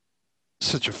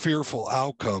fearful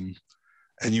outcome.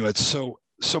 And you had so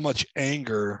much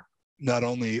anger, not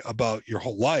only about your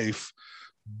whole life,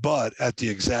 but at the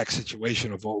exact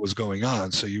situation of what was going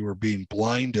on. So you were being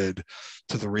blinded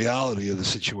to the reality of the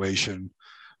situation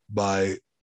by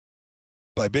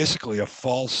basically a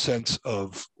false sense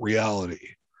of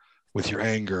reality with your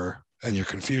anger and your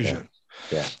confusion.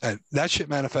 Yeah. And that shit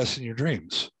manifests in your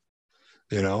dreams.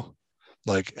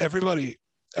 Like everybody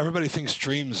thinks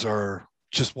dreams are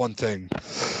just one thing.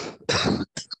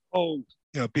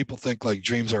 People think like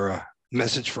dreams are a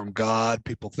message from God.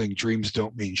 People think dreams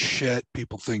don't mean shit.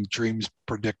 People think dreams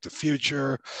predict the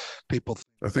future.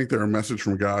 I think they're a message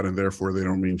from God, and therefore they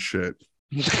don't mean shit.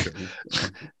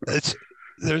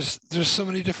 There's so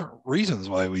many different reasons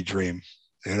why we dream.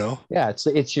 Yeah,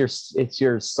 it's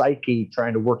your psyche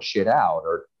trying to work shit out,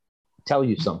 or tell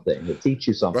you something, to teach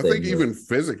you something. I think even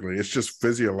physically, it's just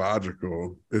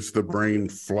physiological. It's the brain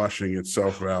flushing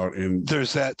itself out and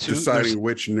there's that too. Deciding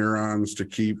which neurons to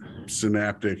keep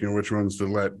synaptic and which ones to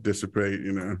let dissipate.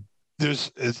 There's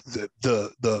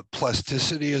the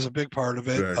plasticity is a big part of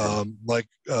it. Exactly. Like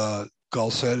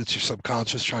Gull said, it's your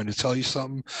subconscious trying to tell you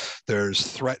something. There's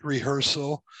threat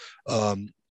rehearsal,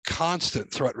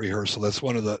 constant threat rehearsal. That's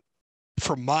one of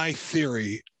from my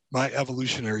theory, my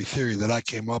evolutionary theory that I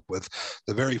came up with,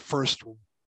 the very first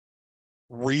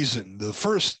reason,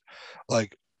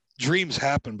 dreams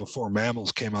happened before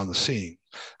mammals came on the scene.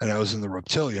 And I was in the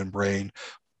reptilian brain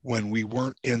when we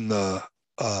weren't in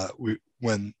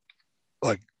when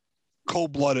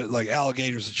cold-blooded, like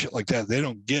alligators and shit like that, they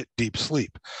don't get deep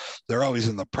sleep. They're always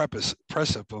in the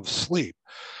precipice of sleep.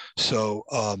 So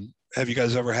have you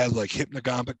guys ever had like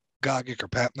hypnagogic or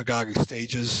hypnagogic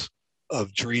stages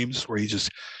of dreams where you just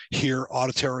hear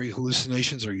auditory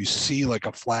hallucinations, or you see like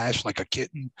a flash, like a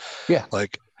kitten? Yeah.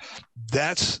 Like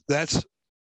that's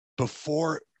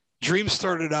before dreams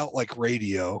started out like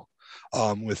radio,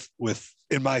 with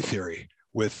in my theory,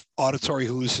 with auditory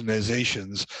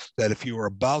hallucinations that if you were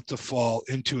about to fall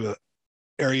into an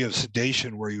area of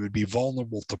sedation where you would be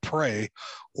vulnerable to prey,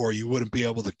 or you wouldn't be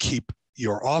able to keep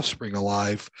your offspring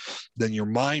alive, then your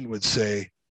mind would say,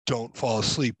 don't fall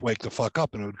asleep, wake the fuck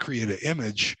up. And it would create an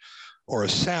image or a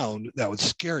sound that would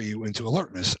scare you into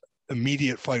alertness,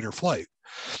 immediate fight or flight.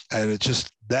 And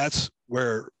that's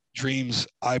where dreams,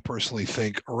 I personally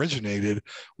think, originated,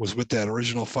 was with that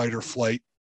original fight or flight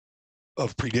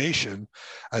of predation.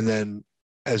 And then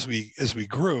as we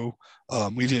grew,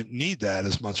 we didn't need that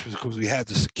as much because we had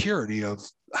the security of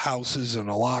houses and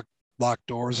locked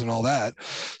doors and all that.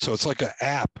 So it's like an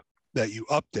app that you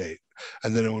update,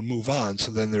 and then it would move on.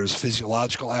 So then there's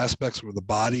physiological aspects where the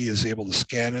body is able to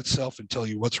scan itself and tell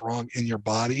you what's wrong in your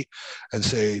body and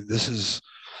say, this is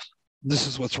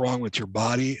what's wrong with your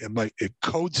body. It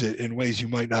codes it in ways you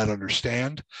might not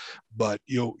understand, but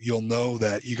you'll know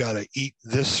that you got to eat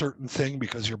this certain thing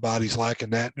because your body's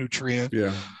lacking that nutrient.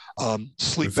 Yeah.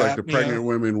 Sleep it's like apnea. the pregnant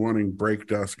women wanting break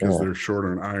dust because they're short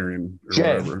on iron or Jay,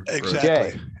 whatever.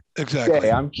 Exactly. Exactly. Jay,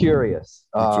 I'm curious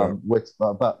about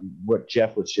what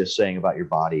Jeff was just saying about your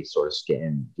body sort of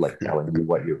scan, like telling you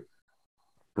what you.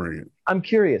 Bring it. I'm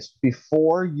curious,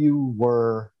 before you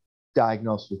were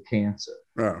diagnosed with cancer.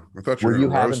 Oh, I thought you were going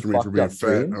to roast me for being fat.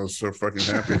 Dreams? I was so fucking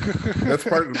happy. That's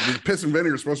part of the piss and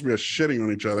vinegar is supposed to be us shitting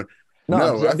on each other.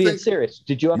 No, I'm being serious.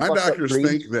 Did you have my doctors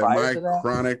think that my that?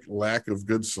 chronic lack of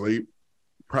good sleep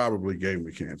probably gave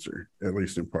me cancer, at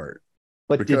least in part.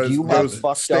 But because did you have those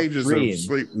fucked stages up dreams? of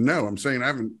sleep? No, I'm saying I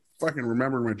haven't fucking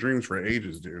remembered my dreams for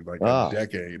ages, dude. Like a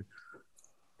decade.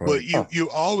 But you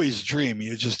always dream,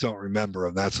 you just don't remember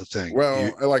them. That's the thing.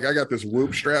 Well, like I got this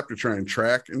Whoop strap to try and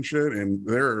track and shit, and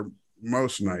there are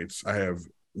most nights I have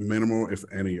minimal, if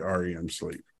any, REM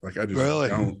sleep. Like I just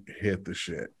don't hit the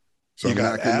shit. So you I'm got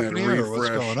not getting that apnea refresh. Or what's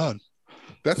going on?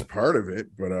 That's part of it,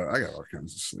 but I got all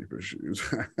kinds of sleep issues.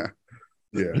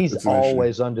 Yeah, he's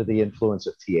always under the influence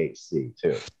of THC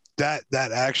too. That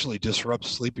actually disrupts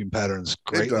sleeping patterns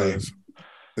greatly.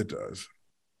 It does.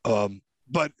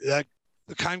 But that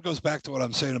kind of goes back to what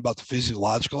I'm saying about the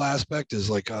physiological aspect. Is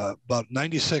like about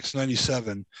 96,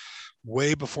 97,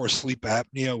 way before sleep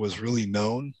apnea was really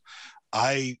known.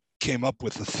 I came up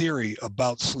with a theory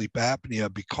about sleep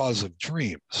apnea because of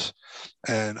dreams,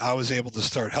 and I was able to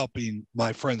start helping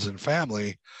my friends and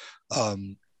family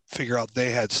figure out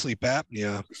they had sleep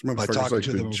apnea by talking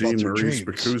to them about their dreams.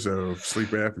 Spicuzzo of sleep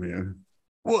apnea.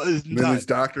 Well, then these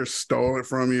doctors stole it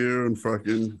from you and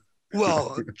fucking.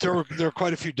 Well, there were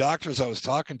quite a few doctors I was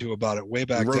talking to about it way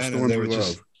back then, and they were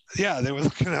just they were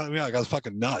looking at me like I was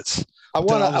fucking nuts. I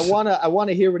want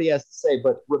to hear what he has to say,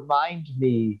 but remind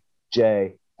me,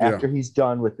 Jay, after he's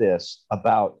done with this,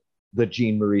 about the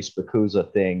Jean Marie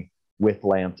Spicuzza thing with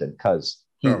Lampton, because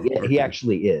he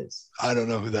actually is. I don't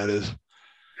know who that is.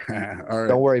 All right.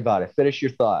 Don't worry about it. Finish your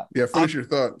thought. Yeah, finish your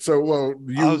thought. So, I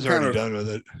was already done with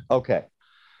it. Okay.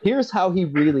 Here's how he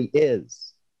really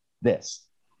is. This.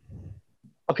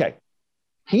 Okay.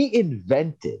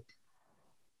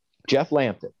 Jeff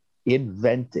Lampton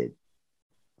invented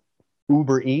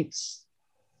Uber Eats,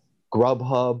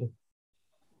 Grubhub,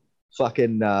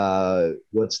 fucking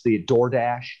what's the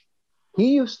DoorDash.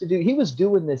 He was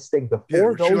doing this thing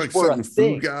before those were a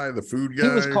thing. The food guy.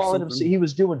 He was calling him. He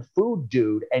was doing food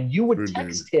dude, and you would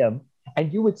text him,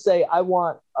 and you would say, "I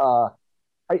want."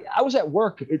 I was at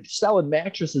work selling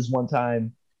mattresses one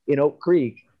time in Oak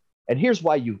Creek, and here's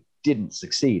why you didn't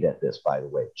succeed at this, by the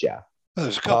way, Jeff.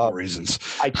 There's a couple reasons.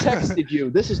 I texted you.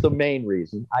 This is the main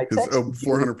reason. I texted his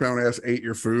 400-pound ass ate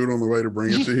your food on the way to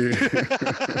bring it to you,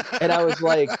 and I was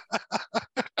like.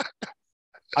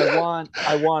 I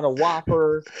want a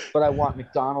Whopper, but I want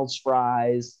McDonald's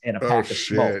fries and a pack of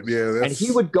smokes. Yeah, and he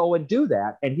would go and do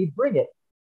that, and he'd bring it.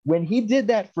 When he did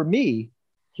that for me,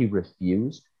 he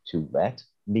refused to let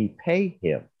me pay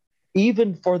him,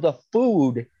 even for the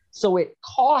food. So it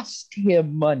cost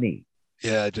him money.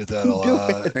 Yeah, I did that a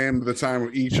lot. And the time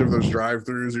of each of those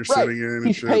drive-thrus you're sitting in.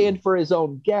 He's paying for his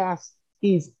own gas.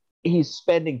 He's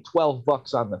spending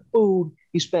 $12 on the food.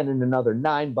 He's spending another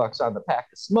 $9 on the pack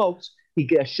of smokes. He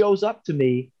shows up to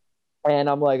me, and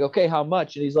I'm like, okay, how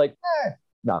much? And he's like,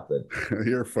 nothing.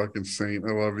 You're a fucking saint.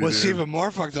 I love you. What's even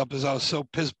more fucked up is I was so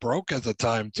piss broke at the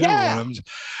time, too. Yeah,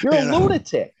 you're a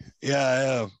lunatic.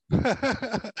 Yeah, I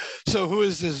am. So who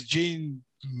is this Jean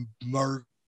Marie?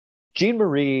 Jean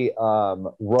Marie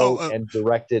wrote and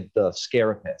directed The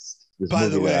Scarapist, this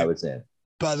movie that I was in.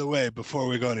 By the way, before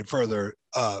we go any further,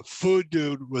 Food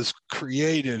Dude was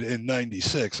created in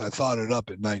 96. I thought it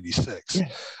up in 96. Yeah.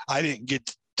 I didn't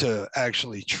get to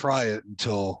actually try it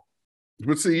until.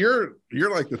 But see, you're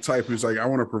like the type who's like, I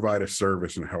want to provide a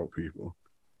service and help people.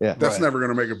 Yeah. That's never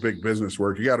going to make a big business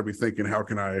work. You got to be thinking, how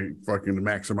can I fucking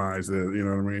maximize the, you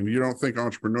know what I mean? You don't think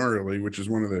entrepreneurially, which is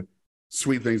one of the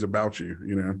sweet things about you,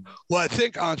 you know? Well, I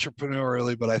think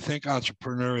entrepreneurially, but I think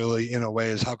entrepreneurially in a way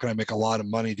is how can I make a lot of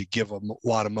money to give a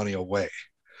lot of money away?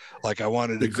 Like I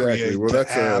wanted to create the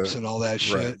apps and all that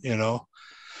shit, you know?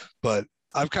 But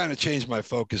I've kind of changed my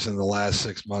focus in the last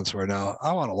 6 months where now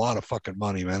I want a lot of fucking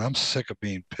money, man. I'm sick of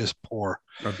being piss poor.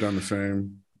 I've done the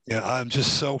same. Yeah, I'm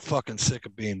just so fucking sick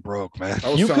of being broke, man. I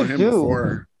was telling him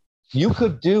before. You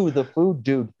could do the food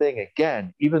dude thing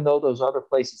again, even though those other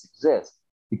places exist,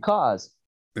 because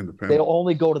they'll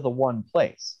only go to the one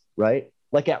place, right?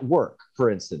 Like at work, for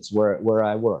instance, where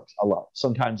I work a lot.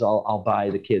 Sometimes I'll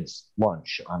buy the kids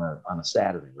lunch on a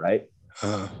Saturday, right?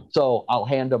 So I'll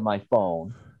hand them my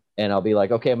phone and I'll be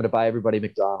like, okay, I'm going to buy everybody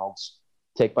McDonald's.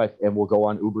 And we'll go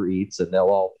on Uber Eats and they'll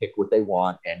all pick what they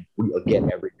want and we'll get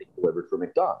everything delivered from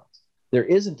McDonald's. There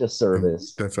isn't a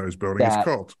service that's how he's building his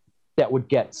cult that would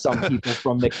get some people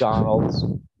from McDonald's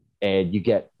and you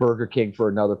get Burger King for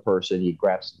another person. You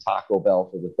grab some Taco Bell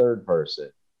for the third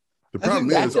person. The problem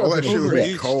is all that shit would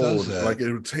be cold. Like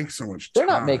it would take so much time.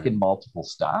 They're not making multiple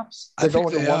stops. They're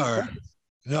going to one place.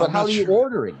 No, but how are you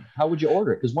ordering? How would you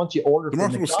order it? Because once you order, the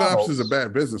multiple stops is a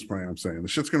bad business plan. I'm saying the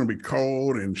shit's going to be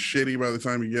cold and shitty by the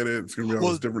time you get it. It's going to be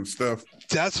all this different stuff.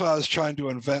 That's why I was trying to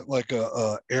invent like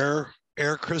a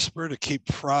air crisper to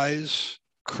keep fries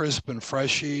crisp and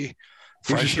freshy.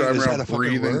 Freshy is that a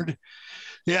fucking word?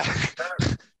 Yeah.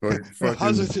 Like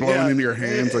fucking blowing into your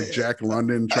hands like Jack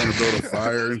London trying to build a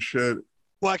fire and shit.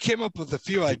 Well, I came up with a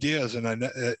few ideas, and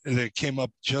they came up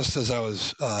just as I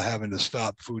was having to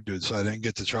stop Food Dude, so I didn't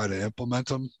get to try to implement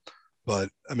them. But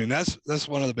I mean, that's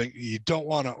one of the big. You don't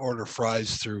want to order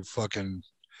fries through fucking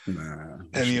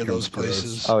any of those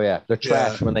places. Oh yeah, they're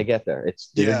trash when they get there.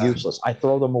 They're useless. I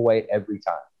throw them away every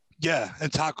time. Yeah,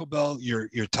 and Taco Bell, your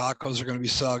tacos are going to be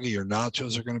soggy, your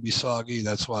nachos are going to be soggy.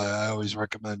 That's why I always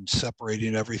recommend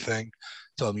separating everything.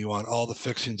 Tell them you want all the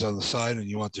fixings on the side and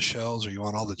you want the shells or you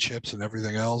want all the chips and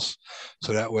everything else.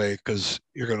 So that way, because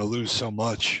you're going to lose so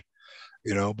much,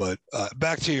 you know. But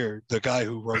back to the guy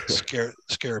who wrote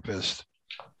Scarapist.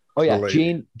 Oh yeah,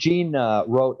 Gene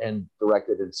wrote and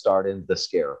directed and starred in The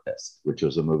Scarapist, which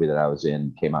was a movie that I was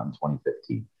in, came out in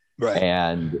 2015. Right.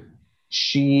 And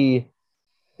she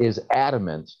is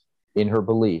adamant in her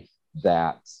belief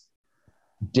that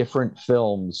different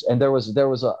films, and there was an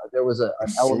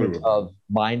element of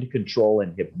mind control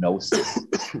and hypnosis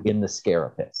in The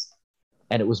Scarapist,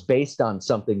 and it was based on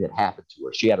something that happened to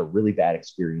her. She had a really bad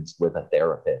experience with a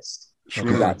therapist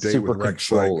who got super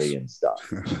controlly and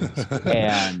stuff,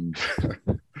 and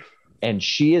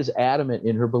she is adamant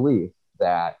in her belief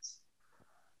that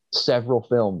several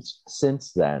films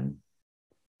since then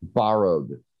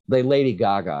they Lady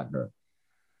Gaga her.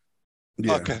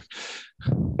 Yeah. Okay.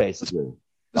 Basically.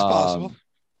 It's possible.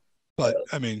 But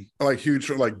I mean, like huge,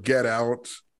 like Get Out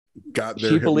got their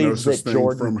she believes hypnosis that thing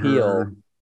Jordan from Peele her.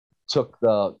 Took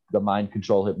the mind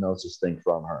control hypnosis thing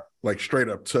from her. Like straight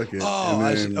up took it. Oh,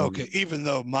 I see. Okay. Even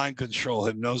though mind control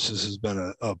hypnosis has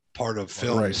been a part of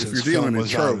film. Right. If you're dealing in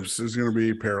tropes, there's going to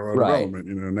be parallel development.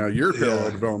 You know, now your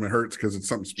parallel development hurts because it's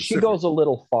something specific. She goes a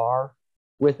little far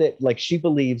with it. Like she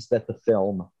believes that the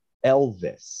film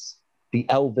Elvis, the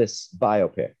Elvis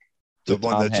biopic, the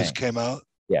one that just came out.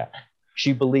 Yeah.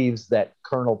 She believes that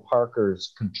Colonel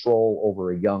Parker's control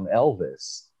over a young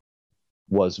Elvis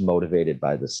was motivated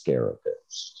by the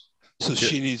Scarapist. So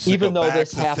she needs to even go though back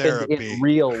this to happened therapy. in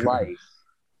real life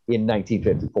in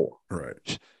 1954.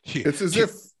 Right. It's as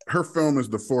if her film is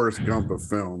the Forrest Gump of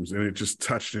films, and it just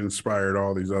touched and inspired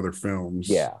all these other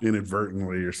films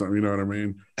inadvertently or something. You know what I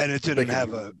mean? And it didn't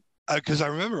have because I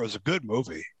remember it was a good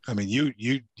movie. I mean,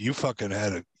 you fucking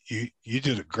had you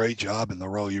did a great job in the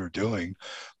role you were doing,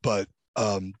 but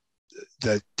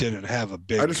that didn't have a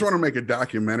big. I just want to make a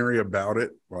documentary about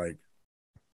it. Like,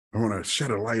 I want to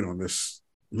shed a light on this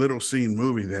little scene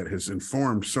movie that has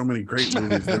informed so many great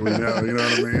movies that we know. You know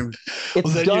what I mean?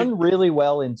 It's done really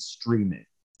well in streaming.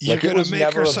 You're going to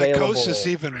make her psychosis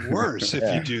even worse if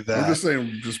you do that. I'm just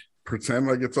saying, just pretend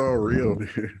like it's all real.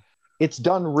 It's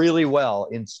done really well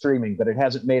in streaming, but it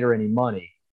hasn't made her any money.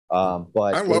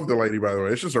 But I love the lady, by the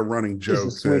way. It's just a running joke.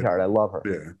 She's a sweetheart. I love her.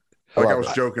 Yeah. I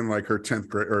was joking, like her 10th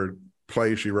grade or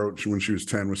play she wrote when she was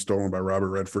 10 was stolen by Robert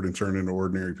Redford and turned into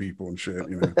ordinary people and shit.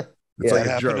 You know, it's like that a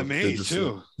happened joke. to me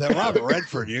too. That Robert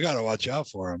Redford, you got to watch out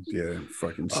for him. Yeah,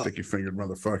 fucking sticky fingered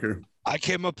motherfucker. I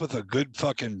came up with a good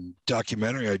fucking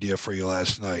documentary idea for you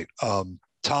last night.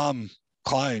 Tom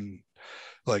Klein,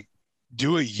 like,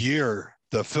 do a year.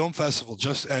 The film festival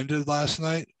just ended last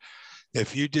night.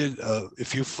 If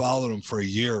you followed him for a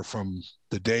year from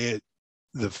the day it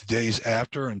the days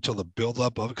after until the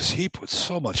buildup of it, because he put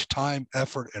so much time,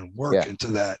 effort, and work into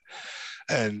that.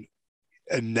 And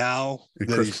now and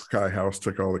that Christopher Kai House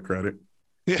took all the credit.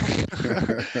 they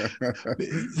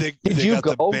you got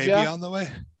go, the baby Jeff? on the way.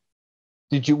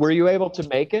 Were you able to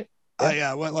make it?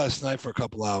 Yeah, I went last night for a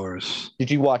couple hours.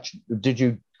 Did you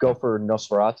go for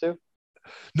Nosferatu?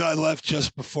 No, I left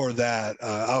just before that.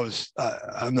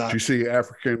 I'm not. Did you see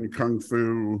African Kung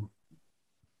Fu?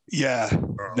 Yeah,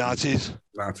 Nazis.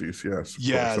 Nazis, yes.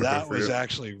 Yeah, that was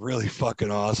actually really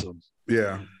fucking awesome.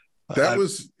 Yeah. That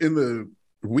was in the,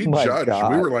 we judged,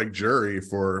 we were like jury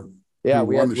for. Yeah,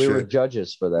 we were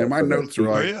judges for that. And my notes are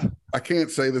like, yeah. I can't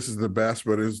say this is the best,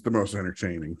 but it's the most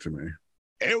entertaining to me.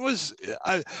 It was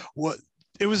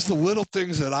it was the little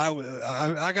things that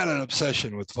I got an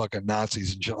obsession with fucking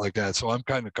Nazis and shit like that. So I'm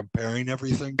kind of comparing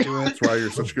everything to it. That's why you're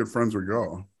such good friends with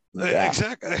Gull. Yeah.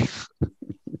 Exactly.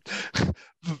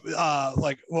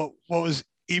 Like what was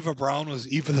Eva Brown was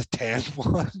Eva the Tan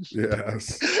one.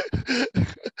 Yes.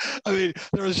 I mean,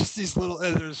 there was just these little,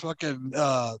 there's fucking,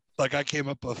 like I came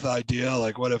up with the idea,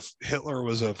 like what if Hitler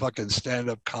was a fucking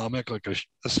stand-up comic, like a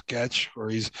sketch where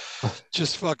he's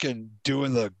just fucking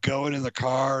going in the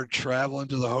car, traveling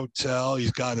to the hotel.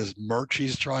 He's got his merch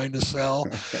he's trying to sell,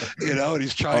 and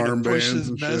he's trying to push his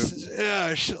message. Shit.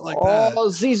 Yeah, shit like that. Oh,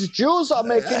 these Jews are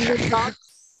making me nuts.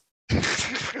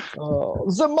 Oh,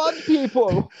 the mud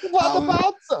people. What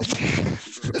about them?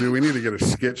 Dude, we need to get a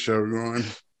skit show going.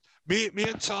 Me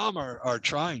and Tom are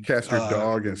trying. Cast your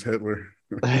dog as Hitler.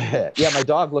 Yeah, my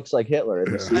dog looks like Hitler.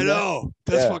 I know.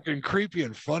 That's fucking creepy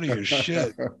and funny as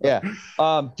shit. Yeah.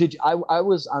 I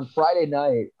was on Friday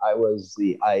night. I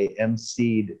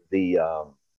emceed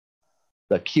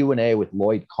the Q&A with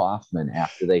Lloyd Kaufman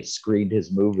after they screened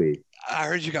his movie. I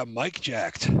heard you got Mike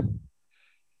jacked.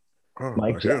 Oh,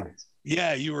 Mike jacked.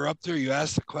 Yeah, you were up there. You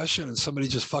asked the question, and somebody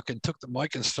just fucking took the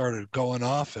mic and started going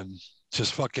off, and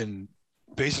just fucking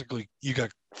basically you got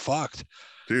fucked.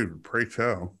 Dude, pray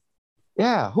tell.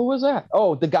 Yeah, who was that?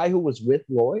 Oh, the guy who was with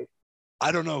Lloyd?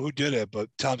 I don't know who did it, but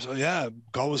Tom said, yeah,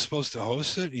 Gull was supposed to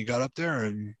host it. He got up there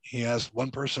and he asked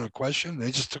one person a question. They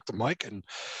just took the mic and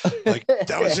like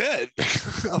that was it.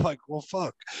 I'm like, well,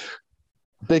 fuck.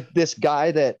 This guy,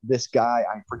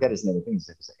 I forget his name. I think his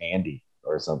name was Andy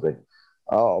or something.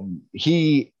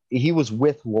 He was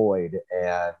with Lloyd,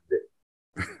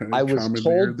 and I was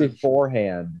told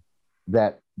beforehand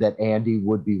that Andy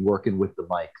would be working with the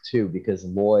mic too, because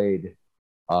Lloyd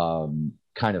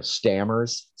kind of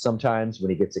stammers sometimes when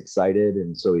he gets excited,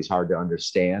 and so he's hard to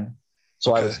understand.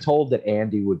 So I was told that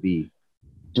Andy would be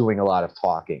doing a lot of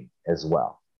talking as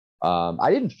well.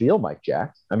 I didn't feel mic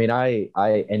jacked. I mean,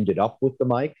 I ended up with the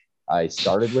mic. I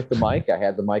started with the mic. I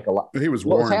had the mic a lot. He was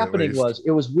what warned, was happening was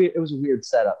it was weird. It was a weird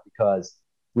setup because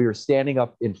we were standing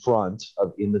up in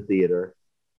the theater,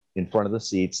 in front of the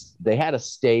seats. They had a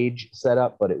stage set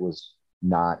up, but it was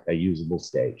not a usable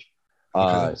stage.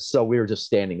 So we were just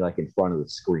standing like in front of the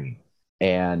screen,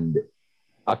 and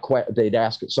somebody had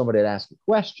asked a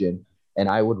question, and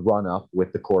I would run up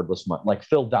with the cordless mic, like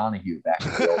Phil Donahue back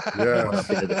in the old run up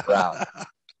into the crowd.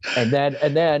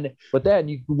 But then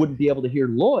you wouldn't be able to hear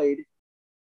Lloyd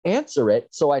answer it.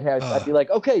 So I'd be like,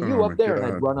 okay, you up there. God.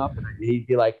 And I'd run up and he'd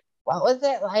be like, what was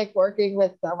it like working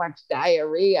with so much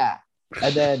diarrhea?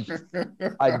 And then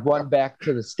I'd run back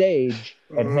to the stage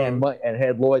and hand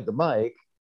Lloyd the mic,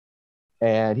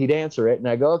 and he'd answer it. And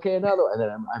I go, okay, another one. And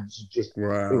then I'm just,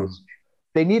 wow.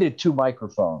 They needed 2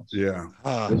 microphones. Yeah.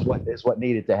 Is what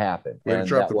needed to happen. Way to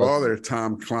drop the ball there,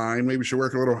 Tom Klein. Maybe you should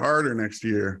work a little harder next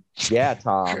year. Yeah,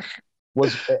 Tom.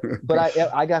 But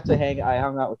I got to I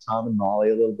hung out with Tom and Molly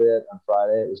a little bit on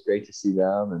Friday. It was great to see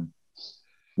them. And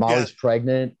Molly's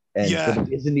pregnant and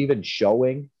isn't even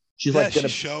showing. She's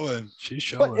showing.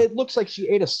 But it looks like she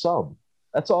ate a sub.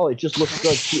 That's all. It just looks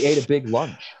like she ate a big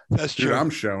lunch. That's true. Dude, I'm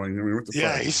showing. I mean, what the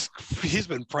fuck? He's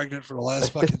been pregnant for the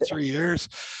last fucking 3 years.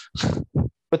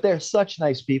 But they're such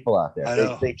nice people out there.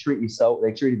 They treated me so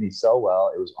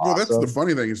well. It was awesome. Well, that's the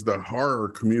funny thing is the horror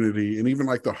community, and even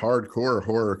like the hardcore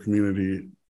horror community,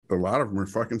 a lot of them are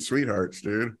fucking sweethearts,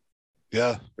 dude.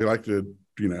 Yeah. They like to,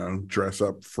 dress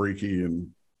up freaky and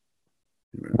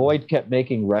Lloyd kept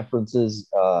making references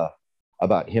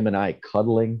about him and I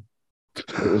cuddling.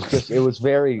 It was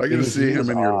very. I get to see him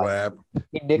in your lap.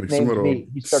 He nicknamed me.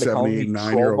 He started calling me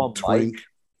 79-year-old twink.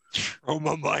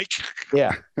 Trauma Mike.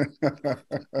 Yeah.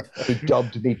 He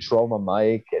dubbed me Trauma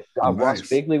Mike. Ross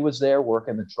Bigley was there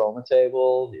working the trauma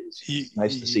table. It was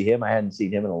nice to see him. I hadn't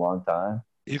seen him in a long time.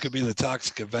 You could be the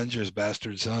Toxic Avenger's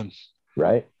bastard son.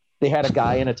 Right. They had a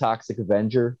guy in a Toxic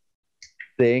Avenger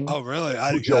thing. Oh, really?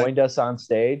 Who joined us on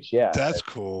stage? Yeah, that's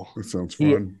cool. That sounds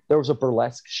fun. There was a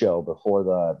burlesque show before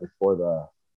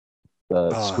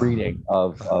the screening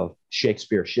of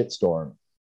Shakespeare Shitstorm.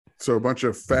 So a bunch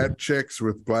of fat chicks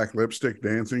with black lipstick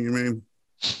dancing, you mean?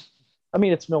 I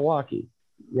mean, it's Milwaukee.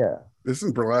 Yeah.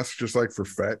 Isn't burlesque just like for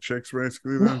fat chicks,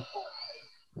 basically, then?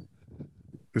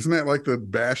 Isn't that like the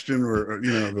bastion or,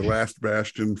 the last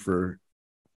bastion for...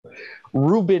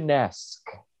 Rubenesque.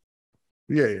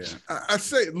 Yeah. I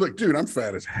say, look, dude, I'm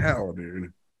fat as hell,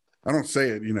 dude. I don't say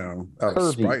it, out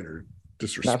of spite or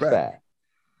disrespect. Not fat.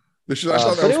 I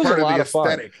thought that was part of the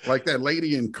aesthetic. Fun. Like that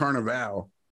lady in Carnival,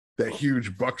 that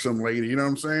huge buxom lady, you know what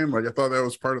I'm saying? Like I thought that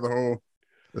was part of the whole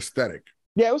aesthetic.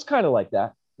 Yeah, it was kind of like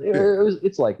that.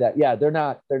 It's like that. Yeah, they're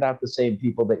not the same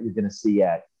people that you're going to see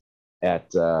at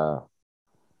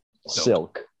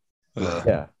Silk.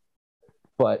 Yeah,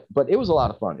 but it was a lot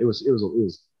of fun. It was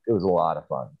a lot of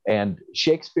fun. And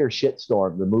Shakespeare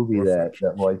Shitstorm, the movie that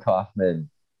Lloyd Kaufman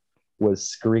was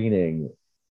screening.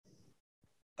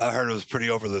 I heard it was pretty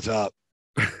over the top.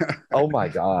 Oh my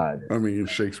God! I mean,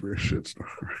 Shakespeare Shitstorm.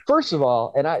 First of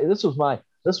all, and this was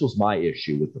my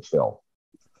issue with the film.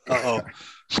 Uh-oh.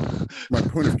 My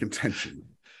point of contention.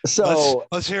 So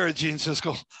let's hear it, Gene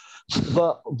Siskel.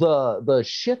 The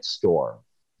shitstorm.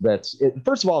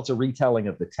 First of all, it's a retelling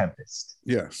of The Tempest.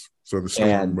 Yes. So the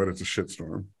storm, but it's a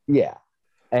shitstorm. Yeah,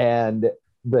 and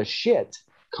the shit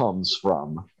comes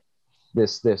from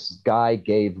this guy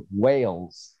gave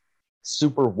whales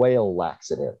super whale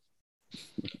laxative.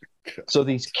 So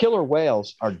these killer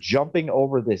whales are jumping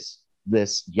over this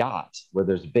yacht where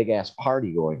there's a big ass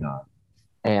party going on,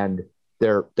 and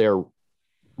their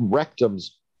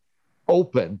rectums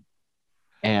open,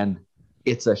 and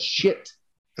it's a shit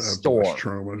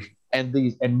storm.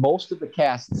 And most of the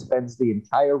cast spends the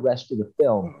entire rest of the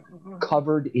film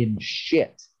covered in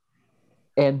shit,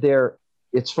 and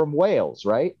it's from Wales,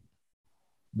 right?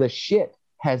 The shit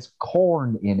has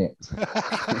corn in it.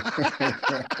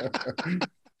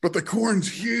 But the corn's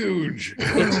huge.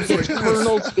 It's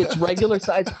kernels, it's regular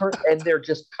size kernels, and they're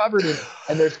just covered in,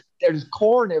 and there's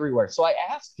corn everywhere. So I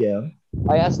asked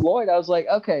Lloyd, I was like,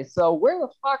 okay, so where the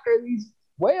fuck are these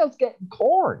whales getting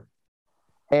corn?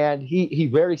 And he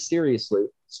very seriously,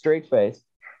 straight face,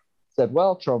 said,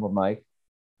 well, Trauma Mike,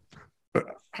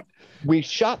 we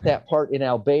shot that part in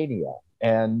Albania,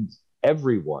 and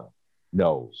everyone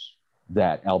knows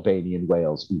that Albanian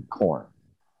whales eat corn.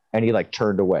 And he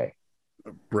turned away.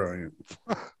 Brilliant.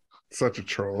 Such a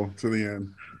troll to the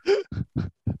end.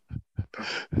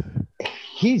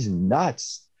 He's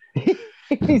nuts.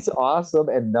 He's awesome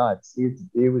and nuts.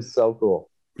 He was so cool.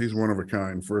 He's one of a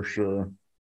kind for sure.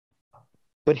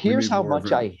 But here's how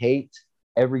much I hate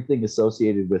everything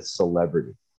associated with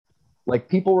celebrity.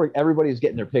 Everybody was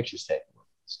getting their pictures taken,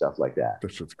 stuff like that.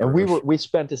 And we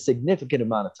spent a significant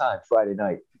amount of time Friday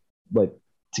night,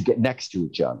 to get next to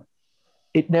each other.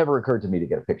 It never occurred to me to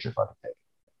get a picture fucking taken.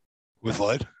 With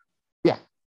Lloyd? Yeah.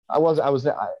 I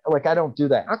don't do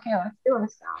that. Okay, let's do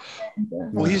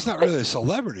it. Well, he's not really a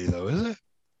celebrity though, is it?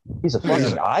 He's a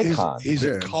fucking icon. He's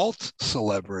a cult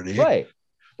celebrity. Right.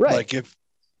 Like if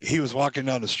he was walking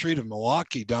down the street of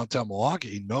Milwaukee, downtown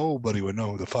Milwaukee, nobody would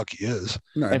know who the fuck he is.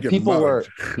 No, and people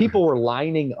were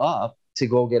lining up to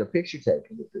go get a picture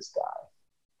taken with this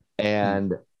guy.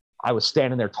 And I was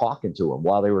standing there talking to him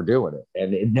while they were doing it.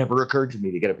 And it never occurred to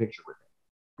me to get a picture with him.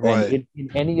 Right. And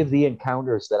in any of the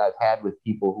encounters that I've had with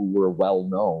people who were well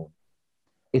known,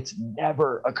 it's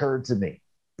never occurred to me.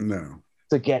 No.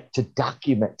 Would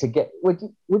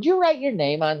you write your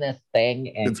name on this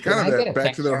thing? And it's kind of that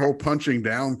back to their whole punching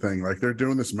down thing. Like they're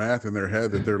doing this math in their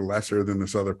head that they're lesser than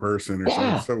this other person or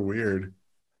something. It's so weird.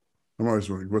 I'm always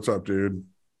like, what's up, dude?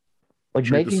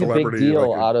 Making a big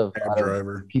deal out of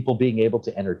people being able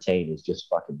to entertain is just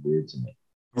fucking weird to me.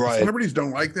 Right. Celebrities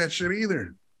don't like that shit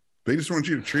either. They just want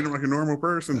you to treat them like a normal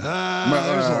person. There's a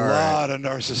lot of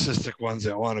narcissistic ones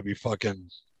that want to be fucking.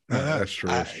 That's true.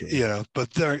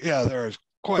 But there's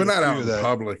quite. But not out in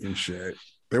public and shit.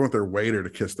 They want their waiter to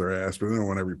kiss their ass, but they don't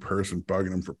want every person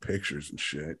bugging them for pictures and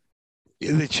shit.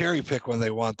 They cherry pick when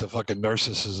they want the fucking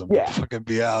narcissism to fucking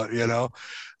be out,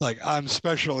 Like, I'm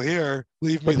special here,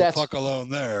 leave me the fuck alone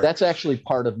there. That's actually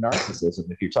part of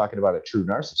narcissism. If you're talking about a true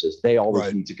narcissist, they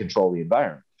always need to control the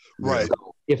environment. Right.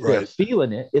 So if they're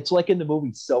feeling it, it's like in the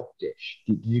movie Soap Dish.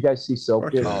 Did you guys see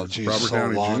Soap Dish? Oh, geez, Robert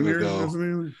Downey long Jr.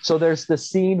 ago. So there's the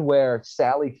scene where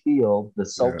Sally Field, the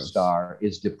soap star,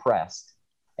 is depressed,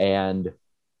 and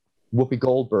Whoopi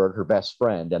Goldberg, her best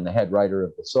friend and the head writer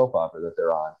of the soap opera that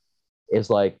they're on, is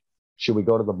like, should we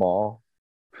go to the mall?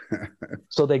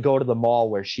 So they go to the mall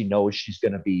where she knows she's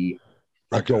going to be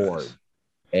adored.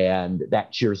 and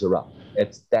that cheers her up.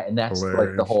 It's that, and that's Hilarious.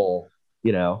 like the whole,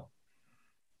 you know.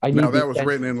 Now that was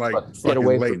written in like get fucking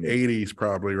away late from me. 80s,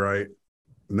 probably, right?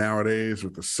 Nowadays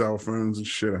with the cell phones and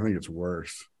shit, I think it's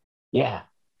worse. Yeah.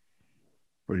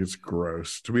 Like, it's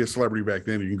gross. To be a celebrity back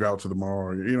then, you can go out to the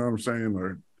mall, you know what I'm saying?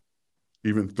 Or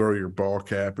even throw your ball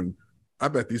cap. And I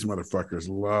bet these motherfuckers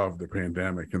love the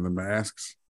pandemic and the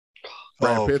masks.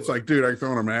 Brad Pitt's like, dude, I can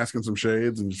throw on a mask and some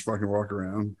shades and just fucking walk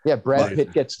around. Yeah, Brad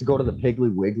Pitt gets to go to the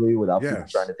Piggly Wiggly without people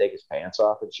Yes. trying to take his pants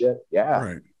off and shit. Yeah.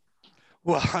 Right.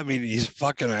 Well, I mean, he's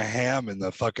fucking a ham in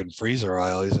the fucking freezer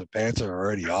aisle. His pants are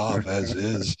already off as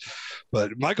is.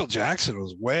 But Michael Jackson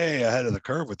was way ahead of the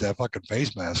curve with that fucking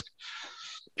face mask.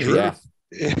 Yeah.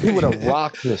 He would have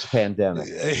rocked this pandemic.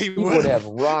 He would have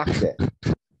rocked it.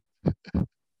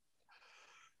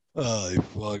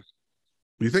 Fuck.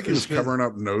 Do you think he was covering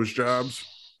up nose jobs?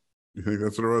 You think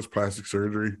that's what it was? Plastic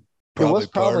surgery? It was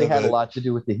probably had a lot to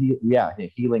do with the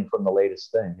healing from the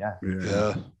latest thing.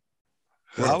 Yeah.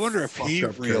 I wonder if he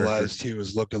realized he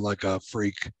was looking like a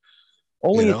freak.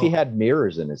 Only if he had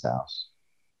mirrors in his house.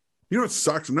 You know what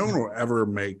sucks? No one will ever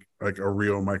make like a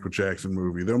real Michael Jackson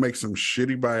movie. They'll make some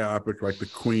shitty biopic like the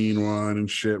Queen one and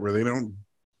shit where they don't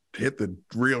hit the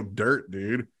real dirt,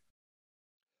 dude.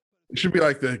 It should be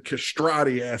like the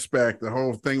castrati aspect, the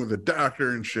whole thing with the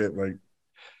doctor and shit. Like,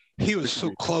 he was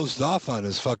so closed off on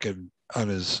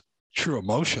his true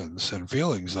emotions and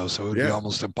feelings, though, so it would be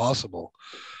almost impossible.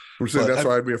 I'm saying that's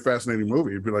why it'd be a fascinating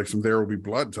movie. It'd be like some There Will Be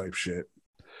Blood type shit.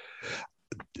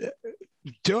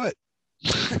 Do it.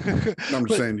 I'm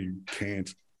just saying you can't.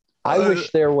 I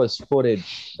wish there was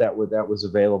footage that was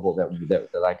available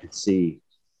that I could see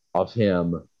of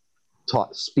him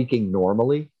speaking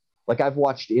normally. Like, I've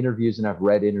watched interviews and I've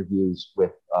read interviews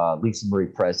with Lisa Marie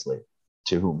Presley,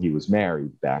 to whom he was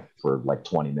married back for like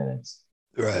 20 minutes.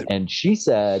 Right. And she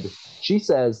says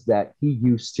that he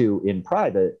used to, in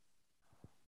private,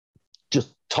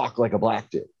 just talk like a black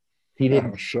dude. He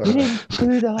didn't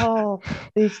do the whole.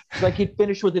 Like, he'd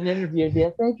finish with an interview and be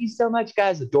like, "Thank you so much,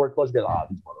 guys." The door closed. These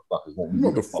motherfuckers won't.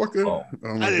 Motherfucker!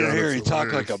 I didn't hear he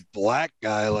talk like a black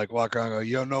guy, like walk around and go,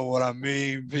 "You don't know what I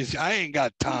mean? I ain't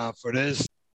got time for this."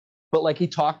 But like, he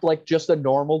talked like just a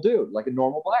normal dude, like a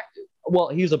normal black dude. Well,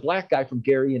 he was a black guy from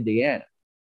Gary, Indiana,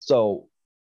 so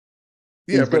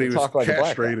yeah, but he was like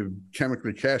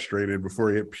chemically castrated before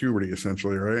he hit puberty,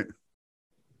 essentially, right?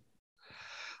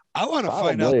 I want to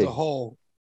find out the whole,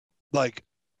 like,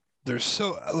 there's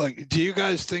so, like, do you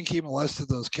guys think he molested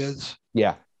those kids?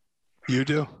 Yeah. You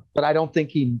do? But I don't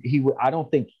think I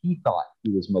don't think he thought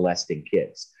he was molesting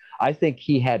kids. I think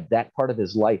he had that part of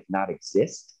his life not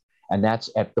exist. And that's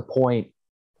at the point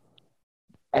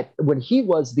when he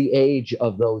was the age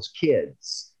of those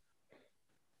kids,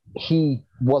 he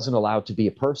wasn't allowed to be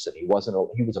a person. He was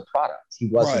a product. He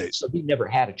wasn't, right. So he never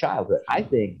had a childhood. I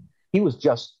think he was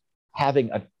just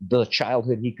having the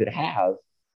childhood he could have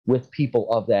with people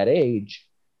of that age.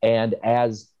 And I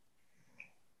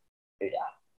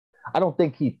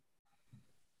think he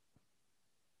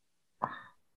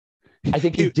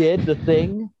did the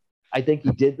thing. I think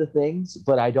he did the things,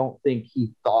 but I don't think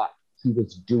he thought he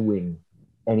was doing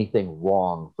anything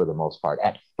wrong for the most part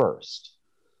at first.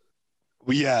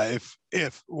 Well, yeah.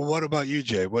 What about you,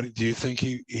 Jay? What do you think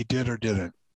he did or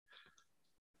didn't?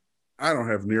 I don't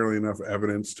have nearly enough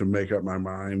evidence to make up my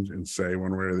mind and say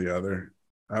one way or the other.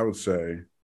 I would say,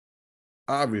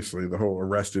 obviously, the whole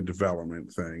Arrested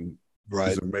Development thing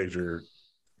is a major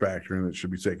factor and that should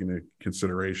be taken into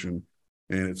consideration.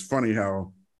 And it's funny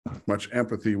how much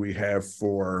empathy we have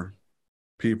for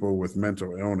people with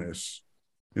mental illness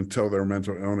until their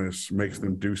mental illness makes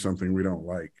them do something we don't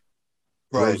like.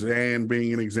 Right. Roseanne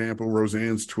being an example,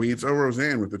 Roseanne's tweets. Oh,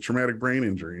 Roseanne with the traumatic brain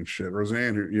injury and shit.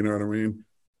 Roseanne, who, you know what I mean?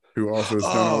 Who also has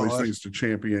done all these things to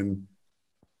champion.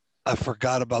 I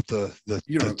forgot about the tweet.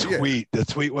 Yeah. The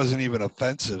tweet wasn't even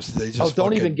offensive. So they just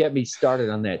don't even get me started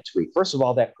on that tweet. First of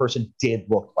all, that person did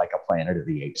look like a Planet of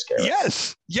the Apes character.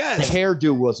 Yes. The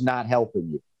hairdo was not helping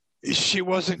you. She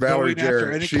wasn't Valerie going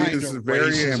after any kind of racism. She is a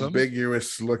very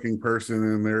ambiguous looking person,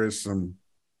 and there is some.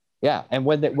 Yeah, and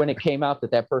when it came out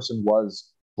that person was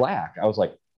black, I was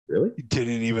like, really? You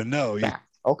didn't even know.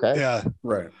 Okay. Yeah.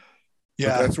 Right.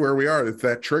 Yeah. But that's where we are. It's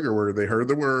that trigger where they heard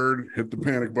the word, hit the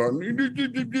panic button,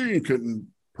 couldn't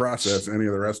process any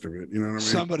of the rest of it. You know what I mean?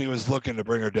 Somebody was looking to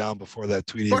bring her down before that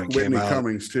tweet even came out. Whitney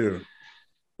Cummings, too.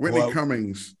 Whitney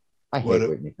Cummings. I hate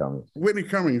Whitney Cummings. Whitney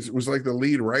Cummings was like the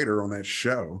lead writer on that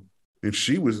show. And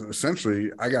she was essentially,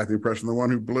 I got the impression, the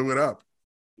one who blew it up.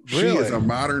 Really? She, as a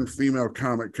modern female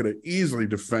comic, could have easily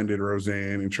defended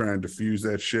Roseanne and try and diffuse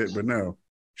that shit. But no,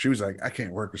 she was like, I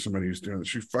can't work with somebody who's doing this.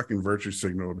 She fucking virtue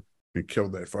signaled and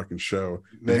killed that fucking show.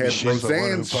 Maybe They had she's the one who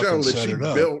Roseanne's show fucking that set she it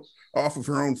up. built off of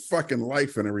her own fucking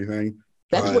life and everything.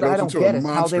 That's what I don't get is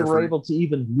how they were able to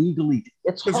even legally.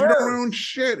 It's because you don't own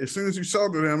shit. As soon as you sell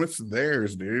to them, it's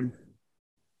theirs, dude.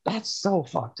 That's so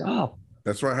fucked up.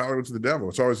 That's why Hollywood's the devil.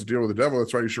 It's always a deal with the devil.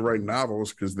 That's why you should write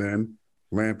novels, because then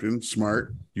Lampton,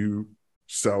 smart, you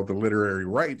sell the literary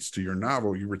rights to your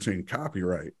novel, you retain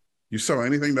copyright. You sell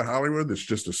anything to Hollywood that's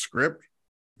just a script,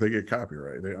 they get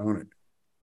copyright. They own it.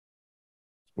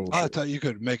 Oh, I thought you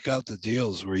could make out the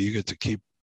deals where you get to keep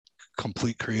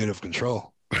complete creative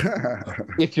control.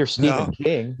 If you're Stephen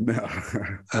King. No.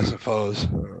 I suppose.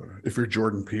 If you're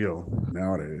Jordan Peele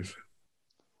nowadays.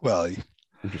 Well,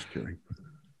 I'm just kidding.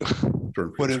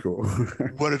 What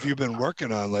have you been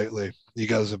working on lately? You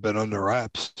guys have been under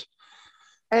wraps.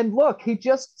 And look, he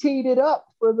just teed it up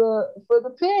for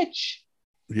the pitch.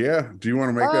 Yeah. Do you want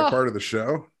to make that part of the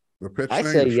show? The pitch I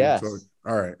thing? say yes.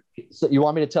 All right. So you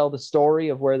want me to tell the story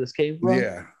of where this came from?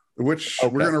 Yeah. Which we're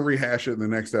going to rehash it in the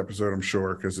next episode, I'm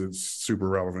sure, because it's super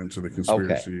relevant to the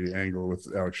conspiracy angle with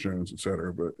Alex Jones, et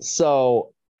cetera. But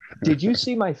so did you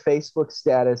see my Facebook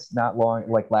status not long,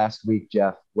 like last week,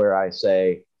 Jeff, where I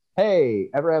say, hey,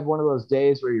 ever have one of those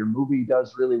days where your movie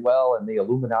does really well and the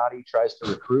Illuminati tries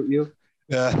to recruit you?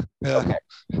 Yeah. Okay.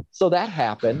 So that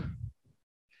happened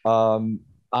on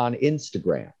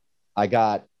Instagram. I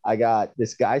got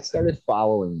this guy started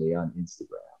following me on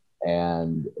Instagram.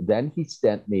 And then he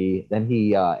sent me,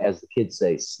 as the kids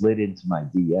say, slid into my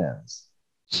DMs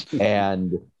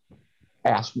and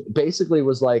asked me, basically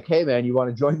was like, hey man, you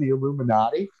want to join the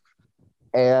Illuminati?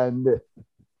 And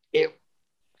it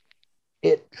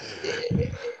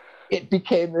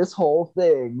became this whole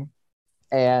thing,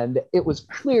 and it was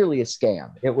clearly a scam.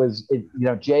 It was,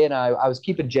 Jay and I was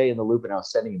keeping Jay in the loop, and I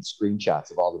was sending him screenshots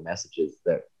of all the messages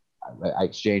that I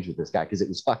exchanged with this guy because it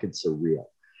was fucking surreal.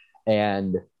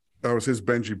 And that was his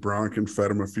Benji Bronk,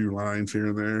 fed him a few lines here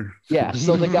and there. Yeah.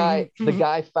 So the guy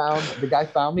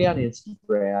found me on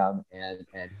Instagram, and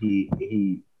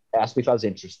he asked me if I was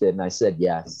interested, and I said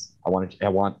yes. I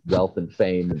want wealth and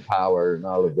fame and power and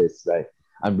all of this.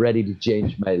 I'm ready to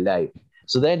change my life.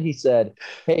 So then he said,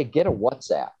 hey, get a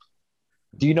WhatsApp.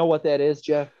 Do you know what that is,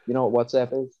 Jeff? You know what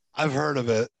WhatsApp is? I've heard of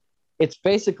it. It's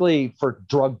basically for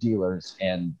drug dealers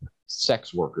and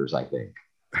sex workers, I think.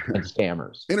 And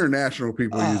scammers. International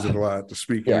people use it a lot to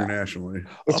speak internationally.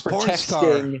 It's for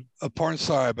texting. A porn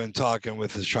star I've been talking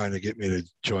with is trying to get me to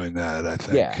join that, I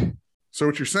think. Yeah. So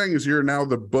what you're saying is you're now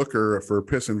the booker for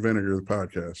Piss and Vinegar, the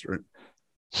podcast, right?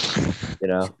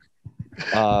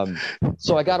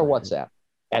 So I got a WhatsApp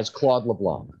as Claude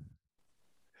LeBlanc.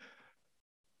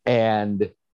 And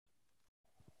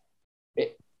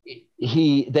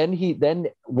then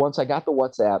once I got the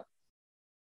WhatsApp,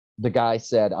 the guy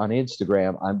said on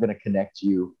Instagram, I'm going to connect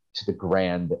you to the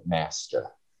Grand Master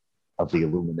of the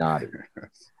Illuminati.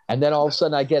 And then all of a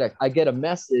sudden I get a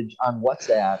message on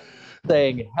WhatsApp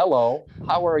saying, hello,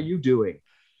 how are you doing?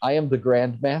 I am the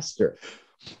Grand Master.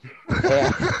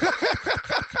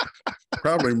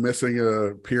 Probably missing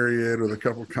a period with a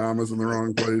couple commas in the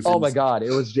wrong places. Oh my God.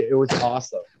 It was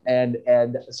awesome. And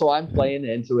so I'm playing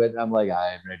into it, and I'm like,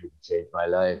 I am ready to change my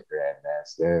life, Grand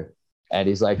Master. And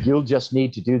he's like, you'll just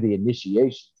need to do the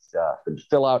initiation stuff and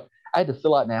I had to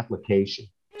fill out an application.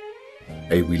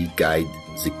 I will guide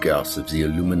the curse of the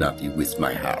Illuminati with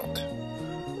my heart.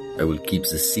 I will keep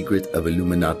the secret of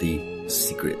Illuminati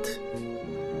secret.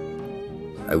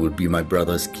 I will be my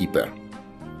brother's keeper.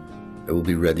 I will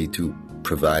be ready to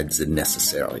provide the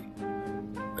necessary.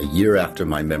 A year after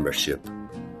my membership,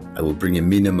 I will bring a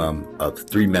minimum of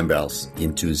 3 members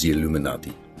into the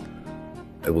Illuminati.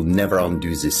 I will never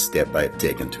undo this step I have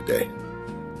taken today.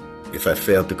 If I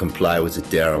fail to comply with the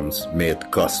terms, may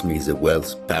it cost me the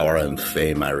wealth, power, and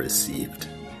fame I received.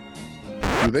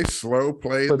 Do they slow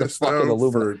play this stuff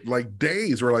for like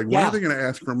days? We're like, when are they going to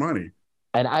ask for money?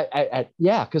 And I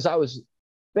because I was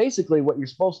basically what you're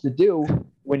supposed to do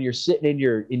when you're sitting in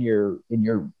your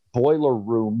boiler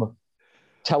room,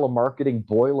 telemarketing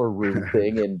boiler room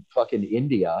thing in fucking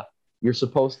India. You're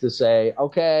supposed to say,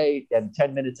 okay, and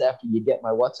 10 minutes after you get my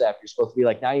WhatsApp, you're supposed to be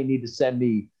like, now you need to send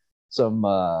me some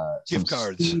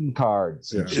Steam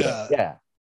cards. Yeah.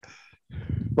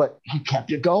 But he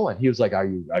kept it going. He was like, are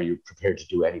you prepared to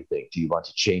do anything? Do you want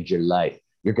to change your life?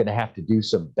 You're going to have to do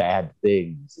some bad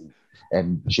things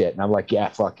and shit. And I'm like, yeah,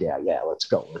 fuck yeah, let's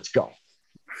go.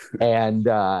 And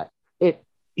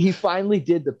he finally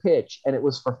did the pitch, and it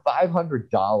was for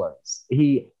 $500.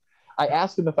 I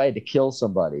asked him if I had to kill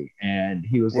somebody, and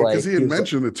he was like, because he had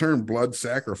mentioned the term blood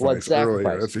sacrifice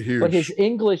earlier. That's a huge. But his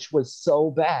English was so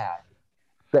bad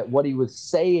that what he was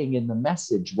saying in the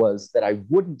message was that I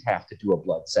wouldn't have to do a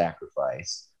blood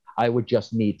sacrifice. I would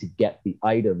just need to get the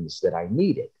items that I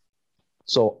needed.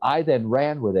 So I then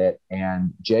ran with it,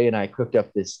 and Jay and I cooked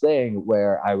up this thing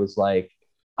where I was like,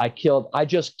 I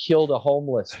just killed a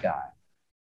homeless guy.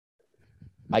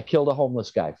 I killed a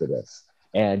homeless guy for this.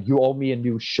 And you owe me a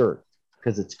new shirt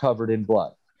because it's covered in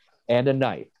blood and a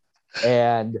knife.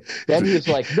 And then he was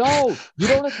like, no, you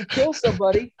don't have to kill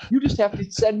somebody. You just have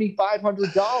to send me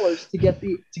 $500 to get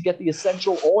the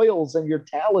essential oils and your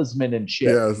talisman and shit.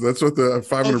 Yeah, that's what the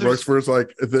 $500 for is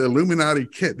like. The Illuminati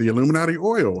kit, the Illuminati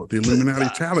oil, the Illuminati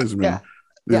talisman,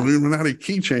 the Illuminati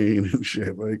keychain and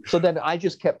shit. Like, so then I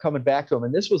just kept coming back to him.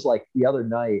 And this was like the other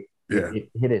night, it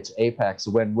hit its apex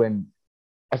when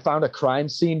I found a crime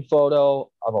scene photo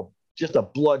of just a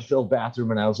blood-filled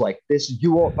bathroom, and I was like,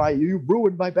 you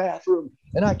ruined my bathroom.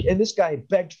 And this guy had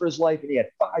begged for his life, and he had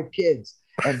 5 kids,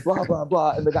 and blah, blah,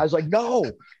 blah. And the guy's like, no,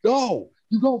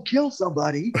 you don't kill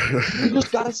somebody. You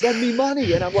just got to send me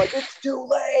money. And I'm like, it's too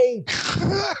late.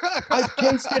 I've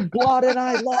tasted blood, and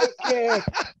I like it.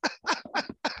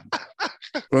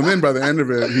 Well, then by the end of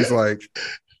it, he's like,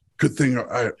 good thing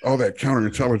all that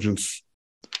counterintelligence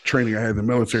training I had in the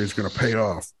military is going to pay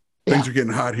off. Things are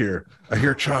getting hot here. I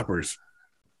hear choppers.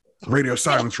 Radio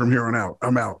silence from here on out.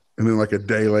 I'm out. And then like a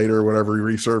day later or whatever,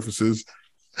 he resurfaces.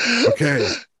 Okay.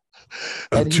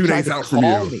 I'm 2 days out from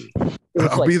you.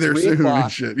 I'll be there soon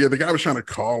and shit. Yeah, the guy was trying to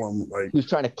call him. Like, he was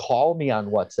trying to call me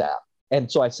on WhatsApp.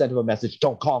 And so I sent him a message,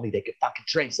 don't call me. They could fucking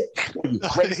trace it. Are you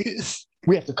crazy?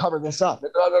 We have to cover this up.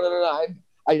 No.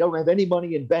 I don't have any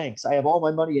money in banks. I have all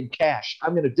my money in cash.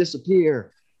 I'm going to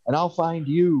disappear and I'll find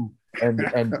you. And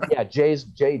yeah, Jay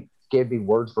gave me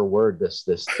word for word this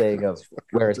thing of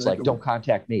where it's like, don't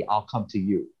contact me, I'll come to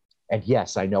you. And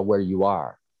yes, I know where you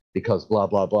are because blah,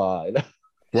 blah, blah.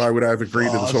 Why would I have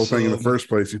agreed to this whole thing in the first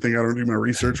place? You think I don't do my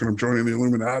research when I'm joining the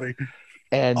Illuminati?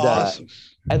 And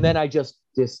and then I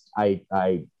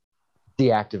I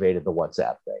deactivated the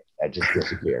WhatsApp thing. I just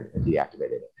disappeared and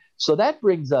deactivated it. So that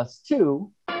brings us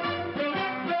to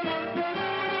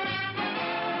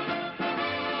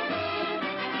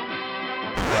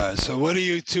so what do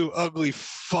you two ugly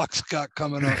fucks got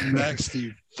coming up next?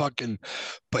 You fucking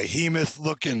behemoth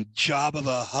looking Jabba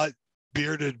the Hutt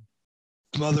bearded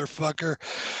motherfucker.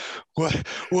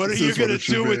 What are you gonna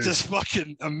do with this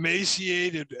fucking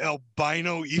emaciated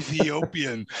albino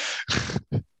Ethiopian?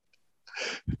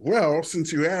 Well,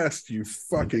 since you asked, you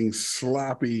fucking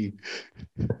sloppy,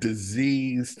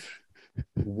 diseased,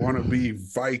 wannabe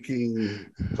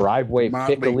Viking, driveway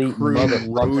pickle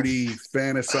roadie,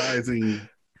 fantasizing,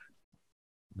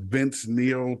 Vince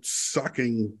Neil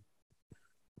sucking.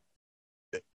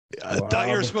 I thought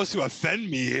you were supposed to offend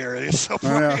me here. It's so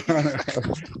funny.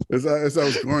 As I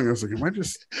was going, I was like, am I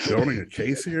just building a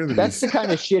case here? That's the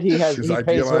kind of shit he has. His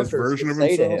idealized version of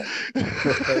himself.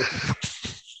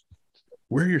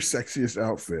 Wear your sexiest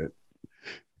outfit.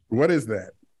 What is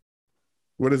that?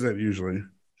 What is that usually?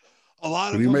 A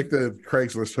lot when you make the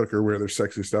Craigslist hooker wear their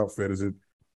sexiest outfit,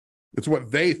 it's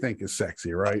what they think is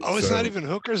sexy, right? Oh, it's not even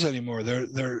hookers anymore.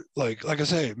 They're like I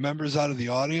say, members out of the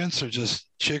audience or just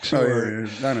chicks who are.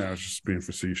 No, I was just being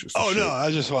facetious. Oh no,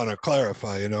 I just want to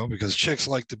clarify, because chicks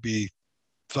like to be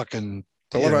fucking.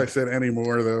 I love I said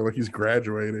anymore though, like he's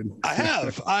graduated. I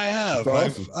have.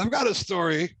 Awesome. I've got a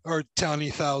story or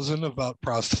 20,000 about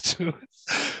prostitutes.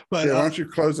 But why don't you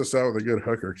close us out with a good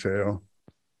hooker tale?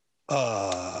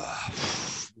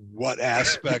 What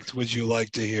aspect would you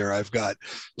like to hear? I've got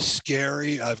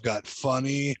scary, I've got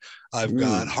funny, I've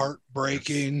got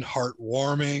heartbreaking,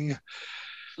 heartwarming.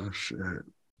 Oh shit.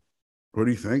 What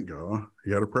do you think, Gull?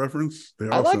 You got a preference?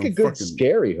 I like a good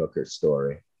scary hooker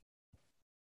story.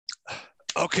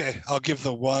 Okay, I'll give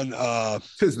the one.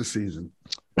 'Tis the season.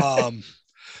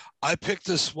 I picked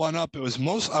this one up. I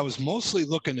was mostly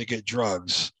looking to get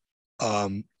drugs.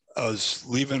 I was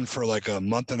leaving for like a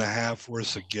month and a half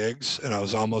worth of gigs, and I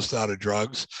was almost out of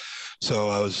drugs. So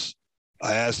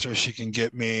I asked her if she can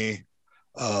get me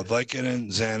Vicodin,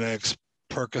 Xanax,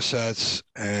 Percocets,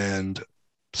 and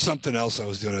something else I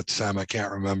was doing at the time. I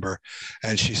can't remember.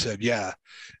 And she said, yeah.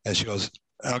 And she goes,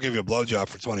 I'll give you a blowjob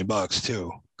for $20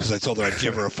 too. Because I told her I'd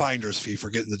give her a finder's fee for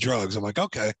getting the drugs. I'm like,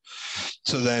 okay.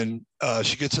 So then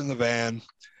she gets in the van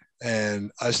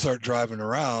and I start driving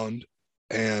around,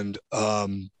 and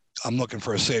I'm looking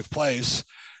for a safe place.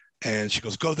 And she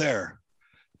goes, go there.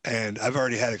 And I've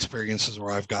already had experiences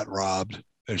where I've got robbed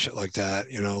and shit like that.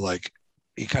 Like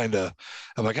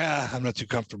I'm like, I'm not too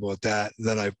comfortable with that. And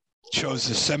then I chose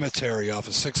the cemetery off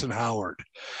of 6th and Howard,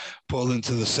 pulled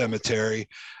into the cemetery,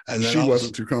 and then she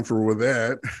wasn't too comfortable with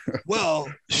that.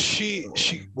 Well, she,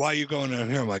 why are you going in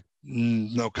here? I'm like,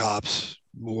 no cops,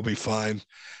 we'll be fine.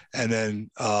 And then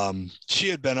she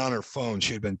had been on her phone.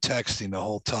 She had been texting the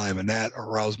whole time, and that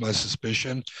aroused my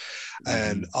suspicion.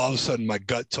 And all of a sudden, my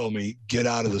gut told me, get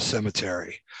out of the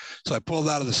cemetery. So I pulled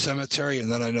out of the cemetery,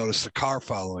 and then I noticed a car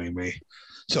following me.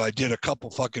 So I did a couple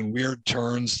fucking weird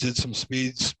turns, did some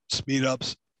speed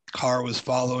ups. Car was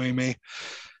following me.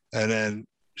 And then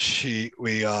she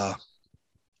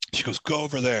goes, go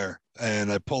over there.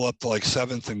 And I pull up to like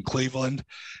 7th and Cleveland,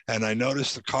 and I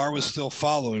noticed the car was still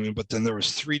following me, but then there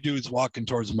was 3 dudes walking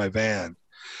towards my van.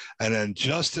 And then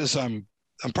just as I'm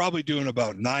probably doing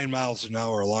about 9 miles an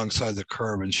hour alongside the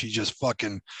curb, and she just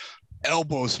fucking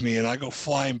elbows me, and I go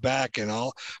flying back, and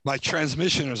my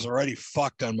transmission is already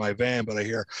fucked on my van, but I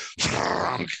hear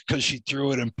because she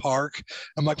threw it in park.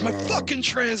 I'm like, my fucking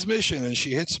transmission, and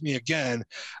she hits me again,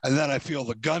 and then I feel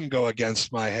the gun go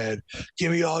against my head.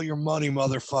 Give me all your money,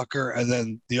 motherfucker. And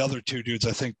then the other 2 dudes,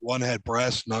 I think one had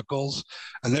brass knuckles,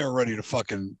 and they were ready to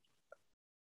fucking,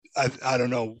 I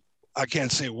don't know, I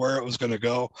can't say where it was going to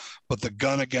go, but the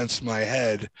gun against my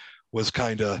head was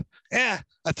kind of,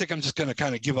 I think I'm just going to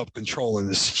kind of give up control in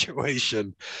this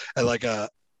situation. And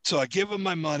so I give him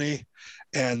my money,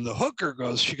 and the hooker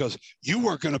she goes, you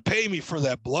weren't going to pay me for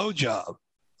that blowjob.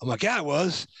 I'm like, yeah, I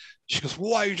was. She goes,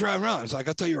 well, why are you driving around? I was like,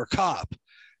 I thought you were a cop.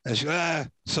 And she goes,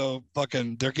 So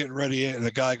fucking, they're getting ready. And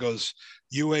the guy goes,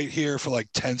 you wait here for like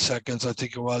 10 seconds, I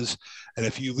think it was. And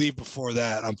if you leave before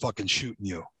that, I'm fucking shooting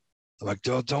you. I'm like,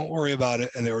 don't worry about it.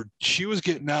 And she was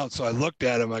getting out. So I looked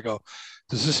at him. I go,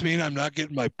 does this mean I'm not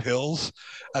getting my pills?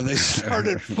 And they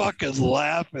started fucking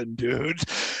laughing, dude.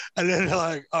 And then they're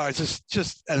like, all right,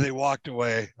 just, and they walked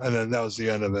away. And then that was the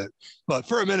end of it. But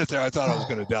for a minute there, I thought I was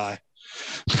going to die.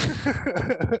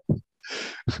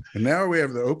 And now we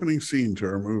have the opening scene to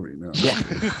our movie now.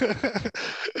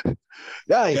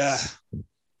 Nice.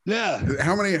 Yeah.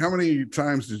 How many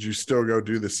times did you still go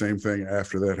do the same thing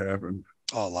after that happened?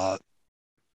 A lot.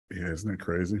 Yeah, isn't that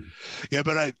crazy? Yeah,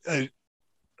 but I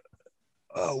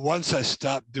once I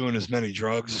stopped doing as many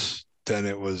drugs, then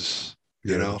it was,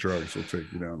 you know, drugs will take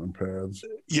you down on paths.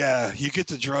 Yeah, you get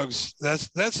the drugs. That's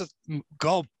a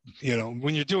goal. You know,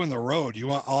 when you're doing the road, you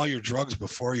want all your drugs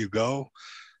before you go,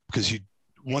 because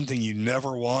one thing you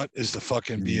never want is to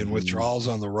fucking be in withdrawals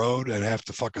on the road and have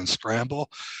to fucking scramble.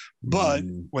 But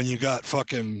when you got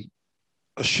fucking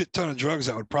a shit ton of drugs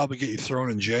that would probably get you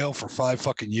thrown in jail for 5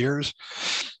 fucking years,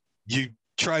 you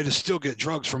try to still get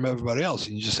drugs from everybody else,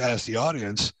 and you just ask the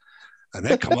audience, and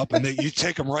they come up and you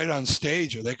take them right on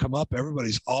stage, or they come up.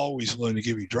 Everybody's always willing to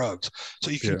give you drugs,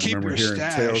 so you can keep your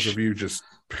stash. Tales of you just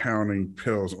pounding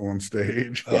pills on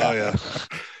stage.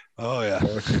 Oh yeah.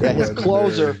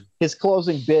 His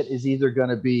closing bit is either going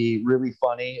to be really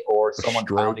funny or someone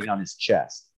pounding on his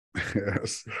chest.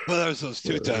 Yes. Well, there was those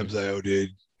 2 times I OD'd.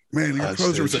 Man, your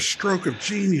closer was a stroke of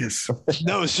genius.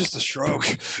 No, it's just a stroke.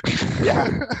 Yeah.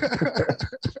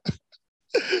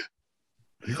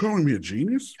 You calling me a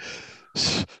genius?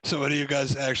 So what do you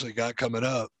guys actually got coming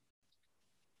up?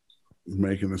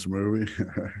 Making this movie.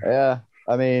 Yeah.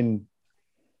 I mean,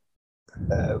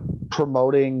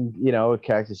 promoting,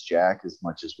 Cactus Jack as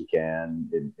much as we can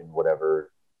in whatever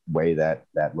way that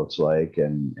looks like,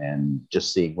 and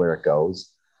just seeing where it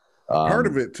goes. Part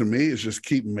of it to me is just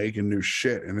keep making new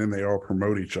shit, and then they all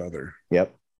promote each other.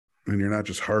 Yep. And you're not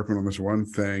just harping on this one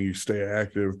thing. You stay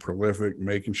active, prolific,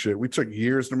 making shit. We took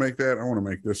years to make that. I want to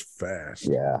make this fast.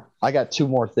 Yeah. I got 2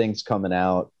 more things coming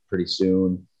out pretty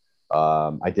soon.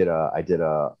 I did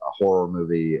a horror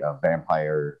movie, a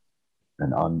vampire,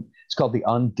 it's called The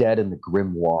Undead and the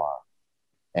Grimoire.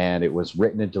 And it was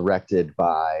written and directed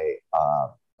by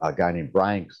a guy named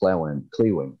Brian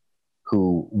Clewing,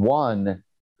 who won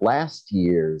last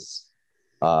year's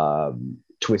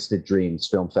Twisted Dreams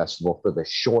Film Festival for the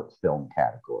short film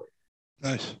category.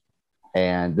 Nice.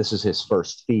 And this is his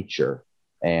first feature,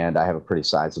 and I have a pretty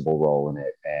sizable role in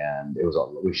it. And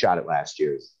we shot it last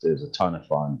year. It was a ton of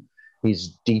fun.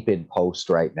 He's deep in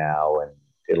post right now, and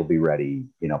it'll be ready,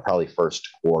 probably first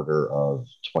quarter of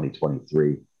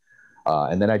 2023.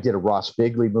 And then I did a Ross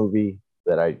Bigley movie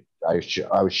that I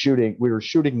was shooting. We were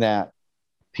shooting that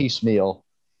piecemeal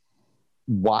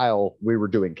while we were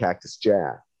doing Cactus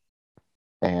Jack,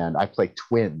 and I play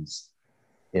twins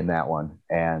in that one.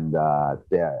 And a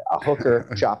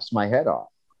hooker chops my head off.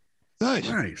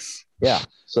 Nice. Yeah.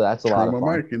 So that's a lot of fun.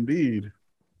 Mike, indeed.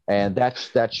 And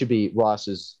that should be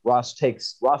Ross's. Ross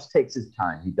takes his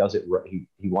time. He does it.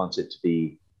 He wants it to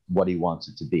be what he wants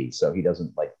it to be. So he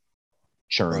doesn't like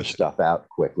churn stuff out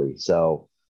quickly. So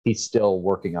he's still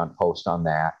working on post on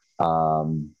that.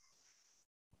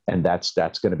 And that's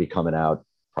going to be coming out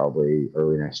probably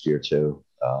early next year too.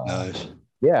 Nice.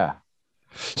 Yeah.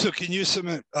 So can you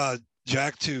submit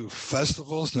Jack to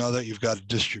festivals now that you've got a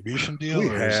distribution deal? We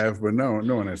have, but no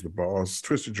one has the balls.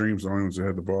 Twisted Dreams, the only ones that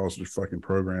had the balls to fucking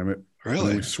program it.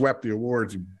 Really? We swept the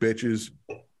awards, you bitches.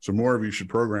 So more of you should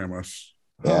program us.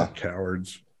 Yeah.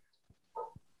 Cowards.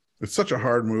 It's such a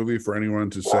hard movie for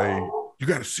anyone to say, you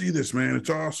got to see this, man.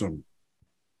 It's awesome.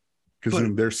 Because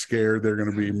then they're scared they're going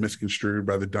to be misconstrued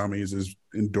by the dummies as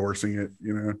endorsing it,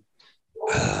 you know?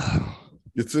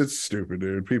 It's stupid,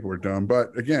 dude. People are dumb.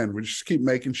 But again, we just keep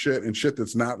making shit and shit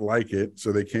that's not like it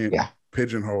so they can't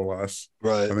pigeonhole us.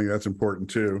 Right. I think that's important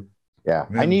too. Yeah.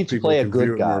 I need to play a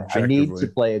good guy. I need to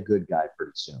play a good guy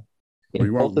pretty soon.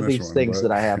 In both of these things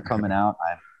that I have coming out,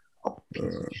 I'm a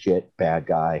piece of shit bad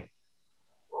guy.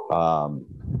 I'm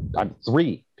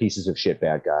 3 pieces of shit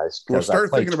bad guys. Well,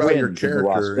 start thinking about your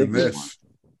character in this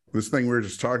thing we were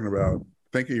just talking about.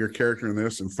 Think of your character in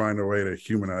this and find a way to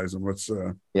humanize him. Let's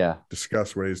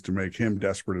discuss ways to make him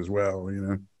desperate as well, you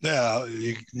know? Yeah,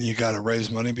 you got to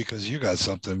raise money because you got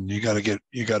something. You got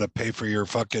to pay for your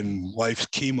fucking wife's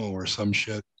chemo or some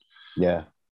shit. Yeah.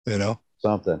 You know?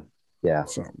 Something. Yeah.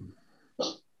 Something.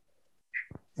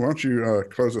 Why don't you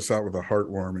close us out with a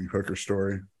heartwarming hooker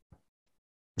story?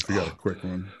 If you got a quick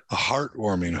one. A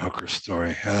heartwarming hooker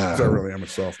story. I really am a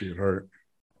softie at heart.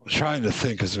 I'm trying to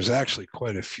think because there's actually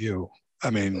quite a few. I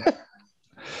mean,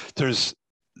 there's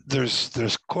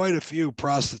quite a few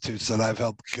prostitutes that I've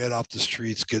helped get off the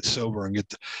streets, get sober, and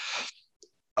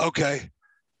okay.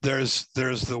 There's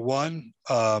the one,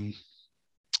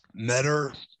 met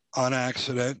her on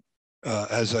accident,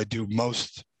 as I do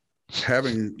most.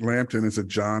 Having Lampton as a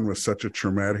John was such a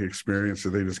traumatic experience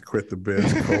that they just quit the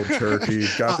biz cold turkey,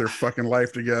 got their fucking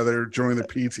life together, joined the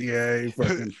PTA.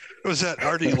 Fucking... Was that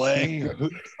Artie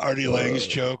Lang's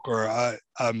joke, or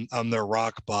I'm their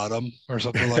rock bottom or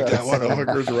something like that? One of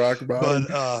hooker's rock bottom.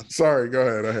 But sorry, go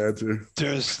ahead. I had to.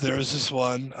 There's this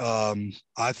one.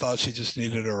 I thought she just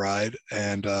needed a ride,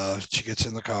 and she gets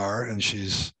in the car and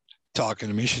she's talking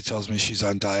to me. She tells me she's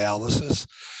on dialysis.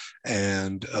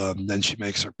 And then she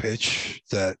makes her pitch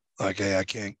that, like, hey,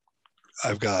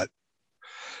 I've got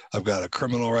a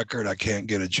criminal record. I can't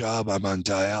get a job. I'm on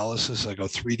dialysis. I go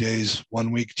 3 days,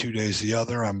 1 week, 2 days the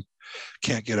other.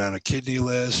 Can't get on a kidney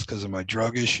list because of my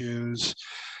drug issues.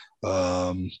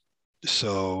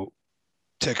 So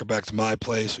take her back to my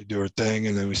place. We do her thing.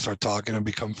 And then we start talking and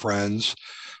become friends.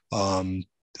 And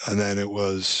then it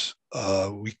was,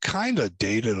 we kind of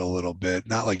dated a little bit,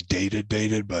 not like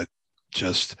dated, but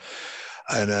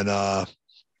and then I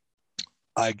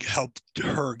helped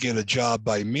her get a job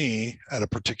by me at a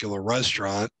particular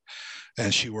restaurant,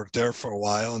 and she worked there for a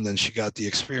while, and then she got the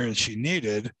experience she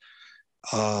needed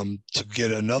to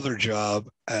get another job,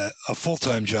 a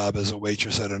full-time job as a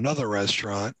waitress at another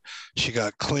restaurant. She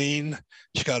got clean.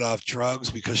 She got off drugs.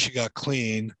 Because she got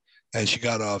clean and she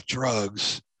got off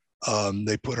drugs,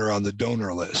 they put her on the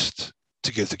donor list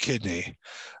to get the kidney.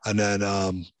 And then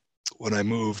when I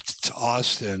moved to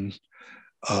Austin,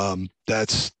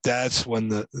 that's when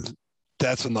the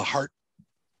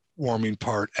heartwarming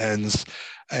part ends.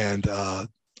 And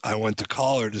I went to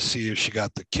call her to see if she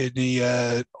got the kidney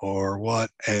yet or what.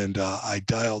 And I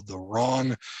dialed the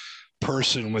wrong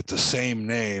person with the same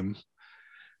name.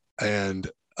 And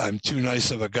I'm too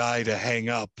nice of a guy to hang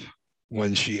up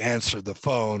when she answered the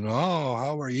phone. Oh,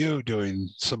 how are you doing?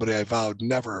 Somebody I vowed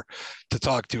never to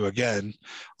talk to again,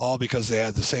 all because they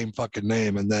had the same fucking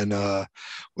name. And then,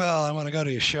 well, I want to go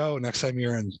to your show next time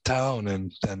you're in town.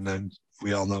 And then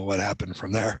we all know what happened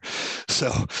from there.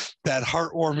 So that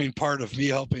heartwarming part of me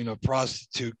helping a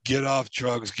prostitute get off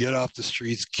drugs, get off the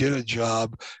streets, get a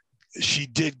job. She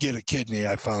did get a kidney,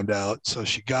 I found out. So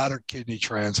she got her kidney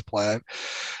transplant.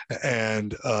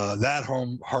 And that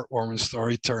heartwarming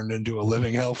story turned into a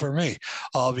living hell for me.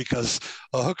 All because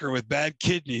a hooker with bad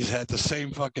kidneys had the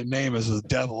same fucking name as the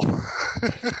devil.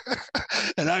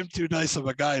 And I'm too nice of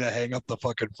a guy to hang up the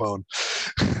fucking phone.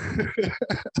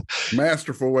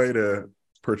 Masterful way to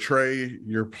portray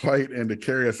your plight and to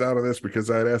carry us out of this,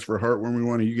 because I'd asked for a heartwarming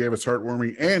one and you gave us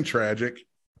heartwarming and tragic.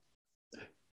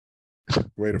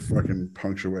 Way to fucking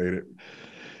punctuate it.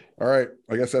 All right.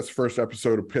 I guess that's the first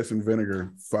episode of Piss and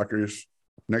Vinegar, fuckers.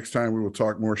 Next time we will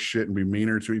talk more shit and be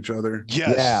meaner to each other.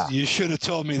 Yes. Yeah. You should have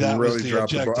told me that really was the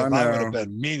objective. I would have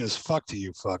been mean as fuck to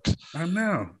you fucks. I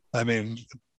know. I mean,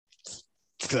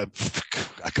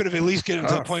 I could have at least get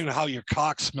to the point of how your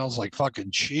cock smells like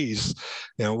fucking cheese.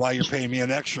 You know, why you're paying me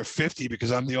an extra $50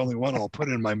 because I'm the only one I'll put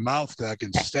it in my mouth that I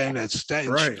can stand that stench.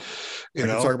 Right. You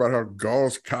know, talk about how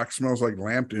Gull's cock smells like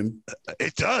Lampton.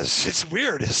 It does. It's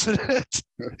weird, isn't it?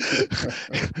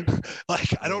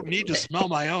 Like I don't need to smell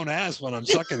my own ass when I'm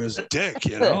sucking his dick.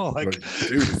 You know, like,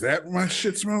 dude, is that what my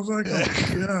shit smells like? Oh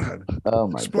my god. Oh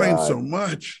my Explains God. so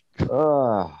much.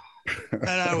 and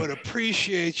I would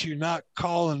appreciate you not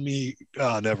calling me.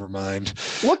 Oh, never mind.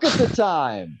 Look at the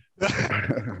time.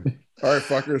 All right,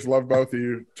 fuckers. Love both of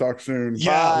you. Talk soon.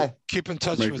 Yeah. Bye. Keep in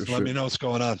touch with me. Let me know what's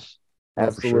going on.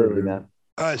 Absolutely, man.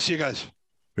 All right. See you guys.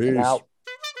 Peace. Out.